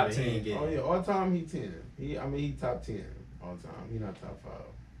about do it, top but he 10. ain't getting Oh yeah, all time he 10. He top 10 all time. He not top 5.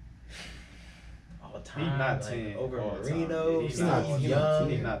 all time. He not like, 10 over all time. Marino, Yeah, he's Steve not- he's not Young, 10.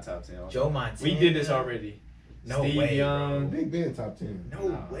 He's not top 10. all Joe time. Montana. We did this already. No Steve way, Young. bro. Big Ben top 10. No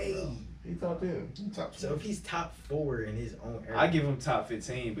Nah, way. bro. He top 10. Top So if he's top 4 in his own era, I give him top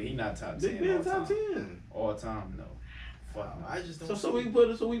 15, but he not top 10 Big Ben all top time. 10. All time, no. Fuck no. I just don't. So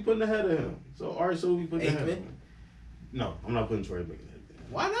see we putting ahead of him. So alright, so we putting ahead of Aikman? him. No, I'm not putting Troy Aikman ahead of him.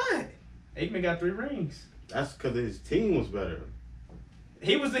 Why not? Aikman got 3 rings. That's because his team was better.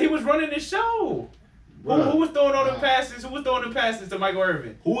 He was running the show. Who Bruh. was throwing all the passes? Who was throwing the passes to Michael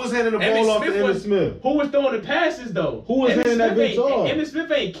Irvin? Who was handing the Emmitt ball off to Smith Emmitt was- Smith? Who was throwing the passes though? Who was handing that bitch off? Emmitt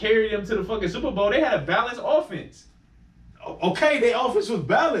Smith ain't carried them to the fucking Super Bowl. They had a balanced offense. Okay, their offense was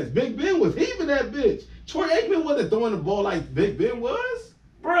balanced. Big Ben was heaving that bitch. Troy Aikman wasn't throwing the ball like Big Ben was.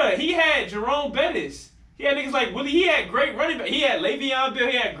 Bruh, he had Jerome Bettis. He had niggas like Willie. He had great running back. He had Le'Veon Bell.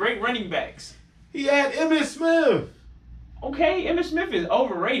 He had great running backs. He had Emmitt Smith. Okay, Emmitt Smith is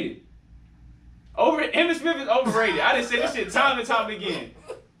overrated. Emmitt Smith is overrated. I done said this shit time and time again.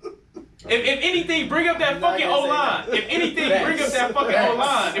 If anything, bring up that I'm not fucking gonna say O-line. that. If anything, Facts. bring up that fucking Facts.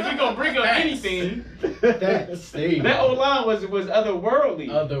 O-line. If we gonna bring up Facts. anything, That that O-line was otherworldly.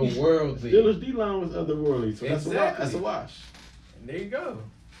 otherworldly. Steelers D-line was otherworldly, so that's Exactly. a wash. There you go.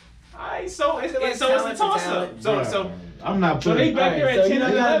 Alright, so it's Like a talent to toss up. talent. So I'm not So they putting. back there at 10 you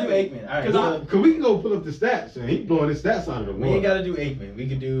and gotta 11. do Aikman. All right, 'Cause so Cause we can go pull up the stats, and he blowing his stats out of the we ain't water. gotta do Aikman. We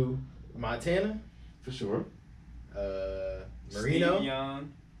could do Montana, For sure. Marino. Steve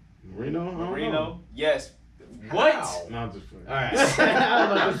Young, Marino. I don't know. Marino, yes. What? How? No, I'm just playing. All right. I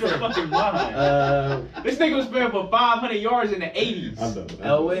don't know What's your what to fucking say. mind? This nigga was playing for 500 yards in the 80s. I'm done.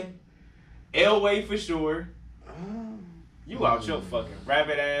 Elway. Elway for sure. You out your fucking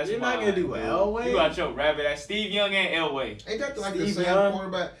rabbit ass. You're not mind, gonna do dude. Elway? You out your rabbit ass. Steve Young and Elway. Ain't that like the Steve same Young.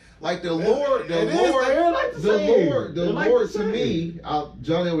 quarterback? Like the Lord, It is, they're like the same. They're like Lord the to same. me,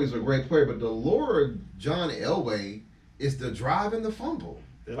 John Elway's a great player, but the Lord John Elway is the drive and the fumble.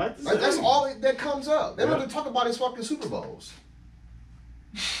 They like the Like that's same. all that comes up. They don't Yeah. even talk about his fucking Super Bowls.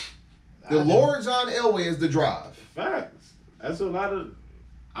 The Lord John Elway is the drive. Facts. That's a lot of.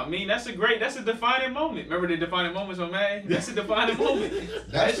 I mean, that's a defining moment. Remember the defining moments on Madden? That's a defining moment.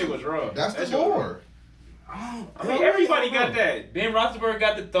 That That's shit the- was raw. That's That the shit was raw. Lord. I mean, everybody got that. Ben Roethlisberger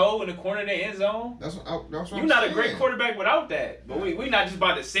got the throw in the corner of the end zone. That's what You're I'm not saying. a great quarterback without that. But we not just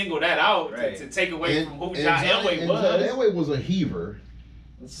about to single that out Right. to take away And, from who and John Elway and was. John Elway was a heaver.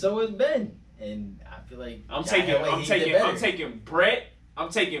 So is Ben, and I feel like I'm John Elway, he did better. I'm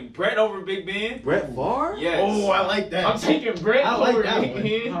taking Brett over Big Ben. Brett Favre? Yes. Oh, I like that. I'm taking Brett I like over that Big one.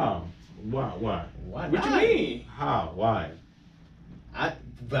 Ben. How? Why? Why What you not? mean? How? Why?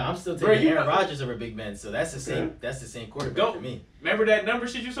 But I'm still Bro, taking you Aaron know- Rodgers over Big Ben, so that's the same. Okay. That's the same quarterback Go. for me. Remember that number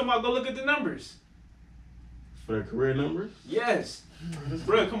shit you talking about? Go look at the numbers. For their career numbers? Yes.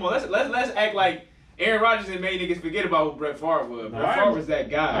 Bro, come on. Let's act like Aaron Rodgers and made niggas forget about who Brett Favre was. Brett Favre was that I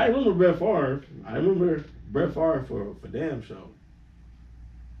guy. remember Brett Favre. I remember Brett Favre for damn show.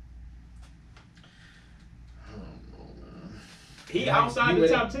 I don't know, man. He Yeah, outside you the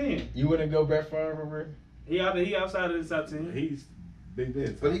wouldn't- top 10. You wouldn't go Brett Favre over? He outside of the top 10. He's Big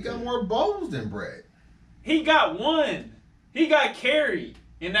Ben. But he got more bowls than Brett. He got one. He got carried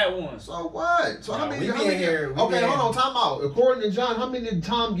in that one. So what? So No, how many? we How being many? here- we Okay, being- hold on. Time out. According to John, how many did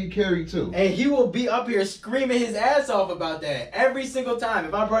Tom get carried to? And he will be up here screaming his ass off about that every single time.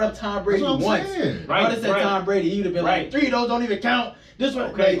 If I brought up Tom Brady That's what I'm once, saying. if I would have said Right. Tom Brady, you'd have been Right. like, 3 of those don't even count. This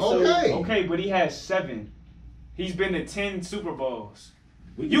one, Okay, okay. Okay, but he has 7. He's been to 10 Super Bowls.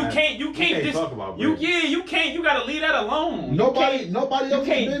 We You not- can't we can't just talk about you. Brady. Yeah, you can't. You gotta leave that alone. Nobody You else has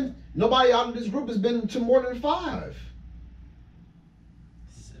can't- been. Nobody out of this group has been to more than 5.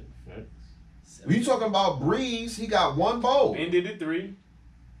 You talking about Breeze? He got 1 bowl. Ben did it 3.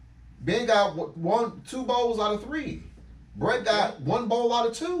 Ben got 2 bowls out of 3. Brett got 1 bowl out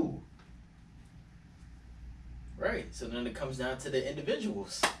of 2. Right. So then it comes down to the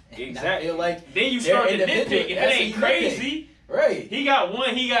individuals. And I Exactly. feel like Then you they're start to individual. nitpick. If That's it what ain't you look at. crazy, right. he got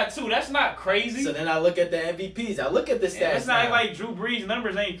 1. He got 2. That's not crazy. So then I look at the MVPs. I look at the stats. And it's not now. like Drew Brees'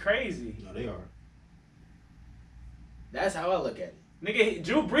 numbers ain't crazy. No, they are. That's how I look at it. Nigga,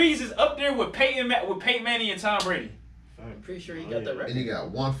 Drew Brees is up there with Peyton Manning and Tom Brady. I'm pretty sure he Oh, got the yeah. record. And he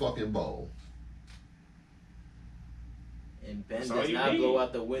got 1 fucking bowl. And Ben That's all does you not need. blow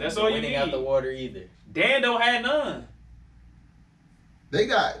out the That's all you winning out need. the water either. Dan don't have none. They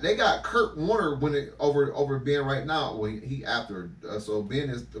got Kurt Warner winning over Ben right now. Well, he after so Ben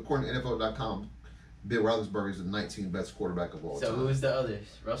is, according to NFL.com, Ben Roethlisberger is the 19th best quarterback of all So time. who's the others?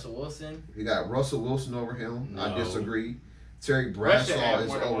 Russell Wilson? You got Russell Wilson over him. I No. disagree. Terry Russia Bradshaw had is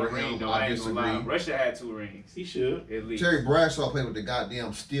more than over 1 ring, him. though. I ain't gonna lie. disagree. Russia had 2 rings. He should. At least. Terry Bradshaw played with the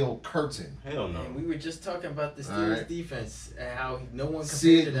goddamn steel curtain. Hell no. And we were just talking about the All Steelers right. defense and how no one compared to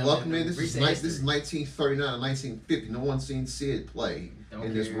Sid them. in Luckman. This is recent this is history. 1939 and 1950. No one's seen Sid play Don't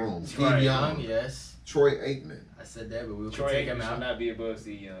in this care. room. Right. Steve Young, Young, yes. Troy Aikman, I said that, but we could Troy take Aikman him should out. not be above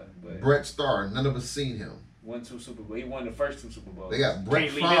Steve Young, but Brett Starr. None of us seen him. 1-2 Super Bowl. He won the first 2 Super Bowls. They got Brett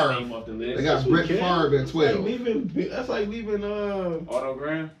Can't leave his Favre. name off the list. They got Brett Favre at That's 12. That's like leaving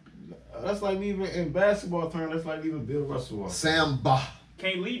Autogram. that's like leaving in basketball terms. That's like leaving Bill Russell off. Sam Bah.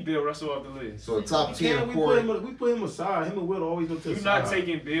 Can't leave Bill Russell off the list. So top 10 Yeah, of we Corey. put him aside. Him and Will always go to the You're side. not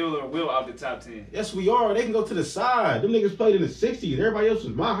taking Bill or Will out the top 10. Yes, we are. They can go to the side. Them niggas played in the '60s. Everybody else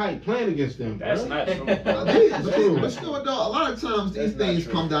was my height playing against them. That's bruh. not true. But true. you know what, though? A lot of times these That's not things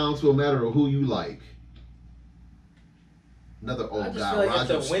true. come down to a matter of who you like. Another I old just guy, feel like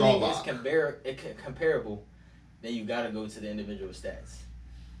Roger if the winning is Staubach. comparable, then you got to go to the individual stats.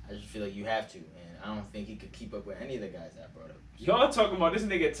 I just feel like you have to, and I don't think he could keep up with any of the guys I brought up. Y'all talking about this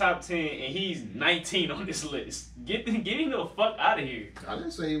nigga top 10 and he's 19 on this list. Get him the fuck out of here. I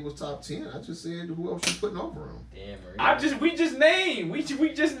didn't say he was top 10. I just said who else you putting over him. Damn, Maria. We just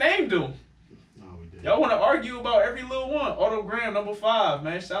named them. No, we didn't. Y'all want to argue about every little one. Otto Graham, number 5,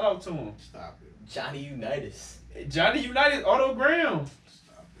 man. Shout out to him. Stop it. Johnny Unitas. Johnny United, Otto Graham.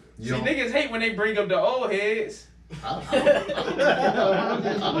 Stop You See, don't- niggas hate when they bring up the old heads. I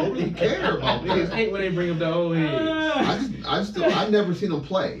don't really care about Niggas that. hate when they bring up the old heads. I never seen him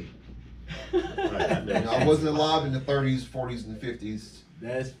play. it. You know, I wasn't alive in the 30s, 40s, and 50s,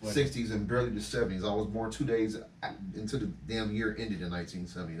 That's funny. 60s, and barely the 70s. I was born 2 days into the damn year ended in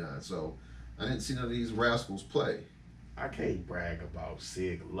 1979. So I didn't see none of these rascals play. I can't brag about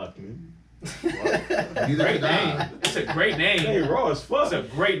Sig Luckman. Neither Great did I. name. It's a great His name name. raw as fuck. It's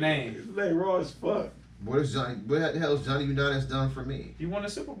a great name. His name raw as fuck. What the hell has Johnny Unitas done for me? He won a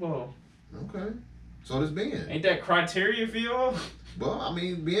Super Bowl. Okay. So does Ben. Ain't that criteria for y'all? Well, I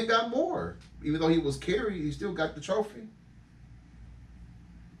mean, Ben got more. Even though he was carried, he still got the trophy.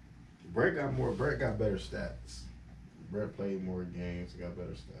 Brett got more. Brett got better stats. Brett played more games. Got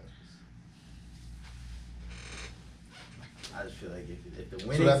better stats. I just feel like if the So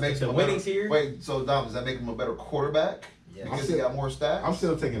winnings, that makes if the him a better, winnings here, Wait, so Dom, does that make him a better quarterback? yes. Because he got more stats? I'm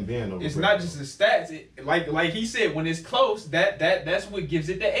still taking Ben over. It's Brett, not just the stats. Like he said, when it's close, that's what gives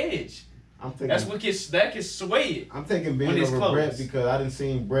it the edge. I'm taking. That's what that can sway it. I'm taking Ben when it's over close. Brett because I didn't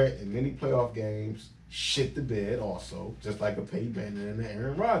see Brett in many playoff games shit the bed also, just like a Peyton Manning and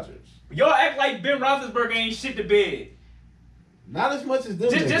Aaron Rodgers. Y'all act like Ben Roethlisberger ain't shit to bed. Not as much as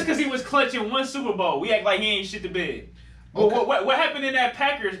them. Just niggas. because he was clutching one Super Bowl, we act like he ain't shit to bed. But Okay. what happened in that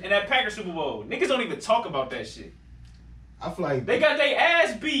Packers Super Bowl? Niggas don't even talk about that shit. I feel like They got their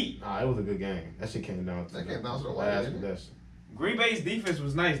ass beat. Nah, it was a good game. That shit came down to That the came down to the last wire, didn't it? possession. Green Bay's defense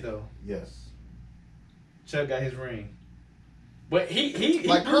was nice though. Yes. Chuck got his ring. But he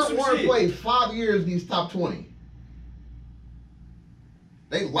Like threw Kurt some Warner shit. played 5 years in these top 20.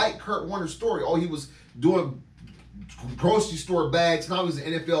 They like Kurt Warner's story. Oh, he was doing grocery store bags. Now he's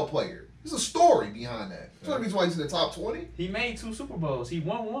an NFL player. There's a story behind that. That's the reason why he's in the top 20. He made 2 Super Bowls. He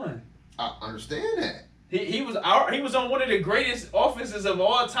won 1. I understand that. He was on one of the greatest offenses of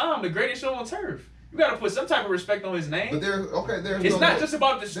all time, the greatest show on turf. You got to put some type of respect on his name. But there's It's not just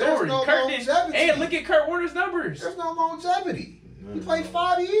about the story. no Kurt did, longevity. and look at Kurt Warner's numbers. There's no longevity. He played Yeah,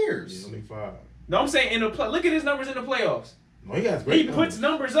 5 years. only 5. No, I'm saying in the look at his numbers in the playoffs. No, he has great He puts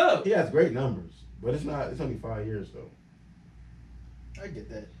numbers up. He has great numbers, but it's only 5 years though. I get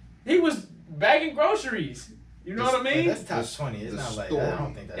that. He was bagging groceries. You know what I mean? That's top The- 20. It's the not like story. that. I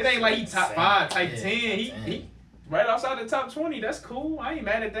don't think that's It ain't like he top insane. 5, type Yeah, 10. top 10. He right outside the top 20. That's cool. I ain't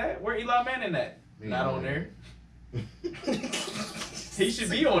mad at that. Where Eli Manning at? Not on there. He should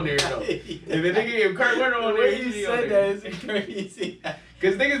be on there though. If Kurt Warner on there, he should be on there. is crazy.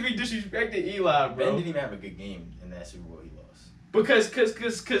 Cause niggas be disrespecting Eli, Ben bro. didn't even have a good game in that Super Bowl he lost. Because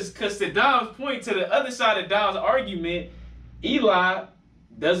to Dom's point, to the other side of Dom's argument, Eli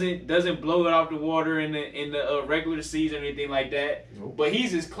doesn't blow it off the water in the regular season or anything like that. Nope. But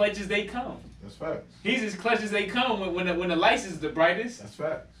he's as clutch as they come. That's facts. He's as clutch as they come when the lights is the brightest. That's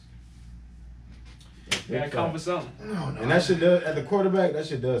facts. That's You gotta big come for facts. something. No, And that shit does at the quarterback. That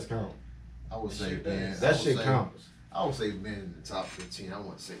shit does count. I would say shit Ben. does. That shit counts. I would say Ben in the top 15. I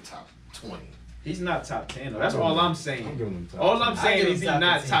wouldn't say top 20. He's not top 10 though. That's all I'm saying. I'm giving him top. All I'm 10. saying give is him he's top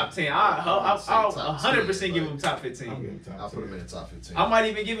not 15. top 10. I'll say I'll top 100% 10, give but him top I'm 15. giving him top I'll 10. put him in the top 15. I might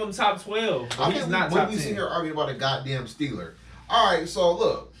even give him top 12. But I he's think not when top we sit 10. here arguing about a goddamn Steeler. All right, so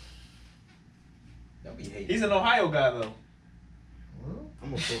look. Don't be hating. He's an Ohio guy though. Well,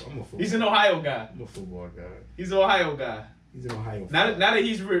 I'm a football. He's an Ohio guy. I'm a football guy. He's an Ohio guy. He's an Ohio. Now that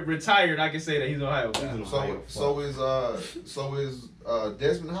he's retired, I can say that he's an Ohio guy. He's an so is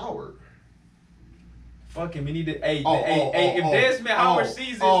Desmond Howard. Fuck him. We need to. If Desmond Howard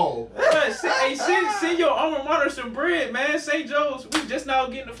sees this, send your alma mater some bread, man. St. Joe's. We just now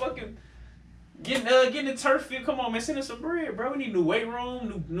getting the fucking getting the turf field. Come on, man. Send us some bread, bro. We need new weight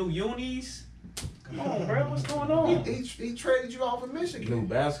room, new unis. Come on, bro. What's going on? He traded you off of Michigan. New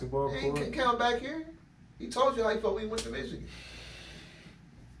basketball He court. ain't come back here. He told you how he felt when he went to Michigan.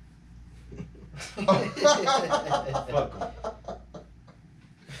 Fuck him.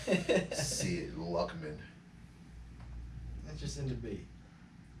 Sid Luckman. Interesting debate.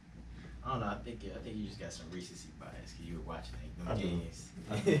 I don't know. I think you just got some recency bias because you were watching I them do. games.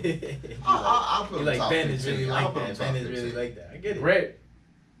 I'll put You him like top Ben is 15. really I'll like put him that. top Ben is really 15. like that. I get it. Brett,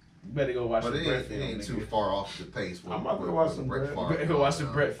 you better go watch But the it Brett ain't, film. it ain't nigga. too far off the pace. I'm about to go watch some Brett. Favre Go watch the going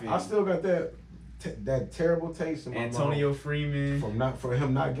on. Brett film. I still got that terrible taste in my Antonio mouth Freeman. for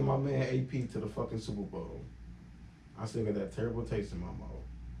him not getting my man AP to the fucking Super Bowl. I still got that terrible taste in my mouth.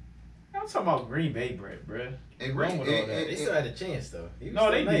 I'm talking about Green Bay Brett, bruh. And Wrong with all that. They still had a chance though. He was No,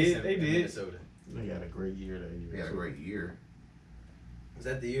 still they nice did. in They did. Minnesota. They had a great year that year. He had a too. great year. Was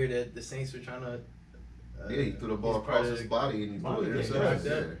that the year that the Saints were trying to? Yeah, he threw the ball he's part across of his the- body and he threw it Yes,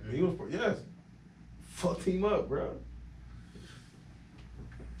 interception. yeah. He was yes. Fucked him up, bro.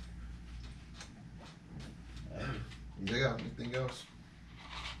 You got anything else?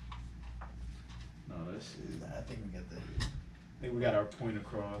 No, that's it. I think we got the. I think we got our point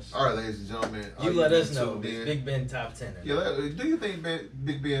across. All right, ladies and gentlemen. You are let us tuned know. in? Is Big Ben top 10? Or Yeah, not? do you think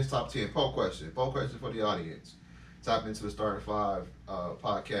Big Ben's top 10? Poll question. Poll question for the audience. Type into the Starting Five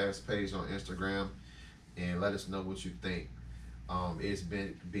podcast page on Instagram and let us know what you think. It's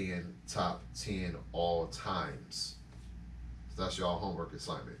been being top 10 all times. So that's y'all homework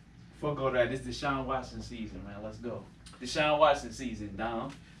assignment. Fuck all that. This Deshaun Watson season, man. Let's go. Deshaun Watson season,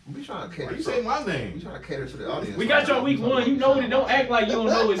 Dom. We trying to Why cater. you say my We name? trying to cater to the audience. We got y'all week one. You know it. Don't act like you don't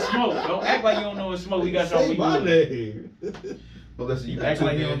know it's smoke. Don't act like you don't know it's smoke. We got y'all Say week my one. name. But listen, you You can act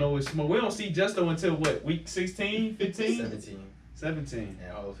like tune you don't in. know it's smoke. We don't see Justo until what? Week 16, 15, 17 17.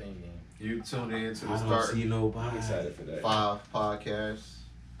 and Hall of Fame game. You tune in to the I don't Starting see nobody. I'm excited for that. Five podcast.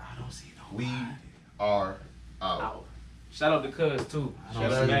 I don't see We nobody. are out. Out. Shout out to Cuz too. I Shout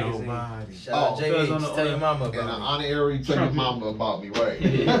don't out see magazine. nobody. Shout out Oh, Jay cuz H. on the- Tell your mama And an about me. honorary tell your Trumpet. mama about me,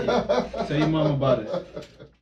 right? Tell your mama about it.